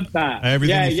love that.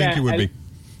 Everything you think it would be.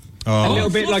 A little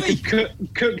bit like a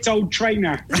cooked old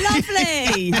trainer.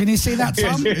 Lovely. Can you see that,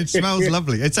 Tom? It smells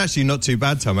lovely. It's actually not too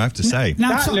bad, Tom, I have to say.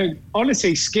 Now, That look,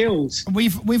 honestly, skills.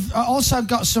 We've also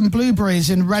got some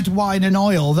blueberries in red wine and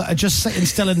oil that are just sitting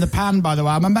still in the pan, by the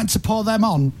way. Am I meant to pour them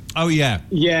on? Oh, yeah.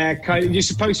 Yeah, kind of, you're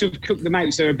supposed to have cooked them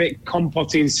out so they're a bit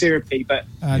compoty and syrupy, but,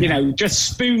 just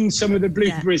spoon some of the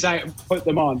blueberries out and put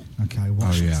them on. Okay,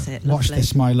 watch, it, watch lovely.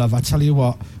 this, my love. I tell you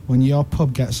what, when your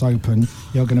pub gets open,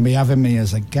 you're going to be having me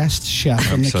as a guest chef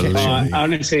in the Absolutely. kitchen.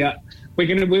 Honestly,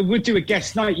 we'll do a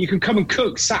guest night. You can come and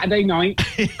cook Saturday night.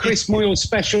 Chris Moyles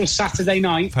special Saturday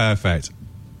night. Perfect.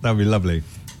 That would be lovely.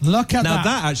 Look at Now, that.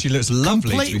 that actually looks lovely,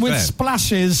 Complete to be with fair.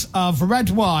 splashes of red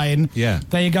wine. Yeah.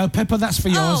 There you go, Pippa, that's for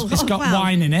yours. It's got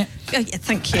wine in it. Oh, yeah,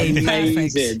 thank you.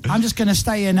 Amazing. I'm just going to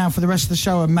stay here now for the rest of the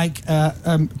show and make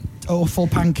awful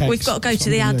pancakes. We've got to go to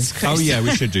the ads, Chris. Oh, yeah,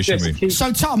 we should do, shouldn't we?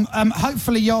 So, Tom,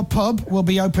 hopefully your pub will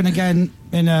be open again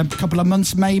in a couple of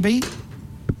months, maybe.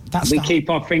 We keep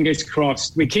our fingers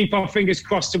crossed. We keep our fingers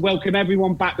crossed to welcome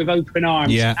everyone back with open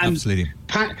arms. Yeah, and absolutely.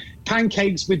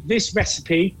 Pancakes with this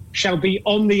recipe shall be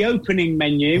on the opening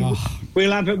menu. Oh.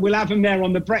 We'll have them there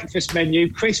on the breakfast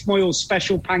menu. Chris Moyles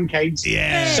special pancakes.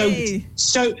 Yeah.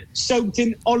 Soaked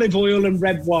in olive oil and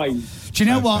red wine. Do you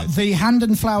know what? The Hand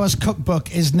and Flowers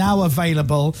cookbook is now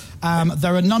available.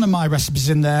 There are none of my recipes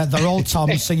in there. They're all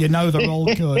Tom's, so you know they're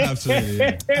all good.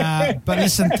 Absolutely. But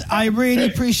listen, I really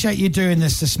appreciate you doing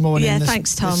this morning. Yeah,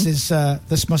 thanks, Tom.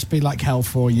 This must be like hell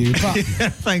for you. But,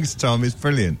 Thanks, Tom. It's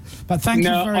brilliant. but thank you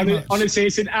very much. Honestly,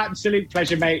 it's an absolute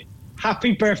pleasure, mate.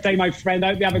 Happy birthday, my friend. I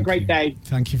hope you have a great day.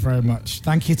 Thank you very much.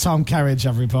 Thank you, Tom Carriage,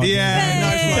 everybody. Yeah,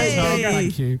 nice one, Tom.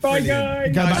 Thank you. Bye,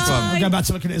 guys. We'll go back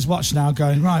to looking at his watch now,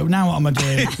 going, right, now what am I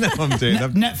doing? No, I'm doing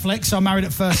that. Netflix or Married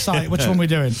at First Sight? Which one are we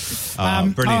doing?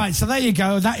 Brilliant. All right, so there you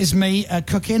go. That is me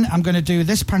cooking. I'm going to do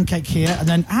this pancake here, and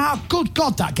then, good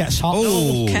God, that gets hot.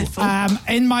 Oh. Careful.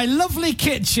 In my lovely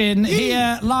kitchen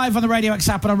here, live on the Radio X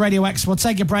app and on Radio X. We'll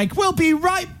take a break. We'll be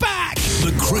right back.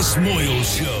 The Chris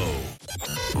Moyles Show.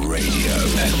 Radio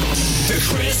X. The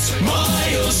Chris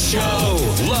Moyles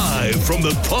Show. Live from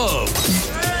the pub.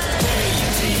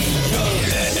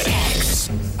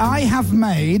 I have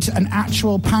made an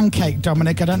actual pancake,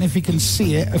 Dominic. I don't know if you can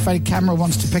see it, if any camera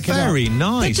wants to pick it up. Very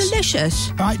nice. They're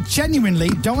delicious. Right, genuinely,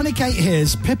 Dominic ate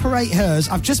his, Pippa ate hers.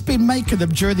 I've just been making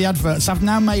them during the adverts. I've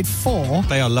now made 4.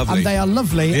 They are lovely. And they are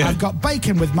lovely. Yeah. I've got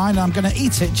bacon with mine, and I'm going to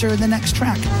eat it during the next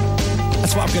track.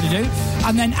 That's what I'm going to do.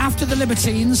 And then after the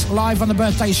Libertines, live on the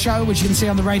birthday show, which you can see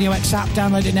on the Radio X app,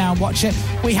 download it now and watch it,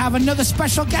 we have another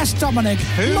special guest, Dominic.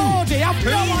 Who? Lordy, I've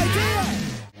no idea.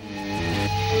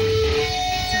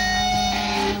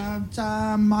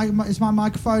 Is my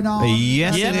microphone on?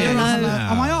 Yes, it is.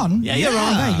 Am I on? Yeah, you're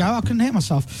on. There you go. I couldn't hear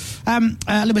myself.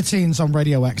 Libertines on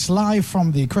Radio X, live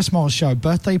from the Chris Moyles Show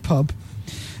birthday pub.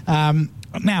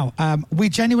 Now, we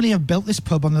genuinely have built this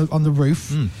pub on the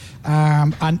roof,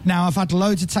 and now I've had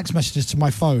loads of text messages to my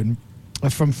phone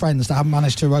from friends that haven't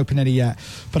managed to open any yet.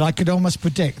 But I could almost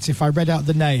predict, if I read out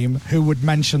the name, who would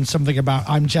mention something about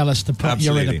 "I'm jealous the pub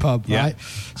you're in a pub," Yeah. right?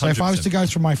 So if I was to go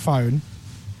through my phone.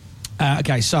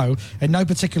 Okay, so in no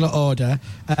particular order,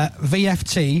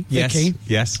 VFT, Vicky,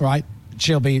 yes, right?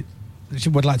 She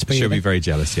would like to be. She'll in be it. very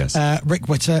jealous. Yes. Rick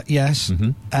Witter, yes.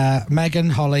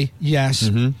 Megan, Holly, yes.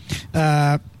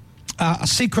 A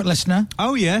secret listener.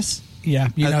 Oh yes. Yeah,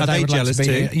 you know Are they they would like jealous to be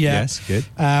too? here. Yeah. Yes, good.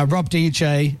 Rob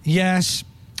DJ, yes.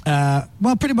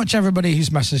 Well, pretty much everybody who's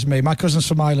messaged me. My cousins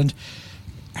from Ireland.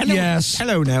 Hello. Yes.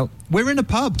 Hello now. We're in a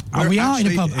pub. We are in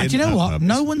a pub. actually And do you know in a what? pub.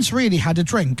 No one's really had a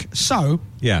drink, so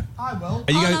Yeah. I will.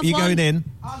 Are you going in?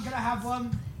 I'm going to have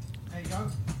one. There you go.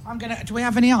 Do we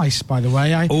have any ice, by the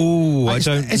way? Oh, I It's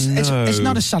don't know. It's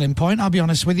not a selling point, I'll be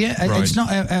honest with you. Right. It's not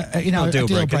a Not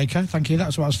deal breaker. Thank you.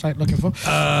 That's what I was looking for.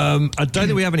 I don't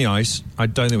think we have any ice.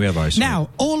 Now,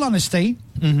 all honesty,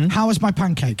 how was my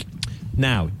pancake?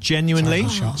 Now, genuinely,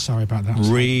 Sorry about that.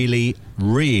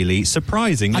 really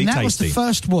surprisingly And that tasty. was the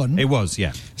first one. It was,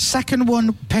 yeah. Second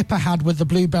one, Pippa had with the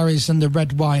blueberries and the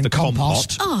red wine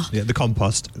compost. Oh. Yeah, the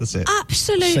compost. That's it.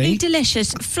 Absolutely See?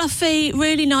 delicious. Fluffy,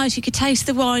 really nice. You could taste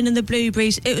the wine and the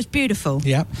blueberries. It was beautiful.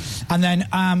 Yep. And then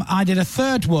I did a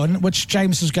third one, which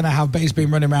James was going to have, but he's been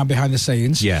running around behind the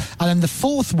scenes. Yeah. And then the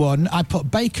fourth one, I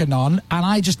put bacon on, and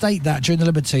I just ate that during the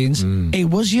Libertines. It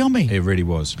was yummy. It really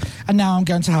was. And now I'm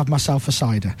going to have myself a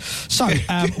cider. So,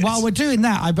 while we're doing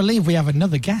that, I believe we have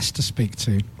another guest to speak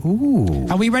to. Ooh.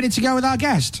 Are we ready to go with our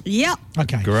guest? Yep.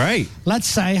 Okay. Great. Let's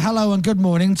say hello and good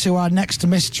morning to our next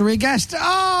mystery guest.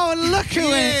 Oh, look who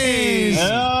it is.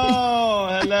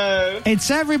 Oh, hello. It's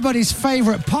everybody's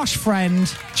favourite posh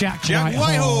friend, Jack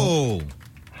Whitehall.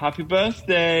 Happy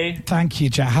birthday. Thank you,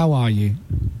 Jack. How are you?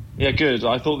 Yeah, good.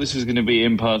 I thought this was going to be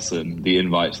in person, the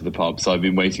invite to the pub, so I've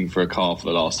been waiting for a car for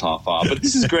the last half hour. But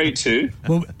this is great too.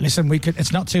 Well, listen,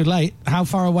 it's not too late. How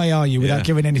far away are you without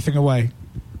giving anything away?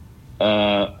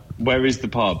 Where is the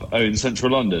pub? Oh, in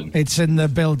central London? It's in the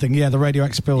building, the Radio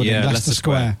X building, Yeah, Leicester Leicester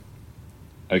Square.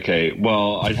 Okay,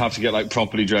 well, I'd have to get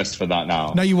properly dressed for that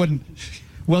now. No, you wouldn't.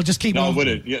 We'll just keep. No, I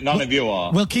wouldn't. Yeah, none of you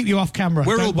are. We'll keep you off camera.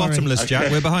 We're Don't all worry. bottomless,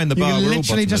 Jack. We're behind the bar. You can We're all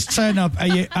literally bottomless. just turn up. Are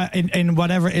you in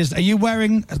whatever it is? Are you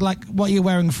wearing what are you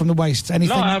wearing from the waist?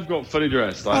 Anything? No, I have got fully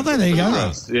dressed. Oh, there you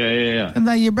go. Yeah. And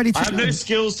there you're ready to. I have no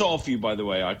skills to offer you, by the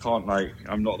way. I can't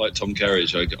I'm not like Tom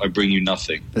Kerridge. I bring you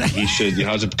nothing. You should. You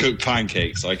have to cook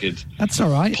pancakes. I could. That's all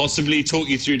right. Possibly talk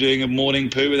you through doing a morning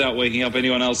poo without waking up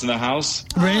anyone else in the house.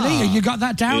 Really? You got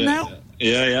that down now?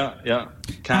 Yeah.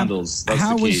 Candles. That's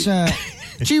How the key. was?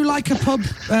 Do you like a pub,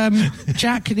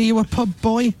 Jack? Are you a pub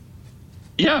boy?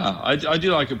 Yeah, I do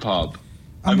like a pub.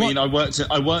 I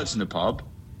worked in a pub.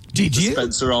 Did you?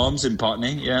 Spencer Arms in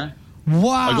Putney. Yeah.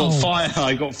 Wow.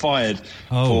 I got fired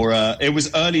for. It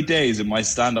was early days in my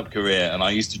stand-up career, and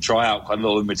I used to try out quite a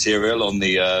lot of material on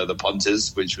the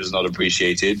punters, which was not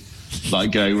appreciated.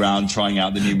 Like going around trying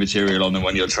out the new material on them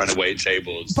when you're trying to wait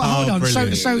tables. But hold on,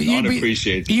 so you'd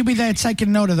be there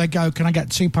taking note of. They go, "Can I get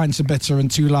 2 pints of bitter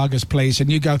and 2 lagers, please?" And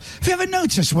you go, "Have you ever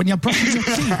noticed when you're brushing your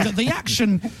teeth that the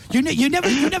action you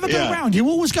never go around? You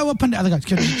always go up and down." They go,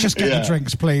 "Can you just get the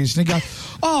drinks, please?" And you go,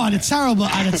 "Oh, I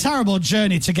had a terrible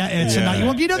journey to get here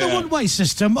tonight. You know the one-way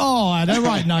system? Oh, I had a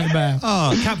right nightmare."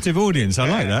 Oh, captive audience. I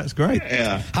like that. It's great.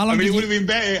 Yeah. How long it would have been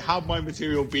better had my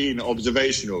material been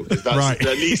observational, because that's Right.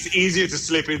 at least easier to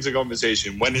slip into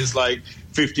conversation. When it's like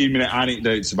 15-minute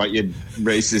anecdotes about your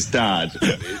racist dad,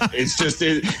 it's just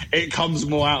it comes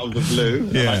more out of the blue,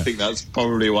 and I think that's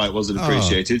probably why it wasn't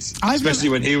appreciated, especially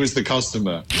when he was the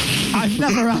customer. I've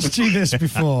never asked you this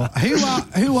before.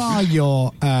 Who are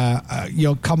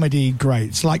your comedy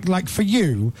greats? Like for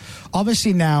you,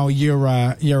 obviously now you're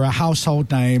a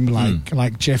household name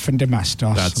like Jiff and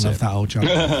Domestos. That's I love it. that old joke.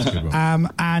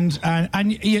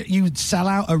 And you sell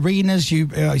out arenas. You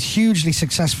are hugely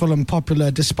successful and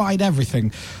popular despite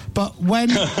everything. But when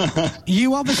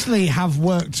you obviously have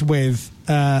worked with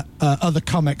other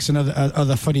comics and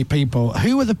other funny people,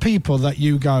 who are the people that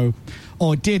you go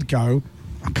or did go,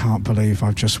 I can't believe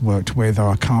I've just worked with, or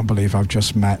I can't believe I've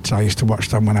just met. I used to watch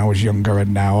them when I was younger,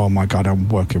 and now, oh my God, I'm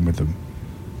working with them.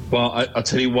 Well, I'll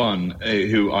tell you one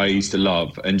who I used to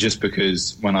love, and just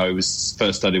because when I was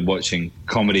first started watching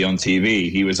comedy on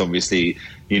TV, he was obviously,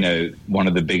 one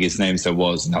of the biggest names there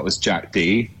was, and that was Jack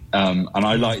D. And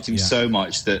I liked him so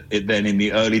much that then in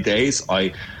the early days,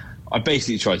 I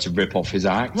basically tried to rip off his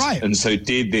act, and so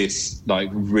did this like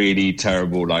really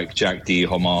terrible like Jack D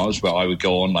homage where I would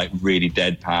go on like really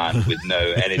deadpan with no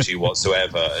energy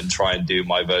whatsoever and try and do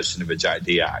my version of a Jack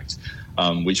D act,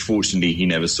 which fortunately he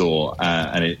never saw,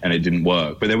 and it didn't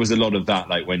work. But there was a lot of that,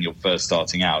 like when you're first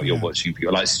starting out, you're watching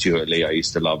people like Stuart Lee, I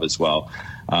used to love as well,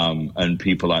 and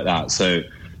people like that. So.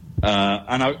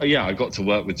 I got to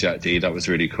work with Jack D. That was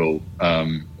really cool.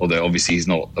 Although obviously he's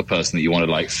not a person that you want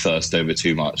to like thirst over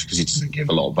too much because he doesn't give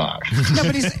a lot back. No,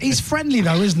 but he's friendly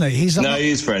though, isn't he? He's friendly.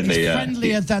 He's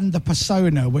friendlier than the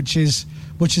persona, which is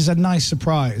a nice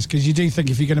surprise because you do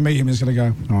think if you're going to meet him, he's going to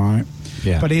go, all right.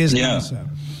 Yeah. But he is nicer.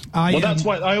 That's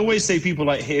why I always say people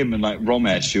like him and like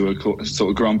Ramesh, who are sort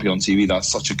of grumpy on TV, that's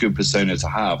such a good persona to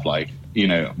have. Like,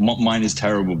 mine is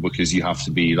terrible because you have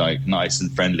to be like nice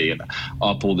and friendly and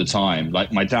up all the time.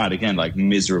 Like my dad, again, like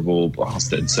miserable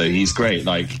bastard. So he's great.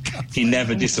 Like he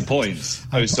never disappoints.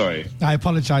 Oh, sorry. I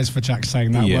apologise for Jack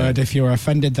saying that word. If you're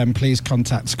offended, then please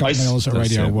contact Scott Mills at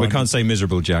Radio 1. We can't say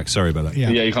miserable, Jack. Sorry about that. Yeah,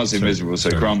 you can't say miserable.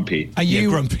 So grumpy. Are you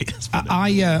grumpy?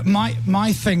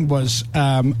 My thing was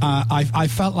I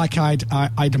felt like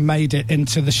I'd made it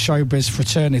into the showbiz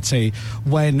fraternity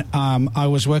when I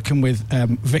was working with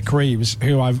Vic Reeves,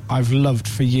 who I've loved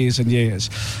for years and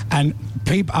years, and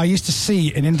I used to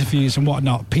see in interviews and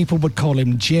whatnot, people would call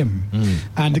him Jim,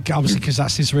 and obviously because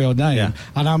that's his real name.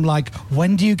 And I'm like,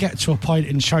 when do you get to a point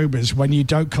in showbiz when you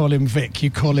don't call him Vic, you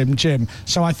call him Jim?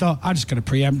 So I thought I'm just going to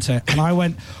preempt it, and I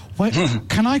went, wait,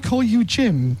 can I call you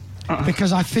Jim?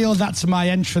 Because I feel that's my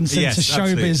entrance into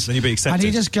showbiz. Then you'll be accepted. And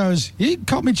he just goes, you can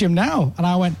call me Jim now. And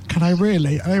I went, can I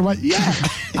really? And he went, yeah.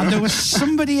 And there was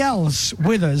somebody else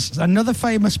with us, another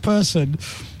famous person,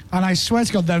 and I swear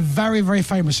to God, they're very, very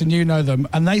famous, and you know them.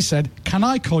 And they said, can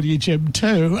I call you Jim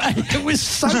too? And it was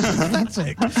so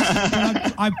pathetic.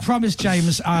 I promised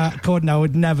James Corden I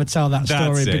would never tell that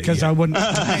story because I wouldn't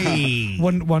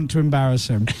want to embarrass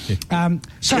him.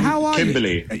 So how are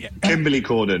Kimberly? you? Kimberly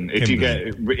Corden. If you get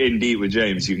in deep with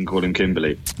James, you can call him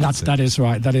Kimberly. That is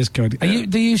right. That is good.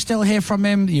 Do you still hear from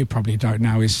him? You probably don't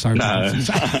now. He's so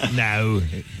No.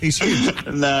 He's huge.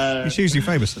 No. He's hugely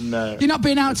famous. No. You're not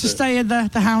being out to stay at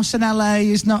the house in LA?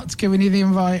 He's not giving you the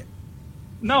invite?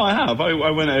 No, I have. I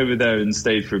went over there and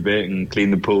stayed for a bit and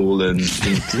cleaned the pool and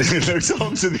looked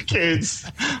after the kids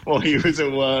while he was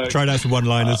at work. Tried out some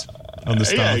one-liners on the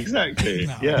staff. Yeah, exactly.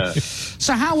 Yeah.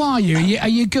 So how are you? Are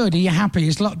you good? Are you happy?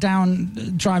 Is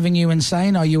lockdown driving you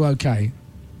insane? Are you okay?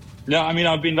 No, I mean,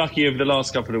 I've been lucky over the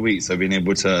last couple of weeks. I've been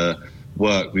able to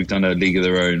work. We've done a League of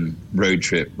Their Own road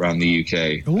trip around the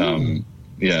UK.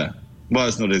 Yeah. Well,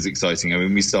 it's not as exciting. I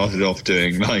mean, we started off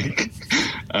doing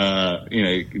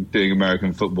doing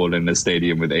American football in a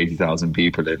stadium with 80,000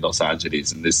 people in Los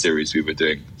Angeles. And this series we were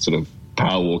doing sort of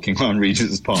power walking around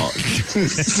Regent's Park.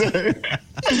 So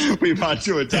we've had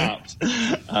to adapt.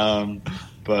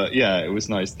 But yeah, it was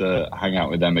nice to hang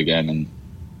out with them again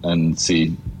and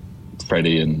see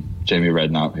Freddie and Jamie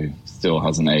Redknapp, who still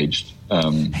hasn't aged.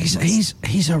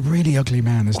 He's a really ugly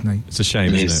man, isn't he? It's a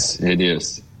shame, isn't it? It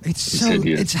is.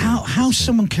 It's how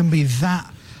someone can be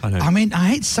that. I mean, I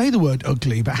hate to say the word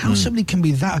ugly, but how somebody can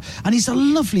be that. And he's a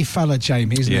lovely fella,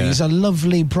 Jamie, isn't he? He's a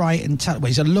lovely, bright and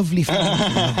he's a lovely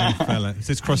fella. It's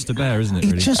his cross to bear, isn't it?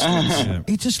 Really?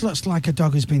 He just looks like a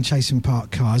dog who's been chasing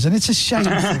parked cars, and it's a shame.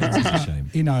 It's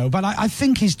a shame. But I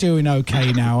think he's doing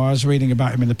okay now. I was reading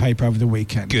about him in the paper over the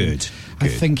weekend. Good. I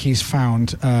think he's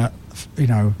found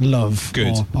love.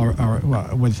 Good. Or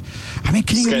with, I mean,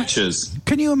 Skechers.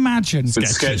 Can you imagine? With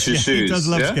Skechers shoes. He does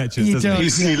love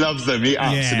Skechers, He loves them. He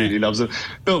absolutely loves them.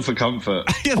 Built for comfort.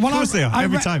 Yeah, of course they are,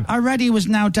 every time. I read he was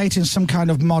now dating some kind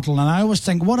of model, and I always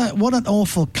think, what an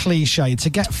awful cliche to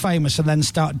get famous and then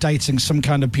start dating some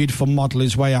kind of beautiful model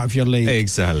who's way out of your league.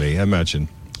 Exactly. Imagine.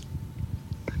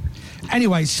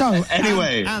 Anyway, so...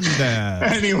 Anyway.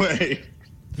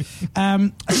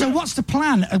 So what's the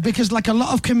plan? Because like a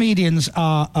lot of comedians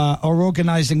are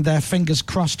organising their Fingers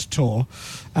Crossed tour.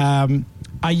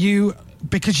 Are you...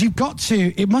 Because you've got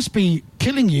to... It must be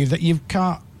killing you that you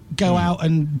can't go out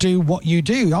and do what you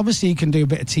do. Obviously, you can do a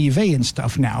bit of TV and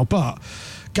stuff now, but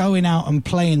going out and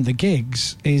playing the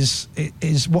gigs is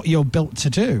what you're built to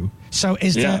do. So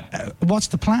what's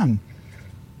the plan?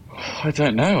 I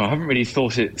don't know. I haven't really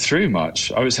thought it through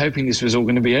much. I was hoping this was all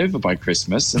going to be over by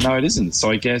Christmas, and now it isn't.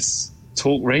 So I guess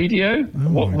talk radio?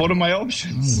 What are my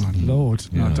options? Oh, my Lord.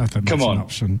 Yeah. I don't think Come that's on, an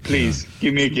option. please,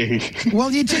 give me a gig. Well,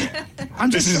 you do.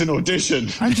 This is an audition.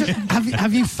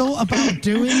 Have you thought about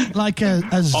doing like a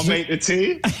I'll make the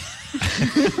tea.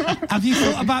 Have you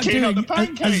thought about doing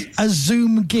a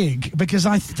Zoom gig? Because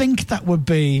I think that would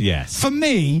be, for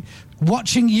me,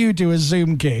 watching you do a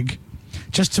Zoom gig,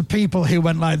 just to people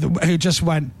who just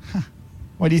went, huh,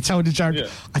 when you told the joke. Yeah.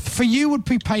 For you would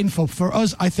be painful. For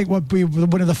us, I think would be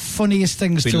one of the funniest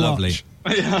things to watch.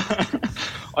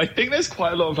 I think there's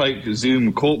quite a lot of like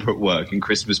Zoom corporate work and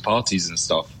Christmas parties and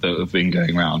stuff that have been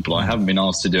going around, but I haven't been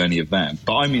asked to do any of them.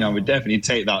 But I mean, I would definitely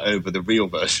take that over the real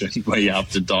version where you have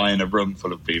to die in a room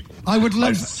full of people.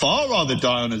 I'd far rather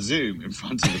die on a Zoom in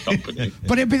front of the company.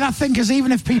 But it'd be that thing, because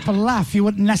even if people laugh, you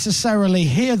wouldn't necessarily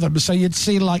hear them. So you'd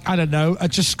see, like, I don't know,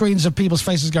 just screens of people's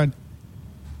faces going...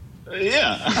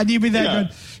 Yeah. And you'd be there going,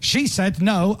 she said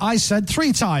no, I said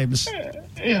 3 times.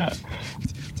 Yeah.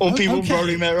 Or people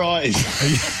rolling their eyes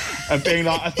and being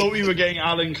like, I thought we were getting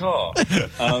Alan Carr,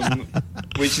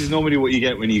 which is normally what you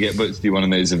get when you get booked to do one of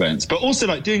those events. But also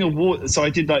like doing awards. So I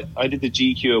did the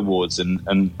GQ Awards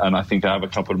and I think I have a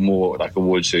couple more like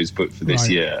award shows booked for this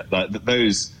year. Like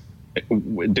those,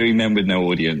 doing them with no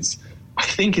audience, I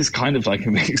think is kind of like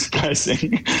a mixed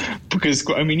blessing because,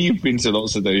 I mean, you've been to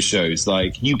lots of those shows.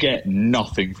 Like, you get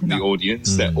nothing from the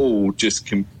audience. They're all just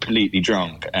completely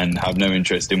drunk and have no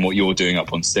interest in what you're doing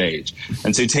up on stage.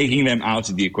 And so taking them out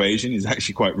of the equation is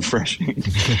actually quite refreshing.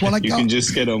 Well, you can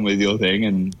just get on with your thing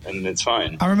and it's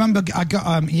fine. I remember I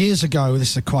got years ago,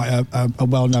 this is quite a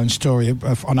well-known story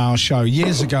on our show.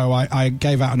 Years ago, I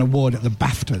gave out an award at the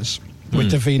BAFTAs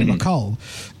with Davina McCall.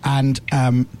 And...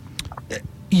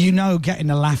 getting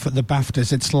a laugh at the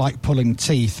BAFTAs, it's like pulling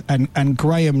teeth. And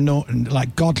Graham Norton,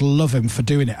 like, God love him for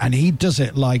doing it. And he does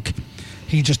it like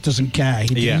he just doesn't care.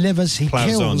 He delivers, he plows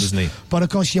kills. On, doesn't he? But, of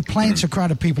course, you're playing to a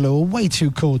crowd of people who are way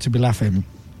too cool to be laughing.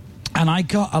 And I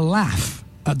got a laugh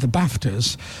at the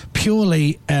BAFTAs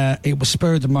purely, it was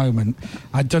spur of the moment.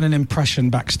 I'd done an impression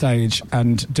backstage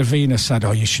and Davina said,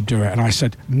 oh, you should do it. And I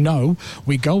said, no,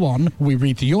 we go on, we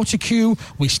read the auto cue,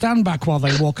 we stand back while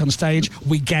they walk on stage,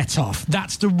 we get off.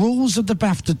 That's the rules of the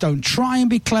BAFTA. Don't try and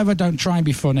be clever, don't try and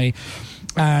be funny.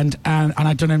 And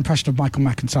I'd done an impression of Michael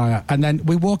McIntyre. And then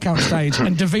we walk out stage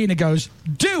and Davina goes,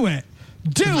 do it!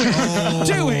 Do it!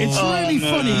 Do it! It's really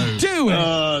funny. Do it!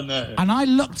 Oh, no. And I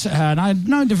looked at her, and I'd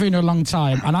known Davina a long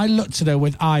time, and I looked at her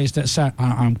with eyes that said,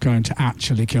 I'm going to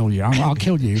actually kill you. I'll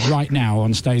kill you right now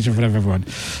on stage in front of everyone.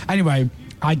 Anyway,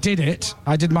 I did it.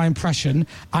 I did my impression,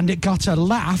 and it got a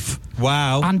laugh.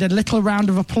 Wow. And a little round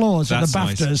of applause at the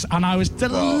BAFTAs, nice. and I was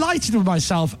delighted with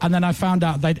myself, and then I found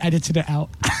out they'd edited it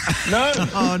out. No!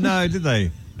 Oh, no, did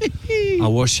they? Oh,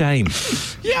 what a shame.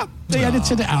 Yeah, they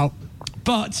edited it out.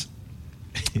 But...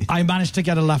 I managed to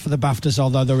get a laugh at the BAFTAs,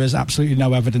 although there is absolutely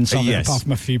no evidence of it apart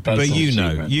from a few people. But you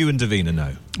know, you and Davina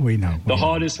know. We know. The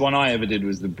hardest one I ever did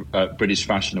was the British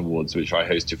Fashion Awards, which I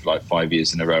hosted for like 5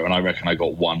 years in a row, and I reckon I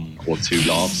got 1 or 2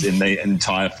 laughs in the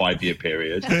entire 5-year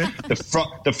period.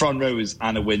 The front row was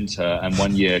Anna Wintour, and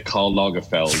 1 year Karl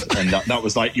Lagerfeld, and that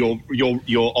was like your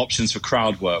options for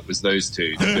crowd work was those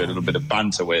two to do a little bit of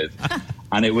banter with,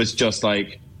 and it was just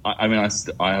like. I mean,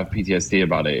 I have PTSD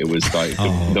about it. It was like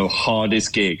the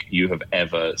hardest gig you have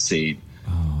ever seen.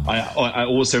 I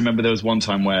also remember there was one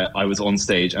time where I was on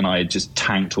stage and I had just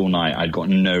tanked all night. I'd got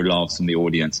no laughs from the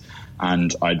audience.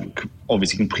 And I'd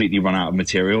obviously completely run out of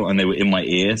material, and they were in my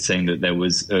ear saying that there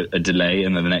was a delay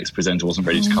and that the next presenter wasn't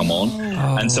ready to come on.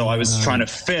 And so I was trying to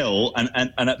fill, and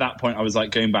at that point I was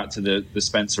like going back to the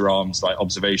Spencer Arms like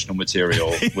observational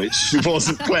material, which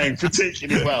wasn't playing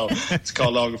particularly well to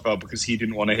Karl Lagerfeld because he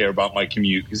didn't want to hear about my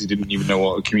commute because he didn't even know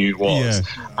what a commute was.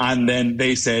 Yeah. And then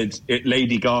they said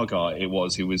Lady Gaga it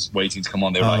was who was waiting to come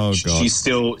on. They were like,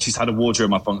 she's had a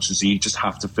wardrobe malfunction, so you just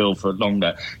have to fill for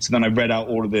longer. So then I read out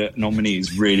all of the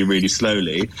nominees really, really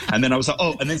slowly. And then I was like,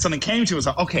 and then something came to me. I was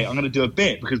like, okay, I'm going to do a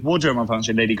bit because wardrobe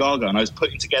malfunction, Lady Gaga. And I was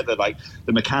putting together like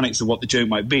the mechanics of what the joke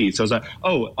might be. So I was like,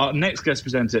 our next guest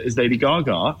presenter is Lady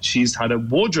Gaga. She's had a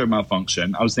wardrobe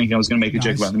malfunction. I was thinking I was going to make a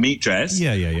joke about the meat dress.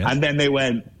 Yeah. And then they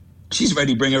went, she's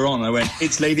ready, bring her on. And I went,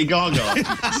 it's Lady Gaga.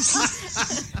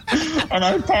 And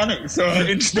I panicked. So her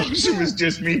introduction was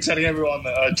just me telling everyone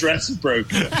that her dress was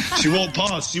broken. She walked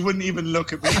past. She wouldn't even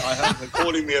look at me. I heard her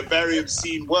calling me a very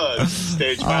obscene word,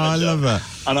 stage manager. I love that.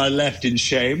 And I left in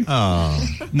shame. Oh,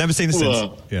 never seen her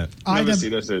since. Yeah, never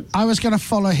seen her since. I was going to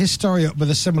follow his story up with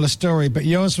a similar story, but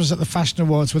yours was at the Fashion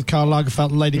Awards with Karl Lagerfeld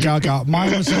and Lady Gaga.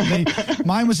 Mine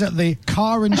was at the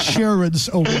Car Insurance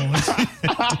Awards.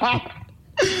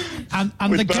 And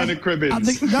with Bernard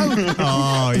Cribbins.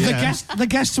 The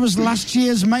guest was last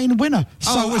year's main winner.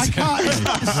 So it's not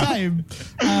the same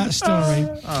story.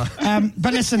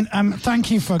 But listen,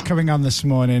 thank you for coming on this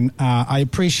morning. I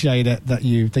appreciate it that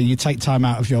you take time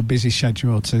out of your busy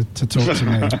schedule to talk to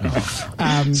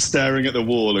me. Staring at the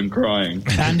wall and crying.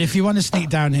 And if you want to sneak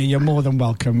down here, you're more than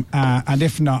welcome. And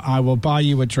if not, I will buy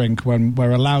you a drink when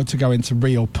we're allowed to go into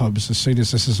real pubs. As soon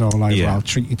as this is all over, I'll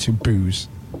treat you to booze.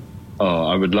 Oh,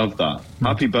 I would love that.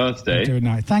 Happy birthday.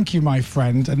 Thank you, my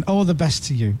friend, and all the best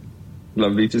to you.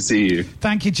 Lovely to see you.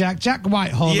 Thank you, Jack. Jack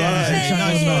Whitehall. Bye,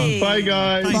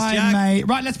 guys. Bye, Jack. mate.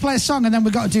 Right, let's play a song, and then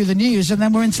we've got to do the news, and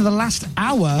then we're into the last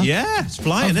hour it's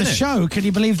flying, of the isn't it? show. Can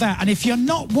you believe that? And if you're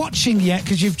not watching yet,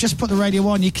 because you've just put the radio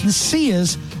on, you can see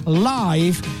us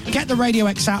live. Get the Radio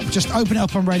X app, just open it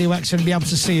up on Radio X and be able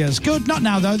to see us. Good. Not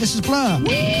now, though. This is Blur.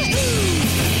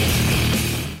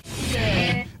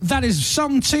 That is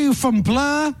song 2 from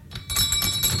Blur.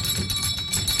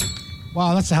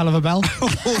 Wow, that's a hell of a bell.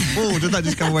 Did that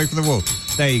just come away from the wall?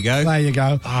 There you go. There you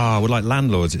go. We're like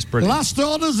landlords. It's brilliant. Last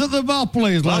orders at the bar,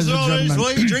 please, ladies and gentlemen.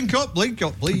 Please, drink up,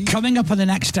 please. Coming up in the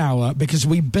next hour, because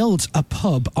we built a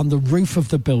pub on the roof of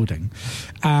the building,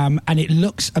 and it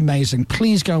looks amazing.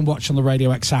 Please go and watch on the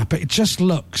Radio X app. It just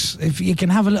looks, if you can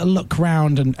have a little look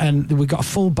round, and we've got a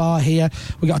full bar here.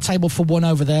 We've got a table for one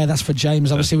over there. That's for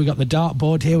James. Obviously, we've got the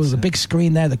dartboard here with a big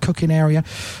screen there, the cooking area.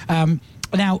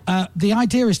 Now, the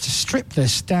idea is to strip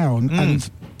this down and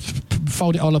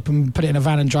fold it all up and put it in a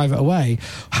van and drive it away.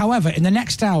 However, in the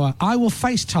next hour, I will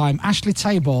FaceTime Ashley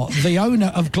Tabor, the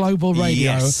owner of Global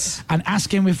Radio, and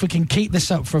ask him if we can keep this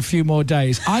up for a few more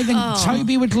days. I think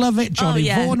Toby would love it. Johnny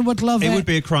Vaughan would love it. It would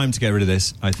be a crime to get rid of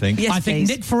this, I think. Yes, I think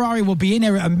Nick Ferrari will be in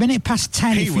here at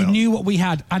 10:10 if he knew what we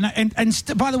had. And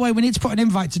by the way, we need to put an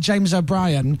invite to James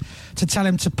O'Brien to tell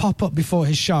him to pop up before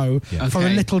his show for a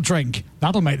little drink.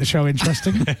 That'll make the show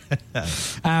interesting.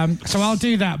 So I'll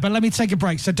do that. But let me take a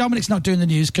break. So Dominic's not doing the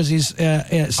news because he's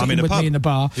sitting with me in the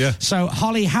bar. Yeah. So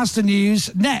Holly has the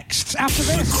news next after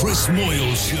this. The Chris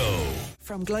Moyles Show.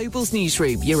 From Global's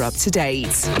newsroom, you're up to date.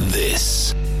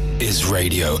 This is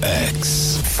Radio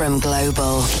X. From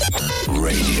Global.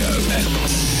 Radio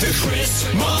X. The Chris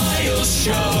Moyles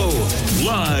Show.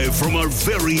 Live from our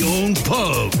very own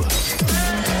pub.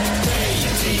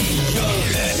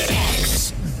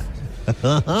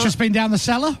 Just been down the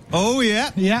cellar. Oh,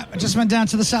 yeah. Yeah, I just went down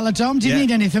to the cellar, Dom. Do you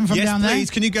need anything from down there? Yes,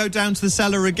 please. Can you go down to the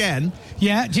cellar again?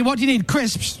 Yeah. What do you need?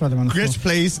 Crisps? Crisps,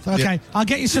 please. Okay, Yeah. I'll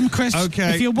get you some crisps.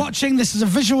 Okay. If you're watching, this is a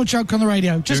visual joke on the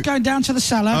radio. Just going down to the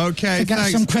cellar to get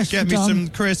thanks. some crisps. Get me Dom. some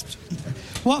crisps.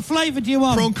 What flavour do you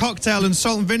want? Prawn cocktail and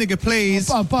salt and vinegar, please.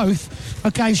 Both.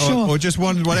 Okay, sure. Or just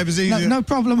one, whatever's easier. No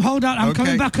problem. Hold on. I'm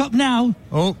coming back up now.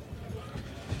 Oh.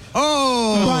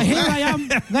 Right, here I am.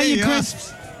 There you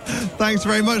crisps. Thanks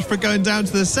very much for going down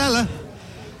to the cellar.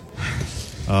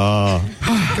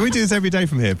 Can we do this every day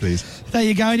from here, please? There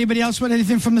you go. Anybody else want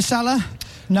anything from the cellar?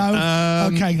 No?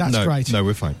 Okay, that's great. No,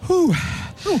 we're fine. Whew.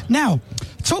 Now,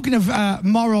 talking of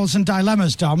morals and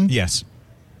dilemmas, Dom. Yes.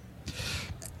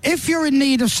 If you're in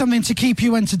need of something to keep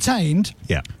you entertained,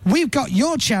 we've got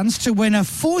your chance to win a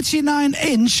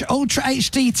 49-inch Ultra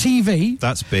HD TV.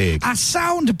 That's big. A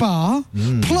sound bar,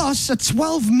 plus a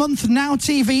 12-month Now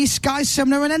TV, Sky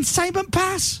Cinema and Entertainment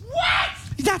Pass. What?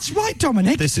 That's right,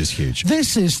 Dominic. This is huge.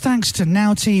 This is thanks to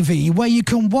Now TV, where you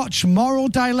can watch moral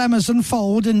dilemmas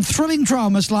unfold in thrilling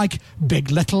dramas like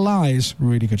Big Little Lies.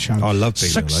 Really good show. I love Big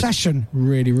Little Lies. Succession.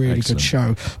 Really, really good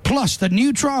show. Plus the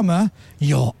new drama,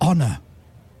 Your Honour.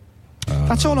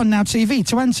 That's all on Now TV.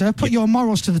 To enter, put your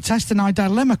morals to the test in our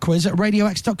dilemma quiz at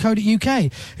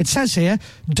radiox.co.uk. It says here,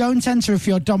 don't enter if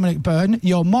you're Dominic Byrne.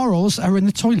 Your morals are in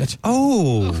the toilet.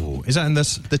 Oh, is that in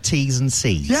the T's and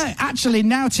C's? Yeah, actually,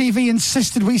 Now TV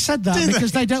insisted we said that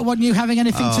because they don't want you having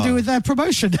anything to do with their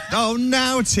promotion. Oh,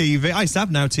 Now TV. I used to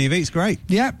have Now TV. It's great.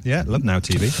 Yeah. Yeah, love Now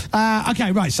TV.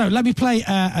 Okay, right. So let me play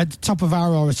a top of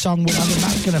hour or a song. I mean,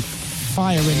 Matt's going to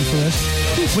fire in for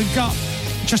us. We've got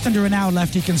just under an hour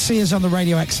left. You can see us on the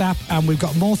Radio X app, and we've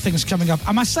got more things coming up.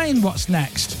 Am I saying what's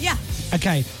next? Yeah.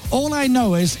 Okay. All I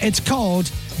know is it's called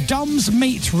Dom's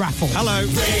Meat Raffle. Hello.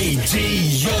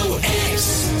 Radio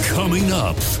X. Coming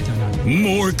up,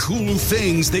 more cool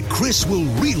things that Chris will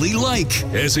really like,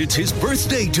 as it's his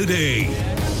birthday today.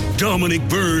 Dominic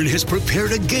Byrne has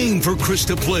prepared a game for Chris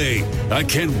to play. I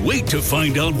can't wait to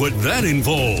find out what that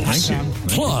involves.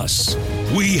 Plus,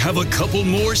 we have a couple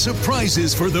more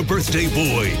surprises for the birthday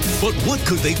boy. But what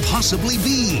could they possibly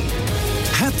be?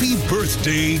 Happy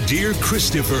birthday, dear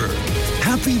Christopher.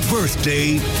 Happy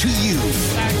birthday to you.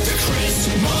 The Chris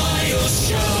Moyles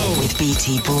Show. With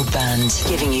BT Broadband,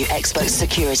 giving you expo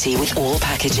security with all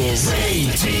packages.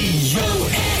 Radio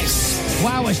X.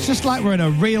 Wow, it's just like we're in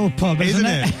a real pub, isn't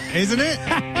it? Isn't it?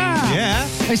 Yeah.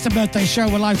 It's the birthday show.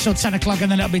 We're live till 10 o'clock,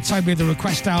 and then it'll be Toby at the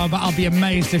request hour, but I'll be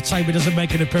amazed if Toby doesn't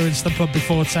make an appearance at the pub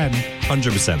before 10.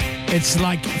 100%. It's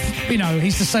like, you know,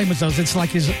 he's the same as us. It's like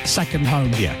his second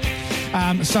home.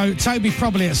 Yeah. So Toby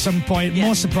probably at some point,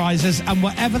 more surprises, and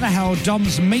whatever the hell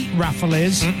Dom's meat raffle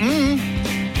is,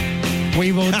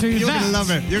 we will do You're that. going to love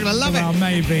it. You're going to love well, it.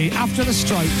 Maybe. After the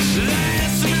Strokes.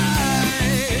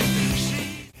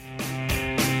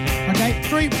 Okay,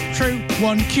 3, 2,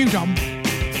 1, cue Dom.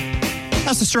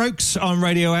 That's the Strokes on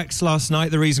Radio X last night.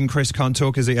 The reason Chris can't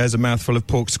talk is he has a mouthful of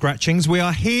pork scratchings. We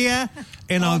are here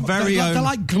in our very own... They're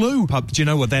like glue. Pub. Do you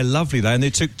know what? They're lovely, though. And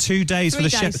it took 2 days for the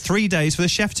chef... 3 days for the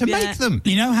chef to make them.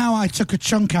 You know how I took a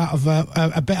chunk out of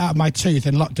a bit out of my tooth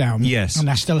in lockdown? Yes. And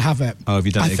I still have it. Oh, have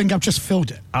you done it? I think I've just filled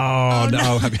it. Oh,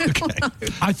 no. Have you? Okay.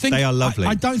 I think they are lovely.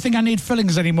 I don't think I need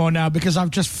fillings anymore now because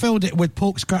I've just filled it with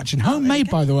pork scratching.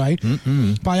 Homemade, by the way,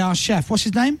 by our chef. What's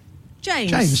his name?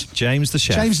 James the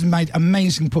chef. James has made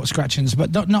amazing pork scratchings,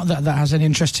 but not that that has any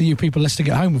interest to you people listening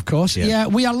at home, of course. Yeah.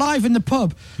 We are live in the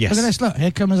pub. Yes. Look at this. Look,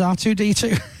 here comes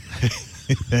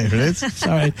R2D2. There it is.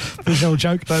 Sorry, visual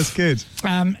joke. That's good.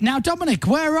 Now, Dominic,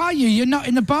 where are you? You're not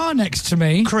in the bar next to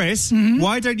me. Chris,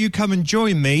 why don't you come and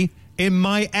join me in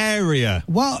my area?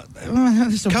 Well,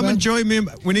 come and join me.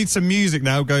 We need some music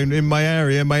now going in my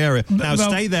area, Now,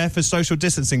 stay there for social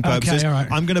distancing purposes. Okay, all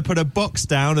right. I'm going to put a box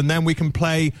down and then we can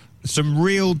play some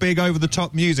real big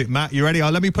over-the-top music. Matt, you ready?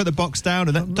 Let me put the box down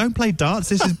and then... Don't play darts.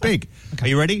 This is big. Okay. Are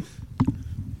you ready?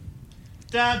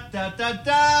 Da, da, da,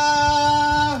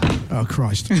 da. Oh,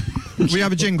 Christ. We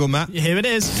have a jingle, Matt. Here it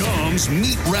is. Dom's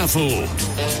Meat Raffle.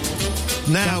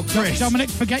 Now, Chris. Dominic,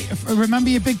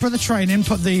 remember your Big Brother training.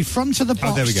 Put the front of the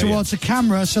box there we go, towards the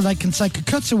camera so they can take a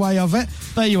cutaway of it.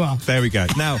 There you are. There we go.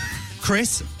 Now,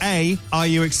 Chris, are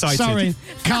you excited? Sorry,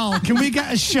 Carl, can we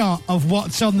get a shot of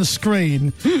what's on the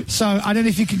screen? So, I don't know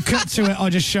if you can cut to it or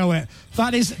just show it.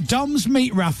 That is Dom's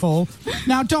meat raffle.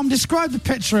 Now, Dom, describe the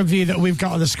picture of you that we've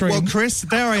got on the screen. Well, Chris,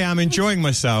 there I am enjoying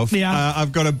myself. Yeah.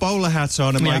 I've got a bowler hat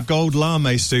on and my gold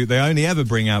lame suit they only ever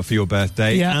bring out for your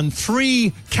birthday. Yeah. And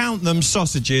 3, count them,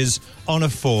 sausages on a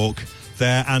fork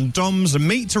there. And Dom's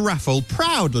meat to raffle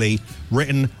proudly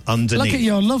written underneath. Look at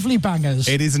your lovely bangers.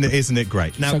 Isn't it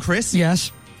great? Now, Chris.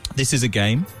 Yes. This is a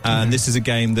game, and this is a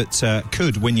game that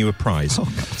could win you a prize. Oh,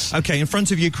 God. Okay, in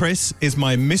front of you, Chris, is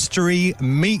my mystery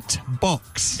meat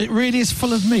box. It really is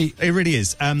full of meat. It really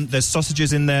is. There's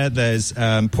sausages in there, there's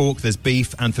pork, there's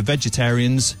beef, and for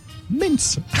vegetarians,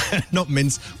 mince. Not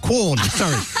mince, corn.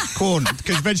 Sorry, corn,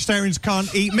 because vegetarians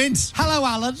can't eat mince. Hello,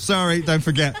 Alan. Sorry, don't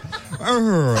forget.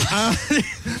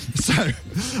 So,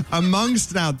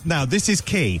 amongst now, this is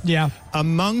key. Yeah.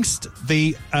 Amongst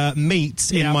the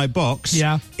meats in my box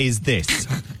is this.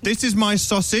 This is my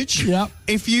sausage. Yeah.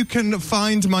 If you can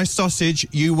find my sausage,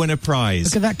 you win a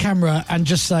prize. Look at that camera and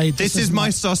just say, This is my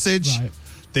sausage. Right.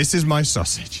 This is my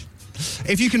sausage.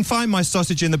 If you can find my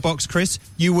sausage in the box, Chris,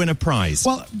 you win a prize.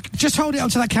 Well, just hold it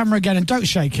up to that camera again and don't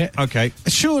shake it. Okay.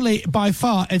 Surely, by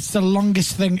far, it's the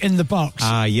longest thing in the box.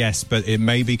 Ah, yes, but it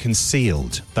may be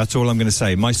concealed. That's all I'm going to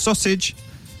say. My sausage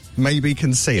may be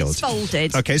concealed. It's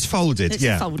folded. Okay, it's folded, It's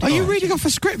yeah. folded. Are you reading off a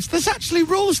script? There's actually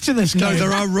rules to this game. No,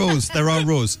 there are rules. There are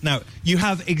rules. Now, you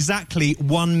have exactly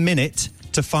 1 minute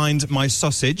to find my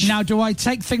sausage. Now, do I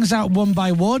take things out one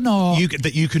by one, or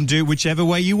that you can do whichever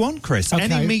way you want, Chris? Okay.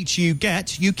 Any meat you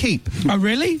get, you keep. Oh,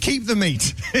 really? Keep the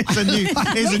meat. It's a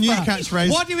new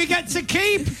catchphrase. What do we get to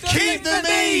keep? Keep the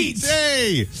meat.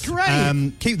 Hey,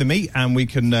 great. Keep the meat, and we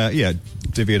can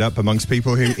divvy it up amongst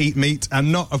people who eat meat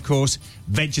and not, of course,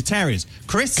 vegetarians.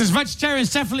 Chris, because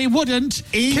vegetarians definitely wouldn't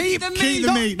keep the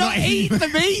meat. Not eat the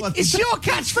meat. It's your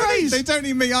catchphrase. They don't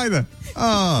eat meat either.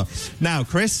 Oh, now,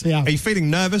 Chris, are you feeling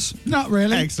nervous? Not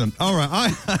really. Excellent. All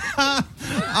right.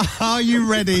 Are you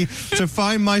ready to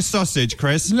find my sausage,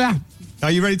 Chris? Yeah.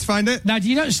 Are you ready to find it? Now,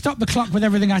 you don't stop the clock with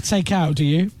everything I take out, do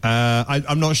you?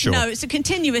 I'm not sure. No, it's a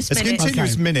continuous minute. It's a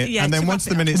continuous minute, and then once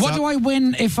the minute's What up... do I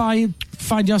win if I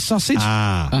find your sausage?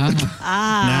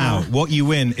 Now, what you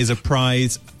win is a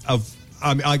prize of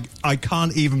I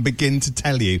can't even begin to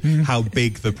tell you how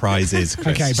big the prize is,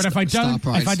 Chris. Okay, but if I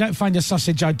don't find a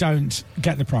sausage, I don't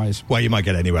get the prize. Well, you might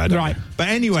get anywhere, I don't Right. know. But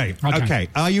anyway, okay.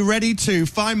 Are you ready to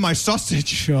find my sausage?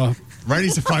 Sure. Ready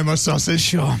to find my sausage?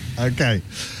 Sure. Okay.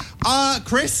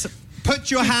 Chris,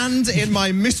 put your hand in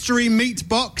my mystery meat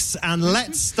box and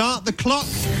let's start the clock.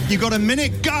 You got a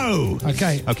minute, go!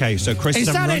 Okay. Okay, so Chris... Is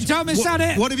that it, Dom? Is that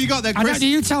it? What have you got there, Chris? I don't know,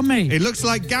 you tell me. It looks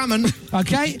like gammon.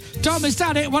 Okay. Dom, is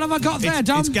that it? What have I got there,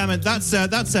 Dom? It's gammon. That's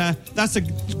a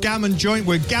gammon joint.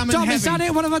 We're gammon Dom, heavy. is that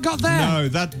it? What have I got there? No,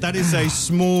 that is a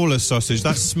smaller sausage.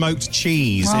 That's smoked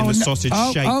cheese in the sausage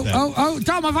shape there.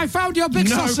 Dom, have I found your big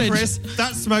sausage? No, Chris,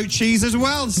 that's smoked cheese as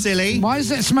well, silly. Why is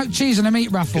it smoked cheese in a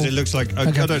meat raffle? Because it looks like... I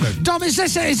don't know. Dom, is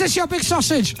this your big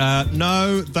sausage?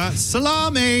 No, that's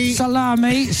salami.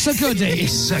 Salami, so goody.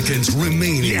 Seconds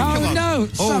remaining. Oh, no,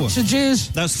 sausages.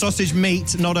 That's sausage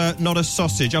meat, not a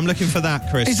sausage. I'm looking for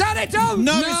that, Chris. Is that it, Dom?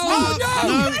 No, No. it's not. Oh,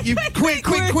 no. No, you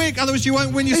quick, otherwise you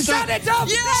won't win your Is that it, Dom?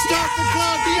 Stop the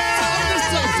clock.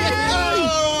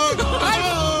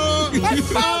 I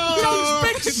found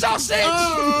Dom's big sausage.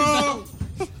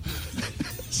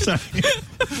 Sorry.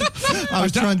 I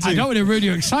don't want to ruin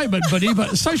your excitement, buddy,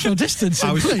 but social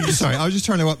distancing, please. Sorry, I was just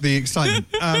trying to up the excitement.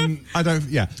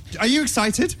 Yeah. Are you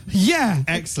excited? Yeah.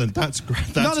 Excellent. That's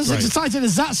great. Not as excited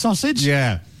as that sausage.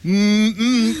 Yeah.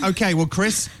 Okay, well,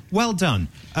 Chris, well done.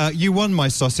 You won my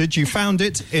sausage. You found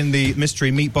it in the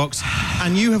mystery meat box,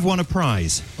 and you have won a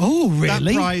prize. Oh,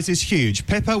 really? That prize is huge.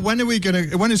 Pippa, when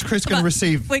is Chris going to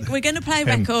receive? We're going to play a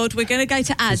record. We're going to go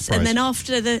to ads, and then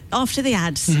after the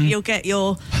ads, you'll get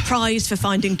your prize for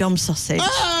finding Dom's sausage.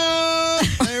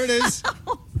 There it is.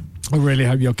 I really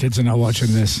hope your kids are not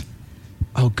watching this.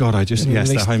 Oh God, they're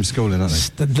homeschooling,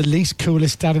 aren't they? The least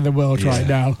coolest dad in the world right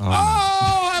now. Oh,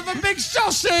 I have a big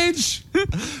sausage.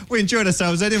 We enjoyed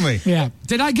ourselves, didn't we? Yeah.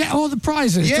 Did I get all the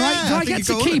prizes? Yeah, Do I get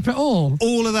to keep it all?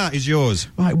 All of that is yours.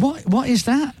 Right. What is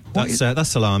that? That's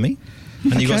salami.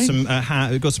 And you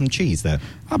got some cheese there.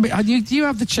 I mean, you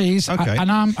have the cheese, okay.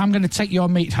 And I'm going to take your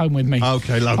meat home with me.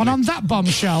 Okay, lovely. And on that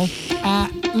bombshell,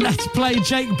 let's play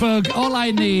Jake Bugg, All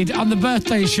I Need, on the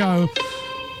birthday show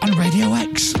on Radio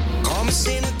X.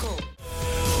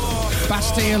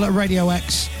 Bastille at Radio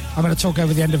X. I'm going to talk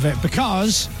over the end of it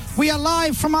because we are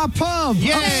live from our pub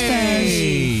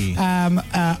upstairs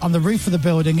on the roof of the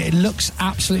building. It looks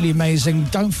absolutely amazing.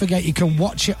 Don't forget, you can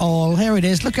watch it all. Here it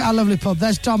is. Look at our lovely pub.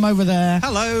 There's Dom over there.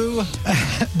 Hello.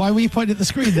 Why were you pointing at the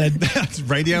screen then? That's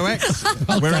Radio X.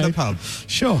 Okay. We're in a pub.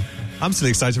 Sure. I'm still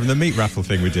excited from the meat raffle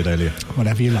thing we did earlier.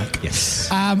 Whatever you like. Yes.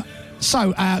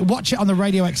 So, watch it on the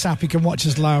Radio X app. You can watch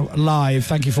us live.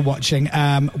 Thank you for watching.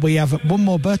 We have one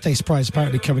more birthday surprise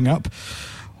apparently coming up.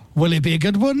 Will it be a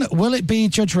good one? Will it be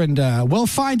Judge Rinder? We'll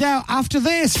find out after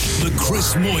this. The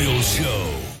Chris Moyles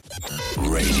Show.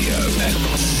 Radio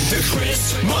X. The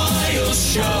Chris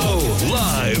Moyles Show.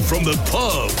 Live from the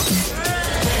pub.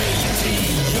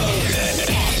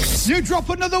 You drop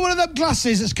another one of them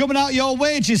glasses. It's coming out your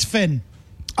wages, Finn.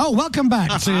 Oh, welcome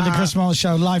back to the Chris Moyles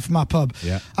Show, live from our pub.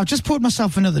 Yeah. I've just poured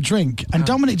myself another drink, and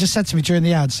Dominic just said to me during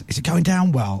the ads, "Is it going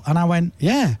down well?" And I went,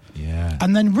 "Yeah." Yeah.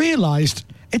 And then realised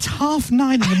it's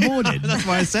 9:30 in the morning. That's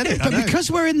why I said it. But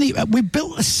because we're in we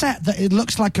built a set that it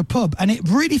looks like a pub, and it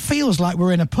really feels like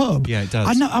we're in a pub. Yeah, it does.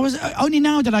 I know. I was only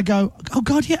now did I go, oh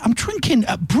God, yeah, I'm drinking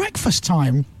at breakfast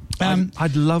time.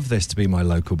 I'd love this to be my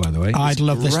local, by the way. I'd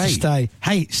love this to stay.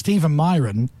 Hey, Stephen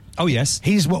Myron. Oh, yes.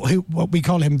 He's what we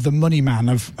call him, the money man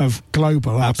of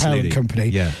Global, our Absolutely. parent company.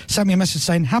 Yeah. Sent me a message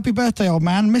saying, "Happy birthday, old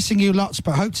man. Missing you lots,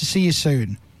 but hope to see you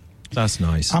soon." That's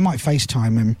nice. I might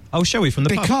FaceTime him. Oh, shall we from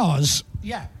the pub?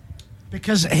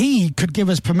 Because he could give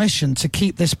us permission to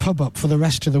keep this pub up for the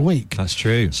rest of the week. That's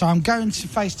true. So I'm going to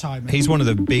FaceTime him. He's one of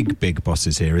the big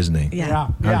bosses here, isn't he? Yeah.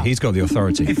 He's got the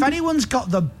authority. If anyone's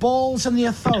got the balls and the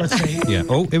authority... Yeah.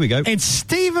 Oh, here we go. It's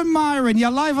Stephen Myron.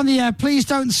 You're live on the air. Please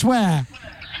don't swear.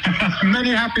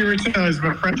 Many happy returns,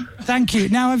 my friend. Thank you.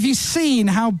 Now, have you seen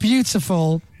how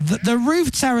beautiful... The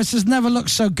roof terrace has never looked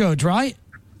so good, right?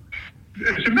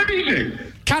 It's amazing.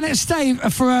 Can it stay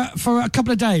for a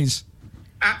couple of days?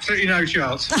 Absolutely no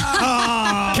chance.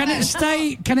 Can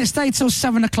it stay till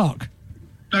 7 o'clock?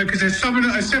 No, because 7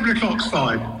 o'clock's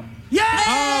fine. Yay!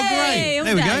 Oh, great.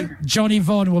 There we go. Johnny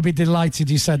Vaughan will be delighted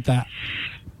you said that.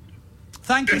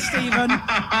 Thank you, Stephen.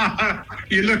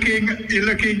 You're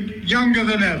looking younger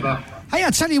than ever. Hey,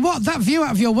 I tell you what, that view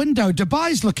out of your window,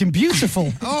 Dubai's looking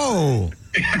beautiful. Oh.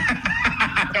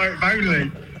 If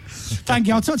only. Thank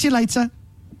you. I'll talk to you later.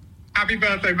 Happy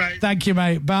birthday, mate. Thank you,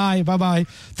 mate. Bye. Bye-bye.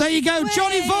 There you go.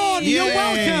 Johnny Vaughan, you're Yay.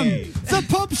 welcome. The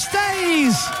pub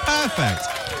stays.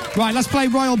 Perfect. Right, let's play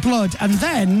Royal Blood, and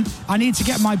then I need to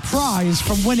get my prize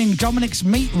from winning Dominic's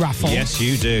meat raffle. Yes,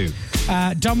 you do.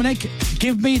 Dominic,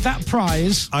 give me that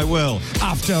prize. I will.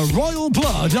 After Royal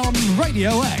Blood on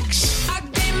Radio X.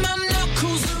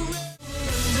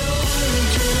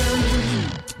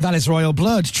 That is Royal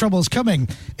Blood. Trouble's coming.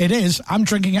 It is. I'm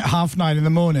drinking at 9:30 in the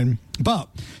morning. But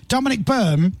Dominic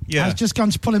Byrne has just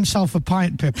gone to pull himself a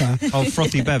pint, Pippa. Oh,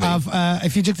 frothy bevy. I don't know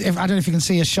if you can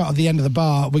see a shot of the end of the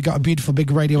bar. We got a beautiful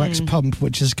big Radio X pump,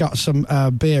 which has got some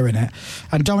beer in it.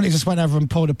 And Dominic just went over and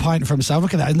poured a pint for himself.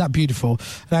 Look at that. Isn't that beautiful?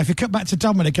 Now, if you cut back to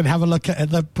Dominic and have a look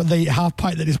at the half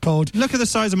pint that he's poured. Look at the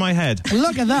size of my head.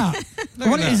 Look at that.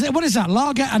 What is that?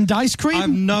 Lager and ice cream? I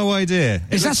have no idea.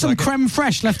 Is that some creme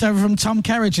fraiche left over from Tom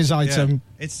Kerridge's item? Yeah.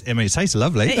 It tastes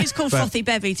lovely. It is called frothy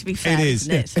bevy, to be fair. It is.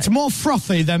 Isn't it? It's more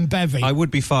frothy than bevy. I would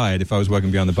be fired if I was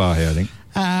working behind the bar here, I think.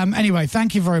 Anyway,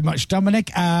 thank you very much, Dominic.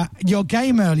 Your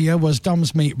game earlier was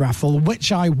Dom's Meat Raffle,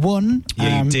 which I won.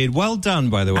 Yeah, you did. Well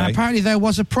done, by the way. And apparently there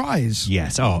was a prize.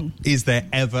 Yes. Oh, is there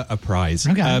ever a prize?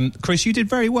 Okay. Chris, you did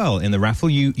very well in the raffle.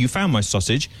 You found my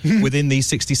sausage within the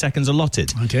 60 seconds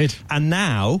allotted. I did. And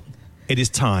now it is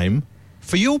time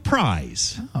for your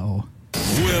prize. Oh.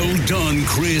 Well done,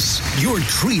 Chris. Your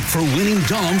treat for winning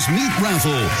Dom's Meat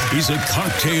Raffle is a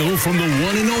cocktail from the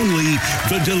one and only,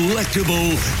 the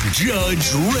delectable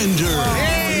Judge Render.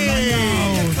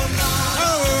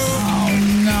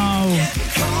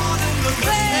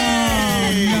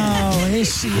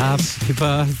 Happy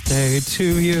birthday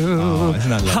to you. Oh, isn't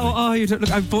that lovely? How are you?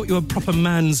 Look, I bought you a proper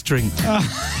man's drink. Happy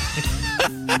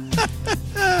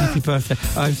birthday.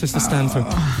 I'm supposed to stand for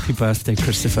happy birthday,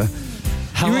 Christopher.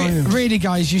 How are you? Really,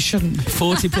 guys, you shouldn't.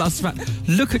 40 plus fat.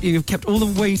 Look at you. You've kept all the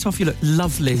weight off. You look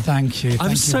lovely. Thank you.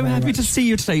 I'm so happy to see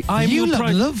you today. You look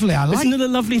lovely. Isn't it a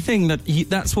lovely thing that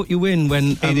that's what you win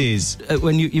when it is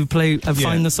when you play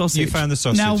find the sausage? You found the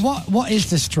sausage. Now, what is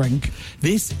this drink?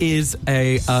 This is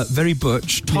a very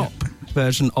butch top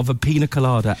version of a pina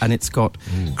colada, and it's got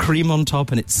cream on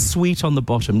top and it's sweet on the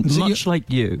bottom, much like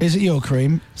you. Is it your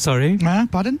cream? Sorry?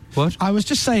 Pardon? What? I was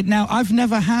just saying, now, I've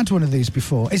never had one of these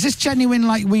before. Is this genuine,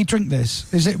 like we drink this?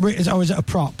 Or is it a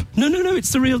prop? No,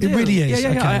 it's the real deal. It really is? Yeah.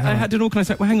 Okay, I had it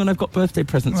organised. Well, hang on, I've got birthday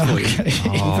presents for you.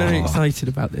 I'm very excited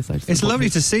about this. It's lovely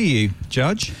to see you,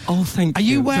 Judge. Oh, thank you. Are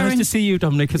you wearing... Nice to see you,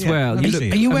 Dominic, as well. Are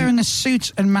you wearing a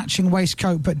suit and matching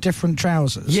waistcoat but different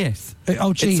trousers? Yes.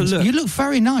 Oh, jeans. You look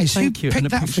very nice. Thank you. Who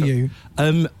picked that for you?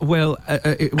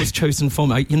 It was chosen for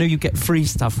me. You get free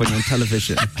stuff when you're on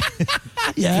television.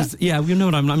 Yeah. Yeah, you know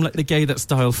what I'm like the gay that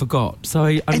style forgot. So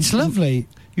it's lovely.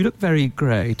 You look very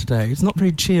grey today. It's not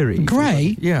very cheery.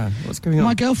 Grey? Yeah. What's going on?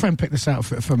 My girlfriend picked this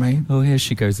outfit for me. Oh, here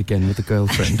she goes again with the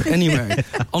girlfriend. Anyway,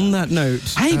 on that note...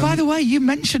 Hey, by the way, you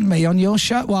mentioned me on your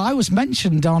show. Well, I was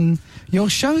mentioned on your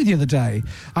show the other day.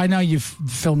 I know you've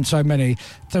filmed so many.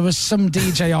 There was some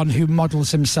DJ on who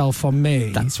models himself on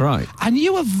me. That's right. And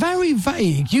you were very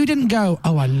vague. You didn't go,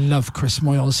 oh, I love Chris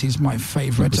Moyles. He's my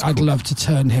favourite. I'd love to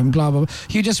turn him, blah, blah, blah.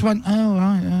 You just went, oh,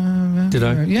 right. Did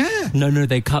I? Yeah. No,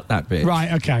 they cut that bit.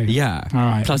 Right, okay. Yeah. All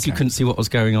right. Plus, you couldn't see what was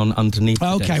going on underneath.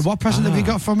 Okay, what present have you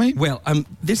got for me? Well,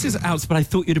 this is out, but I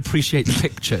thought you'd appreciate the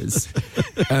pictures.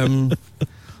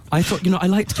 I thought, I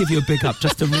like to give you a big up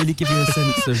just to really give you a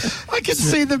sense of... I can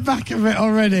see the back of it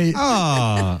already.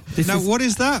 What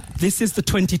is that? This is the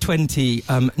 2020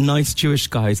 Nice Jewish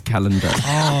Guys calendar.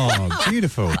 Oh,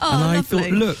 beautiful. And I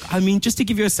thought, look, just to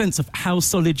give you a sense of how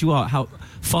solid you are, how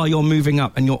far you're moving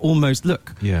up, and you're almost,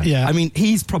 look. Yeah.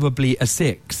 He's probably a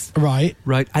 6. Right.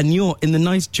 Right. And you're, in the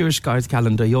Nice Jewish Guys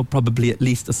calendar, you're probably at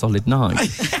least a solid 9.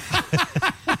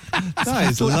 That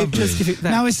is lovely. Just give it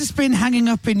that. Now, has this been hanging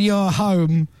up in your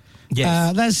home?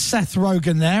 Yes. There's Seth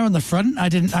Rogen there on the front. I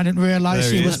didn't realise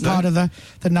he was part of the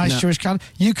Nice Jewish calendar.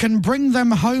 You can bring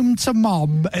them home to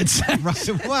Mom. It's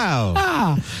right.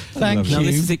 Wow. Thank you. Now,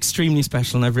 this is extremely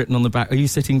special, and I've written on the back. Are you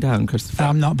sitting down, Christopher?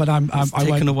 I'm not, but It's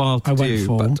taken a while to do.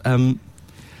 But I'm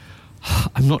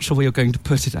not sure where you're going to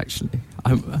put it. Actually,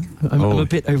 I'm a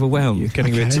bit overwhelmed. You're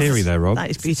getting a bit teary there, Rob. That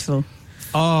is beautiful.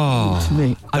 Oh, to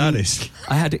me, is.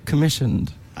 I had it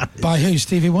commissioned by who?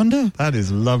 Stevie Wonder. That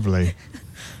is lovely.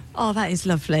 Oh, that is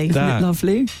lovely. Isn't it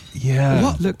lovely? Yeah.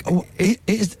 What? Look,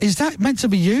 is that meant to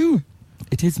be you?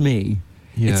 It is me.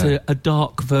 Yeah. It's a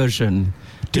dark version.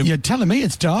 You're telling me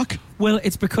it's dark? Well,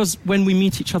 it's because when we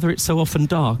meet each other, it's so often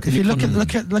dark. If you look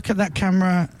at that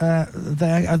camera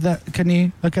there, can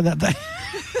you look at that there?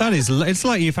 That is, it's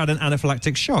like you've had an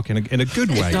anaphylactic shock in a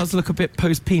good way. It does look a bit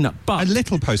post-peanut, but... A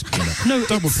little post-peanut. No,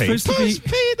 double it's P. supposed to be...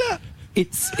 Post-peanut!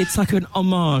 It's like an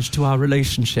homage to our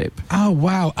relationship. Oh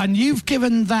wow! And you've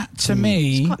given that to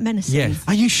me. It's quite menacing. Yes.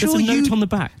 Are you sure? There's a note on the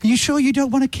back. Are you sure you don't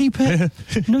want to keep it?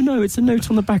 No, it's a note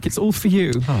on the back. It's all for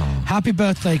you. Oh. Happy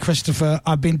birthday, Christopher!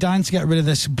 I've been dying to get rid of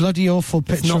this bloody awful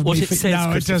picture. Not of what me. it says,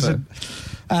 No, it doesn't.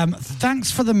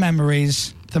 Thanks for the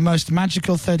memories. The most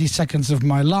magical 30 seconds of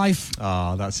my life.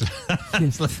 Oh, that's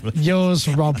Yours,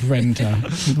 Rob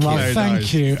Rinder. Well, Very thank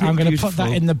nice. you. I'm going to put Beautiful.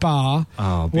 that in the bar.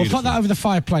 Oh, we'll beautiful. put that over the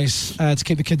fireplace to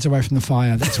keep the kids away from the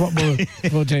fire. That's what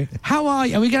we'll do. How are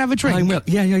you? Are we going to have a drink? I'm well.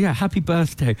 Yeah. Happy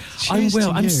birthday. I'm Cheers well.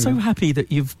 to I'm you. so happy that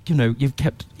you've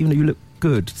kept. You look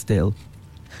good still.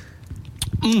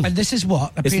 And this is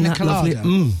what? A Isn't pina that colada?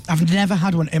 lovely? I've never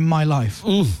had one in my life.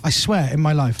 I swear, in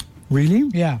my life. Really?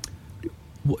 Yeah.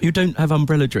 What, you don't have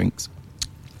umbrella drinks?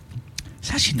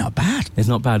 It's actually not bad. It's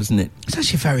not bad, isn't it? It's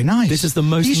actually very nice. This is the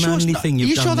most You sure it's manly not- thing you've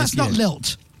you done sure this that's not year.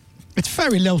 lilt? It's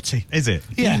very lilty. Is it?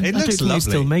 Yeah. It I looks don't think lovely. they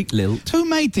still make lilt. Who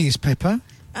made these, Pippa?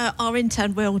 Our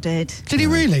intern Will did. Did he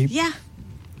really? Yeah.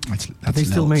 That's They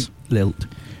still lilt. make lilt.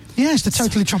 Yeah, it's the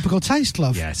totally tropical taste,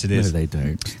 love. Yes, it No, is. they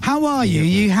don't. How are you? Are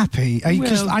you happy?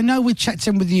 Because Well- I know we checked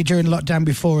in with you during lockdown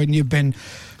before and you've been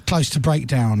close to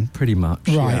breakdown. Pretty much.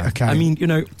 Right, yeah. okay. I mean,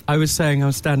 I was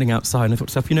standing outside and I thought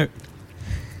to myself,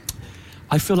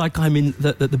 I feel like I'm in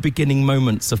the beginning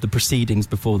moments of the proceedings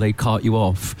before they cart you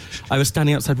off. I was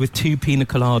standing outside with 2 pina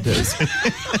coladas,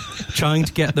 trying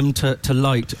to get them to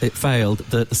light. It failed.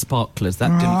 The sparklers. That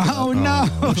didn't. Oh,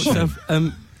 no.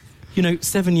 So,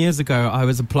 7 years ago, I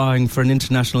was applying for an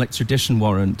international extradition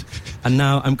warrant, and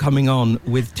now I'm coming on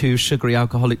with 2 sugary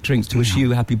alcoholic drinks to wish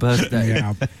you happy birthday.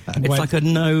 Yeah. It's like a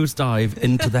nosedive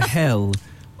into the hell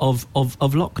of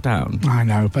lockdown. I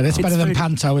know, but it's better than very-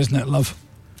 Panto, isn't it, love?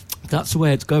 That's the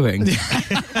way it's going.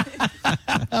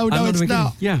 Oh, no, it's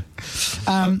not. Yeah.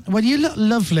 Well, you look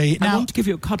lovely. I Now, want to give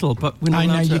you a cuddle, but we're not I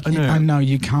know, allowed to. I know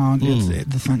you can't.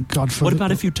 Thank God for What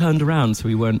about if you turned around so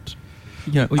we weren't...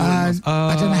 I don't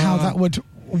know how that would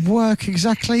work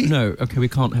exactly. No, okay, we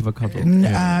can't have a cuddle.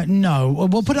 No,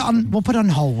 we'll put it on. We'll put it on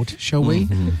hold, shall we?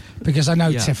 Because I know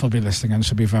Yeah. Tiff will be listening and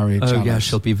she'll be very jealous. Oh, yeah,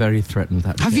 she'll be very threatened.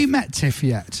 Have you met Tiff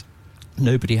yet?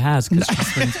 Nobody has, because she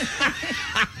spends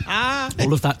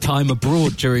all of that time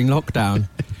abroad during lockdown.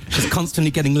 She's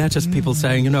constantly getting letters, people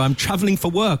saying, I'm travelling for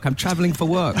work,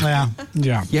 Yeah.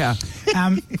 Yeah.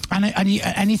 And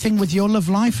anything with your love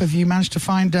life? Have you managed to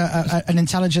find an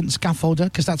intelligent scaffolder?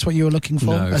 Because that's what you were looking for.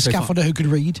 No, A so far- scaffolder who could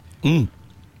read.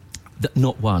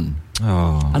 Not one.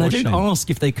 Oh, And I what a don't shame. ask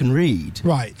if they can read.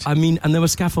 Right. I mean, and there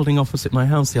was scaffolding opposite my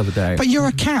house the other day. But you're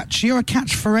a catch. You're a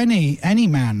catch for any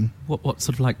man. What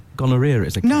sort of like gonorrhea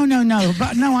is it? No.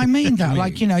 But no, I mean that.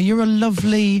 Like, you're a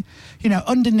lovely,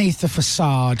 underneath the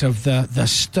facade of the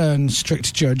stern,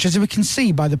 strict judge, as we can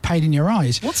see by the pain in your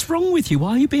eyes. What's wrong with you?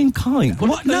 Why are you being kind?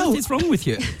 What on earth is wrong with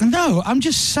you? No, I'm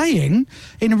just saying,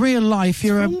 in real life,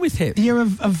 you're wrong with him? You're a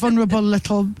vulnerable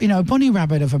little, bunny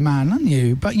rabbit of a man, aren't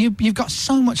you? But you've got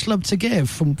so much love to give,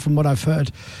 from what I've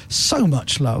heard. So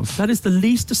much love. That is the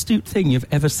least astute thing you've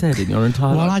ever said in your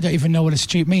entire Well, life. I don't even know what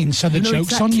astute means, so the You know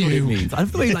joke's exactly on what you. it means. I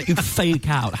love the way you fake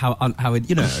out how it,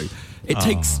 it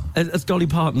takes, as Dolly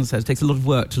Parton says, it takes a lot of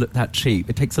work to look that cheap.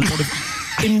 It takes a lot of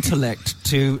intellect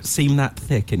to seem that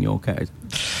thick in your case.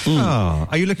 Oh,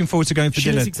 are you looking forward to going for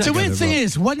dinner? The weird thing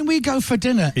is, when we go for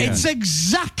dinner, Yeah. it's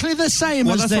exactly the same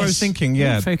Well, as that's this. what I was thinking,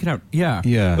 yeah. Fake it out. Yeah.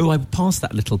 Yeah. Oh, I passed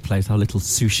that little place, our little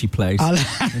sushi place.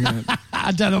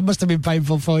 I don't know, it must have been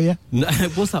painful for you. No,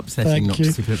 it was upsetting Thank not you.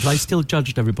 to see it, but I still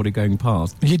judged everybody going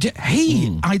past. You did.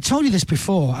 I told you this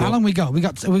before. How long we got? We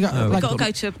got. We've got to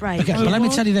go to a break. Okay, but let me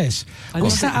tell you this. I We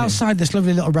love sat it here. outside this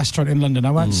lovely little restaurant in London.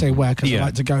 I won't say where because I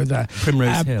like to go there.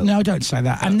 Primrose Hill. No, don't say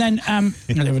that. And then, I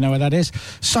don't even know where that is.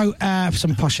 So,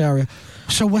 some posh area.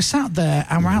 So we're sat there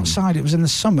and we're outside. It was in the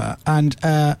summer and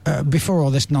before all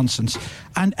this nonsense.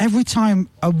 And every time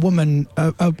a woman,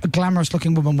 a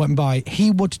glamorous-looking woman went by,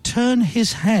 he would turn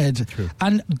his head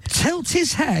and tilt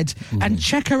his head and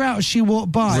check her out as she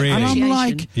walked by. Really? And I'm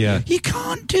like, Yeah. you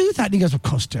can't do that. And he goes, of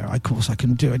course, dear. Of course I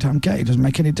can do it. I'm gay. It doesn't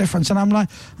make any difference. And I'm like,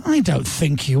 I don't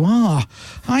think you are.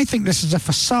 I think this is a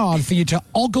facade for you to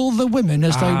ogle the women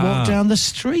as they walk down the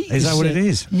street. Is that what it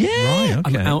is? Yeah. Right,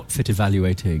 okay. I'm outfit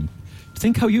evaluating.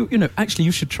 Think how actually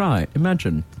you should try.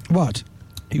 Imagine. What?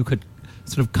 You could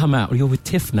sort of come out. You're with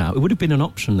Tiff now. It would have been an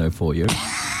option, though, for you.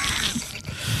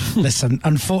 Listen,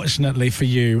 unfortunately for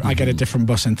you, I get a different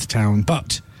bus into town,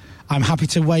 but I'm happy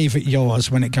to wave at yours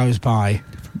when it goes by.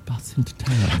 Different bus into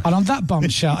town. And on that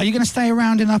bombshell, are you going to stay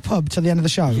around in our pub till the end of the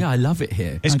show? Yeah, I love it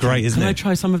here. It's great, isn't Can I it?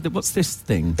 try some of the... What's this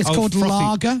thing? It's called frothy.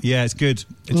 lager. Yeah, it's good.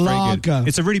 It's very Lager. good.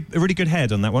 It's a really good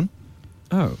head on that one.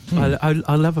 Oh,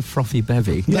 I love a frothy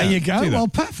bevy. There you go. Well,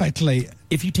 perfectly.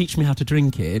 If you teach me how to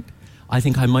drink it, I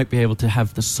think I might be able to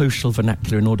have the social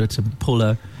vernacular in order to pull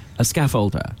a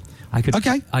scaffolder. I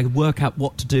could work out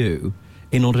what to do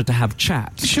in order to have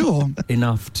chat. Sure.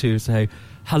 Enough to say,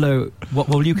 hello,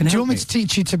 well, you can help Do you want me to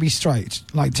teach you to be straight?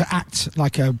 Like, to act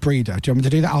like a breeder? Do you want me to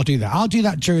do that? I'll do that. I'll do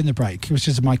that during the break, which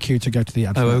is my cue to go to the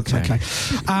advert. Oh, okay.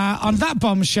 On that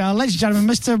bombshell, ladies and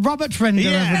gentlemen, Mr. Robert Rinder,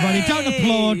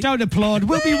 everybody. Don't applaud.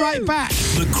 We'll be right back.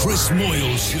 The Chris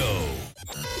Moyles Show.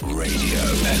 Radio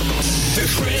X.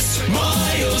 The Chris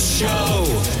Moyles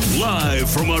Show. Live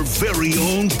from our very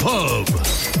own pub.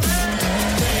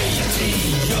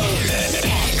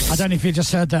 I don't know if you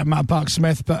just heard that, Matt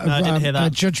Bark-Smith, but No, I didn't hear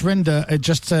that. Judge Rinder had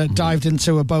just dived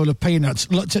into a bowl of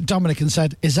peanuts, looked at Dominic and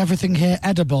said, "Is everything here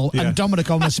edible?" Yeah. And Dominic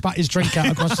almost spat his drink out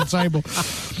across the table.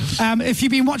 If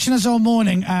you've been watching us all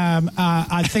morning,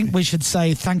 I think we should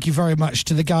say thank you very much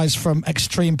to the guys from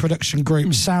Extreme Production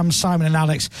Group, Sam, Simon and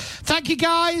Alex. Thank you,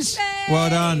 guys. Well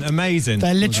done. Amazing.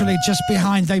 They're literally just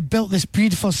behind. They built this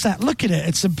beautiful set. Look at it.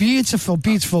 It's a beautiful,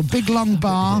 beautiful, big, long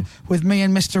bar with me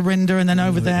and Mr. Rinder, and then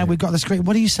over there we've got the screen.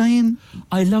 What are you saying?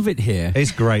 I love it here.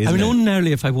 It's great, isn't it?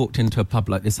 Ordinarily, if I walked into a pub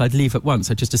like this, I'd leave at once.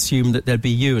 I'd just assume that there'd be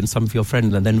you and some of your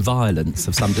friends and then violence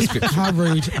of some description. How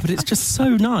rude. But it's just so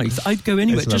nice. I'd go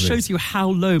anywhere. It just shows you how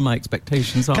low my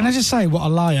expectations are. Can I just say what a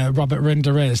liar Robert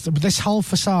Rinder is? This whole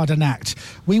facade and act.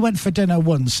 We went for dinner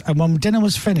once, and when dinner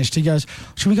was finished, he goes,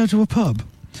 "Should we go to a pub?"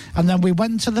 And then we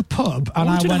went to the pub, and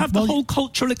I want you went, to have the whole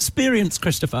cultural experience,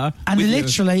 Christopher. And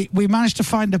literally, we managed to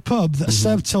find a pub that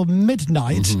served till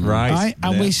midnight, right?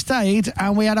 And we stayed,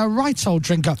 and we had a right old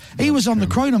drink up. He was on the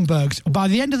Kronenbergs. By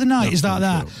the end of the night, he's like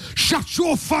that. "Shut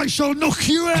your face, I'll knock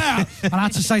you out." And I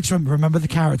had to say to him, "Remember the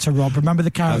character, Rob. Remember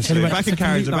the character." Back in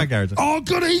character. "Oh,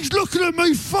 God, he's looking at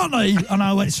me funny." And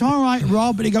I went, "It's all right,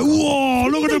 Rob." And he go, "Whoa,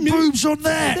 look at the boobs on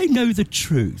there." They know the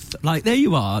truth. Like, there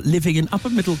you are, living in upper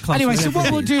middle class. Anyway, so what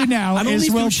we'll do now is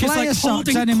we'll play a song.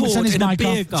 Turn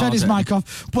his mic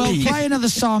off. We'll play another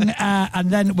song,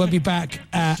 and then we'll be back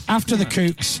after the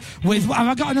Kooks with. Have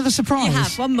I got another surprise? You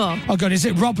have one more. Oh God, is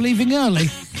it Rob leaving early?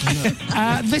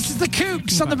 This is the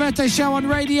Kooks on the birthday show on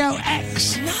Radio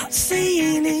X. Not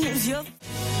saying it's your.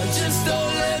 Just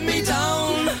don't let me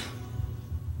down.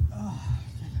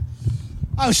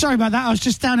 Oh, sorry about that. I was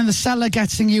just down in the cellar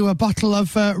getting you a bottle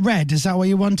of red. Is that what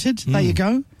you wanted? There you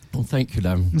go. Well, thank you,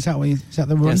 Lam. Is that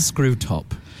the one? Yes, screw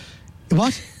top.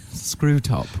 What? Screw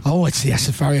top. Oh, it's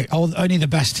very only the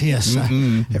best here, sir.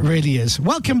 It really is.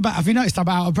 Welcome back. Have you noticed I'm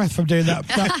out of breath from doing that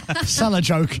cellar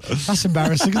joke? That's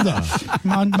embarrassing, isn't it?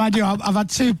 Mind you, I've had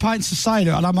 2 pints of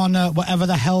cider and I'm on whatever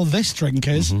the hell this drink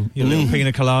is. Your little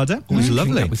pina colada. It was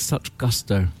lovely. With such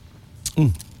gusto.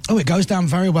 Oh, it goes down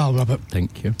very well, Robert.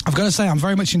 Thank you. I've got to say, I'm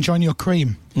very much enjoying your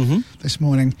cream this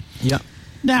morning. Yeah.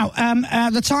 Now,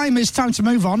 the time to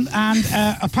move on, and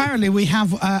apparently we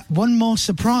have one more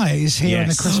surprise here in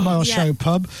the Chris Moyles Show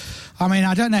pub. I mean,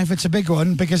 I don't know if it's a big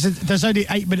one because there's only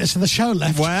 8 minutes of the show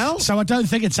left. Well, so I don't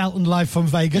think it's Elton live from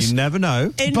Vegas. You never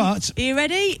know. But are you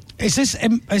ready? Is this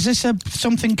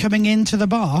something coming into the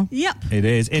bar? Yep. It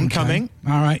is incoming.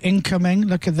 Okay. All right, incoming.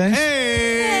 Look at this.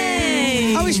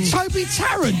 Hey! Oh, it's Toby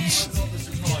Tarrant.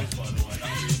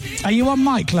 Are you on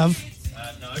mic, love?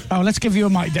 Oh, let's give you a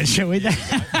mic then, shall we?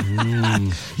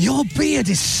 Your beard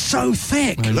is so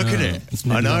thick. Look at it.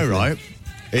 I know, right?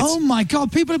 Oh, my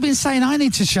God. People have been saying I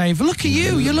need to shave. Look at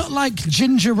you. You look like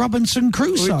Ginger Robinson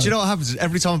Crusoe. Well, do you know what happens?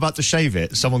 Every time I'm about to shave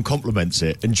it, someone compliments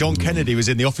it. And John Kennedy was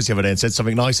in the office the other day and said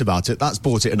something nice about it. That's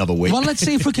bought it another week. Well, let's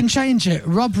see if we can change it.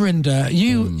 Rob Rinder,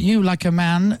 you like a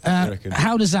man.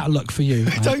 How does that look for you?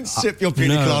 Don't sip your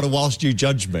pina colada whilst you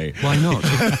judge me. Why not?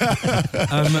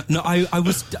 I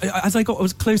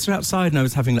was closer outside and I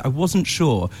was having. I wasn't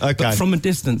sure. Okay. But from a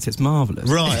distance, it's marvellous.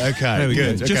 Right. Okay.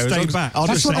 Good. Just stay back. I'll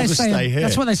just stay here.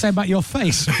 That's what they say about your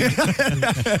face.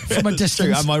 From a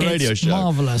distance, at my radio show.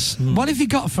 Marvellous. What have you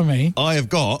got for me? I have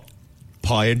got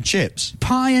pie and chips.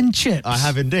 Pie and chips. I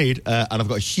have indeed, and I've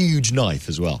got a huge knife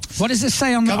as well. What does it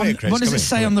say on the? What does it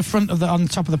say on the front of on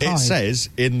top of the pie? It says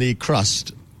in the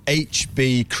crust,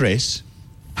 HB Chris.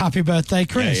 Happy birthday,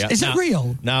 Chris. Yeah. Is it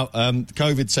real? Now,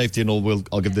 COVID safety and all,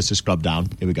 I'll give this a scrub down.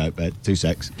 Here we go. 2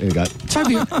 secs. Here we go.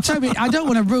 Toby, I don't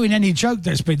want to ruin any joke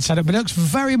that's been set up, but it looks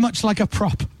very much like a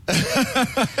prop.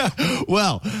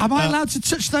 Well, am I allowed to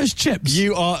touch those chips?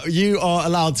 You are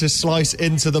allowed to slice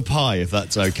into the pie if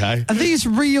that's okay. Are these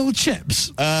real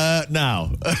chips?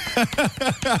 Now,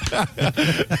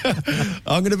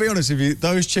 I'm going to be honest with you.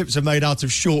 Those chips are made out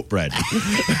of shortbread.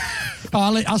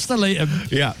 I'll still eat them.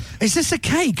 Yeah. Is this a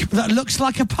cake that looks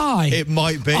like a pie? It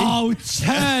might be. Oh,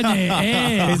 turn it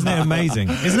in. Isn't it amazing?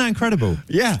 Isn't that incredible?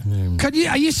 Yeah.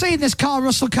 Are you seeing this, Carl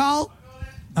Russell, Carl?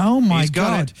 Oh, my He's got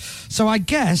God. it. So I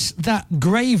guess that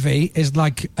gravy is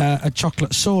like a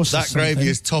chocolate sauce. That gravy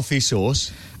is toffee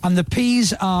sauce. And the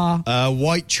peas are...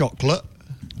 white chocolate.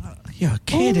 You're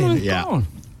kidding. Oh, my Yeah. God.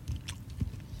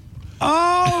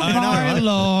 Oh, I know, my right?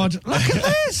 Lord. Look at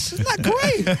this. Isn't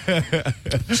that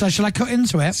great? So shall I cut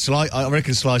into it? I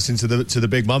reckon slice into the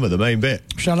Big Mama, the main bit.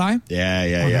 Shall I?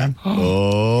 Yeah.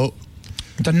 Oh.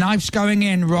 The knife's going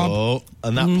in, Rob. Oh.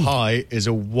 And that pie is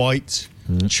a white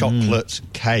chocolate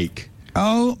cake.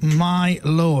 Oh, my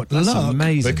Lord. That's Look.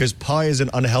 amazing. Because pie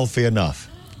isn't unhealthy enough.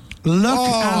 Look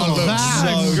Oh, at looks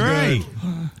that. so great.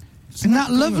 Isn't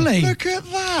that lovely? Look at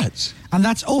that. And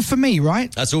that's all for me,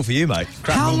 right? That's all for you, mate.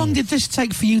 How long did this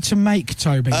take for you to make,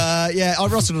 Toby? Yeah, I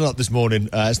rustled it up this morning.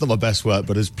 It's not my best work,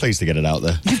 but I was pleased to get it out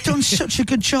there. You've done such a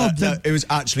good job. No, it was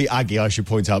actually Aggie, I should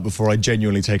point out, before I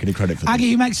genuinely take any credit for that.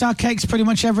 Aggie, who makes our cakes pretty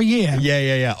much every year.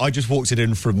 Yeah. I just walked it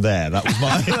in from there. That was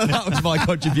my that was my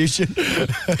contribution.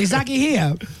 Is Aggie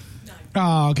here?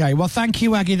 Oh, okay. Well, thank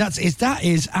you, Aggie. That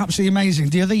is absolutely amazing.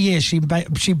 The other year, she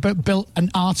built an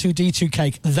R2-D2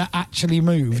 cake that actually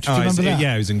moved. Do you remember that?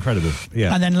 Yeah, it was incredible.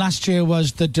 Yeah. And then last year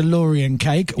was the DeLorean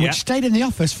cake, which Yeah. stayed in the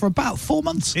office for about 4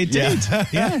 months. It did.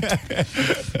 Yeah.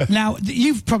 Now,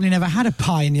 you've probably never had a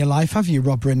pie in your life, have you,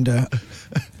 Rob Rinder?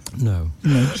 No.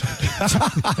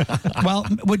 Well,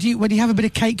 would you have a bit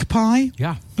of cake pie?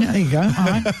 Yeah. Yeah, there you go. All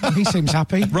right. He seems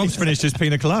happy. Rob's finished his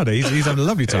pina colada. He's having a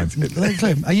lovely time.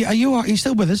 Are you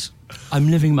still with us? I'm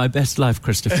living my best life,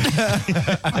 Christopher.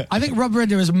 I think Rob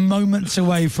Rinder is moments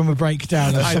away from a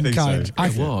breakdown of some think kind. so. I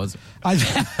was.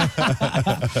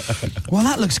 Well,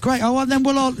 that looks great. Oh, well, then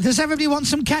we'll all... Does everybody want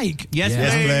some cake? Yes,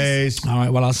 Yes, please. All right,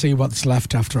 well, I'll see what's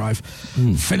left after I've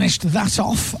finished that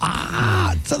off.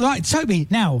 Right, Toby,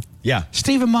 now... Yeah.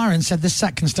 Stephen Myron said this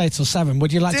set can stay till 7.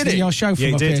 Would you like to do your show from Yeah,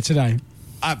 he up did. here today?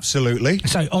 Absolutely.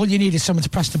 So all you need is someone to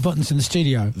press the buttons in the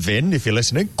studio. Vin, if you're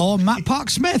listening. Or Matt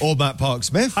Park-Smith. Or Matt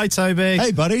Park-Smith. Hi, Toby.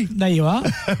 Hey, buddy. There you are.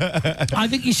 I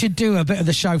think you should do a bit of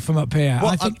the show from up here. Well,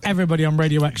 I think everybody on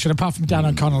Radio X should, apart from Dan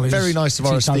O'Connell. who's Very nice of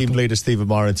our teetotal. esteemed leader, Stephen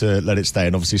Myron, to let it stay.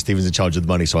 And obviously, Stephen's in charge of the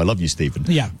money, so I love you, Stephen.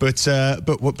 Yeah. But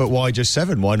why just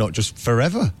 7? Why not just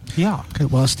forever? Yeah.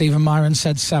 Well, Stephen Myron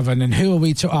said 7, and who are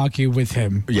we to argue with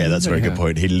him? Yeah, that's a very good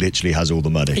point. He literally has all the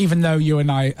money. Even though you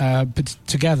and I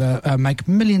together make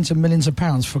millions and millions of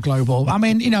pounds for Global. I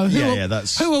mean,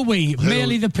 who are we?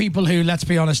 Merely the people who, let's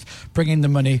be honest, bring in the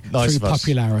money through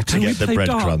popularity. To get the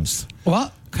breadcrumbs.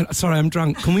 What? Sorry, I'm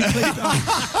drunk. Can we play darts?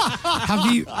 Have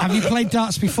you played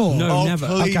darts before? No, never.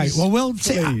 Please, okay, well,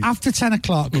 after 10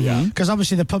 o'clock, because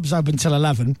obviously the pub's open till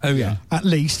 11. Oh, yeah. At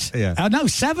least. Yeah. No,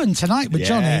 7 tonight with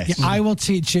Johnny. Yes. Yeah, I will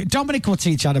teach you. Dominic will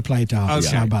teach you how to play darts.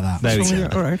 Okay. How about that? There we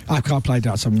go. All right. I can't play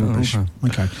darts. I'm rubbish.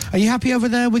 Okay. Are you happy over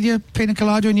there with your pina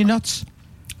colada and your nuts?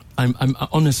 I'm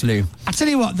honestly... I tell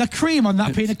you what, the cream on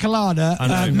that pina colada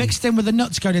mixed in with the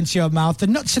nuts going into your mouth, the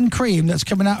nuts and cream that's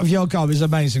coming out of your gob is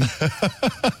amazing.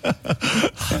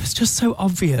 It's just so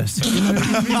obvious.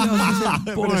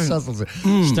 Boring.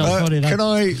 Still funny, though. Can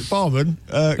I, barman,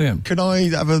 can I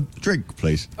have a drink,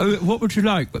 please? Oh, what would you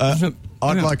like?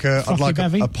 I'd like Frothy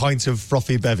bevy? a pint of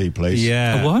frothy bevy, please.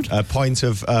 Yeah. A what? A pint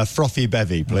of frothy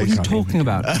bevy, What are please. you talking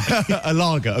about? A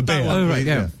lager, a beer. Oh, right,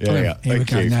 yeah. Yeah. Here we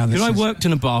Thank go you. now. I worked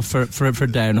in a bar for a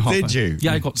day and a half. Did you?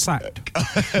 Yeah, I got sacked.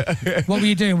 What were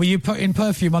you doing? Were you putting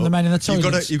perfume on the men in the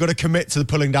toilets? You've got to commit to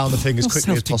pulling down the thing as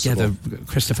quickly as possible. Together,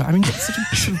 Christopher. I mean, it's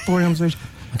such a boring observation.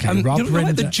 Okay, Rob Rob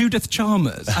like the Rinder. Judith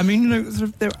Chalmers. I mean,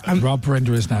 Rob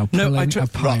Rinder is now pulling a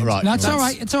pint. Right, No, it's right. all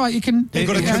right. It's all right. You can. You've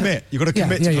got to commit. You've got to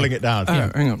commit to pulling it down.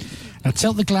 Oh, hang on. Now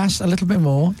tilt the glass a little bit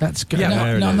more. That's good. Yeah, no,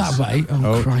 there it not is. that way.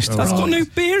 Oh, Christ. That's Oh. got no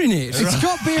beer in it. It's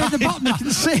got beer at the bottom. You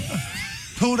can see.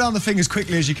 Pull down the thing as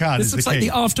quickly as you can. This is looks the like key.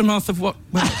 the aftermath of what?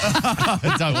 Well,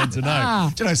 I don't want to know.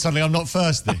 Do you know, suddenly I'm not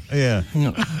thirsty. Yeah.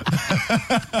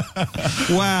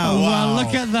 Wow. Well,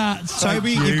 look at that.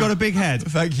 Toby, you've got a big head.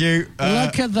 Thank you.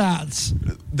 Look at that.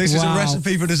 This is a Wow.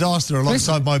 recipe for disaster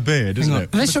alongside my beard, isn't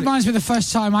it? This reminds me of the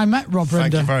first time I met Rob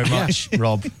Rinder. Thank you very much,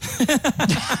 Rob.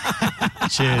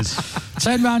 Cheers.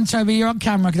 Turn round, Toby. You're on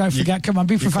camera. Don't forget. Come on,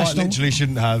 be You quite professional. literally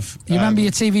shouldn't have. You remember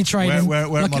your TV training? Where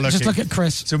am I looking? Just look at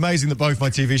Chris. It's amazing that both my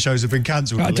TV shows have been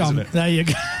cancelled, Right, isn't Dom, it? there you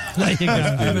go. There you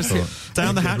go. Beautiful.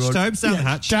 Down the hatch, Tobes. Down the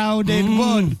hatch. Down in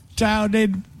one. Down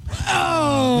in...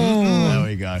 Oh! There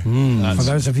we go. For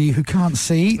those of you who can't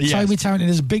see, Yes. Toby Tarrant in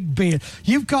his big beard.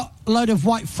 You've got a load of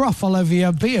white froth all over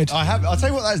your beard. I have. I'll tell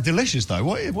you what, that's delicious,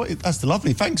 though. That's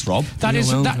lovely. Thanks, Rob. That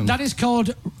is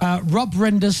called Rob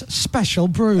Render's Special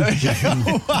Brew.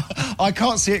 I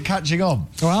can't see it catching on.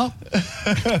 Well,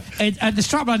 the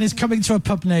strapline is coming to a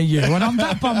pub near you. And on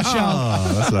that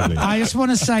bombshell, that's lovely. I just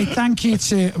want to say thank you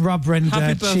to Rob Render.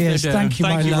 Happy birthday, Cheers. dear. Thank you,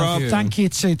 Thank my you, love. Rob. Thank you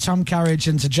to Tom Carriage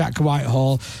and to Jack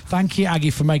Whitehall. Thank you, Aggie,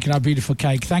 for making our beautiful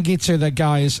cake. Thank you to the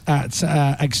guys at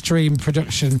Extreme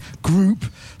Production Group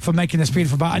for making this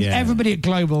beautiful bar. And everybody at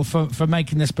Global for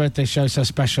making this birthday show so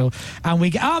special. And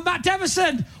Matt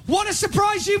Devison, what a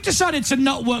surprise you've decided to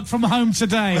not work from home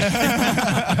today.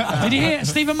 Did you hear?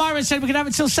 Stephen Myron said we could have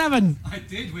it till 7. I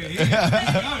did, we're here.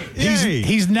 There you go.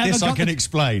 He's never This got I can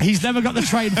explain. He's never got the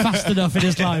train fast enough in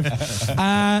his life.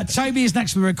 Toby is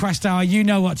next with Request Hour. You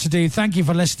know what to do. Thank you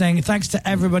for listening. Thanks to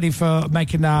everybody for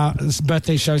making our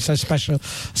birthday show so special,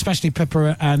 especially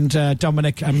Pippa and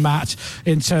Dominic and Matt,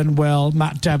 in turn Will,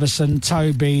 Matt Devison,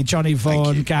 Toby, Johnny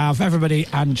Vaughan, Gav, everybody,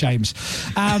 and James.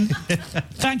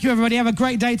 Thank you, everybody. Have a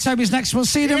great day. Toby's next. We'll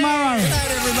see you tomorrow. Good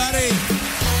night, everybody.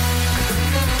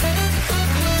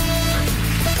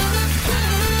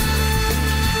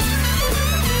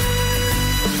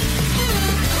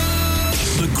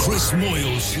 The Chris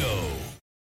Moyles Show.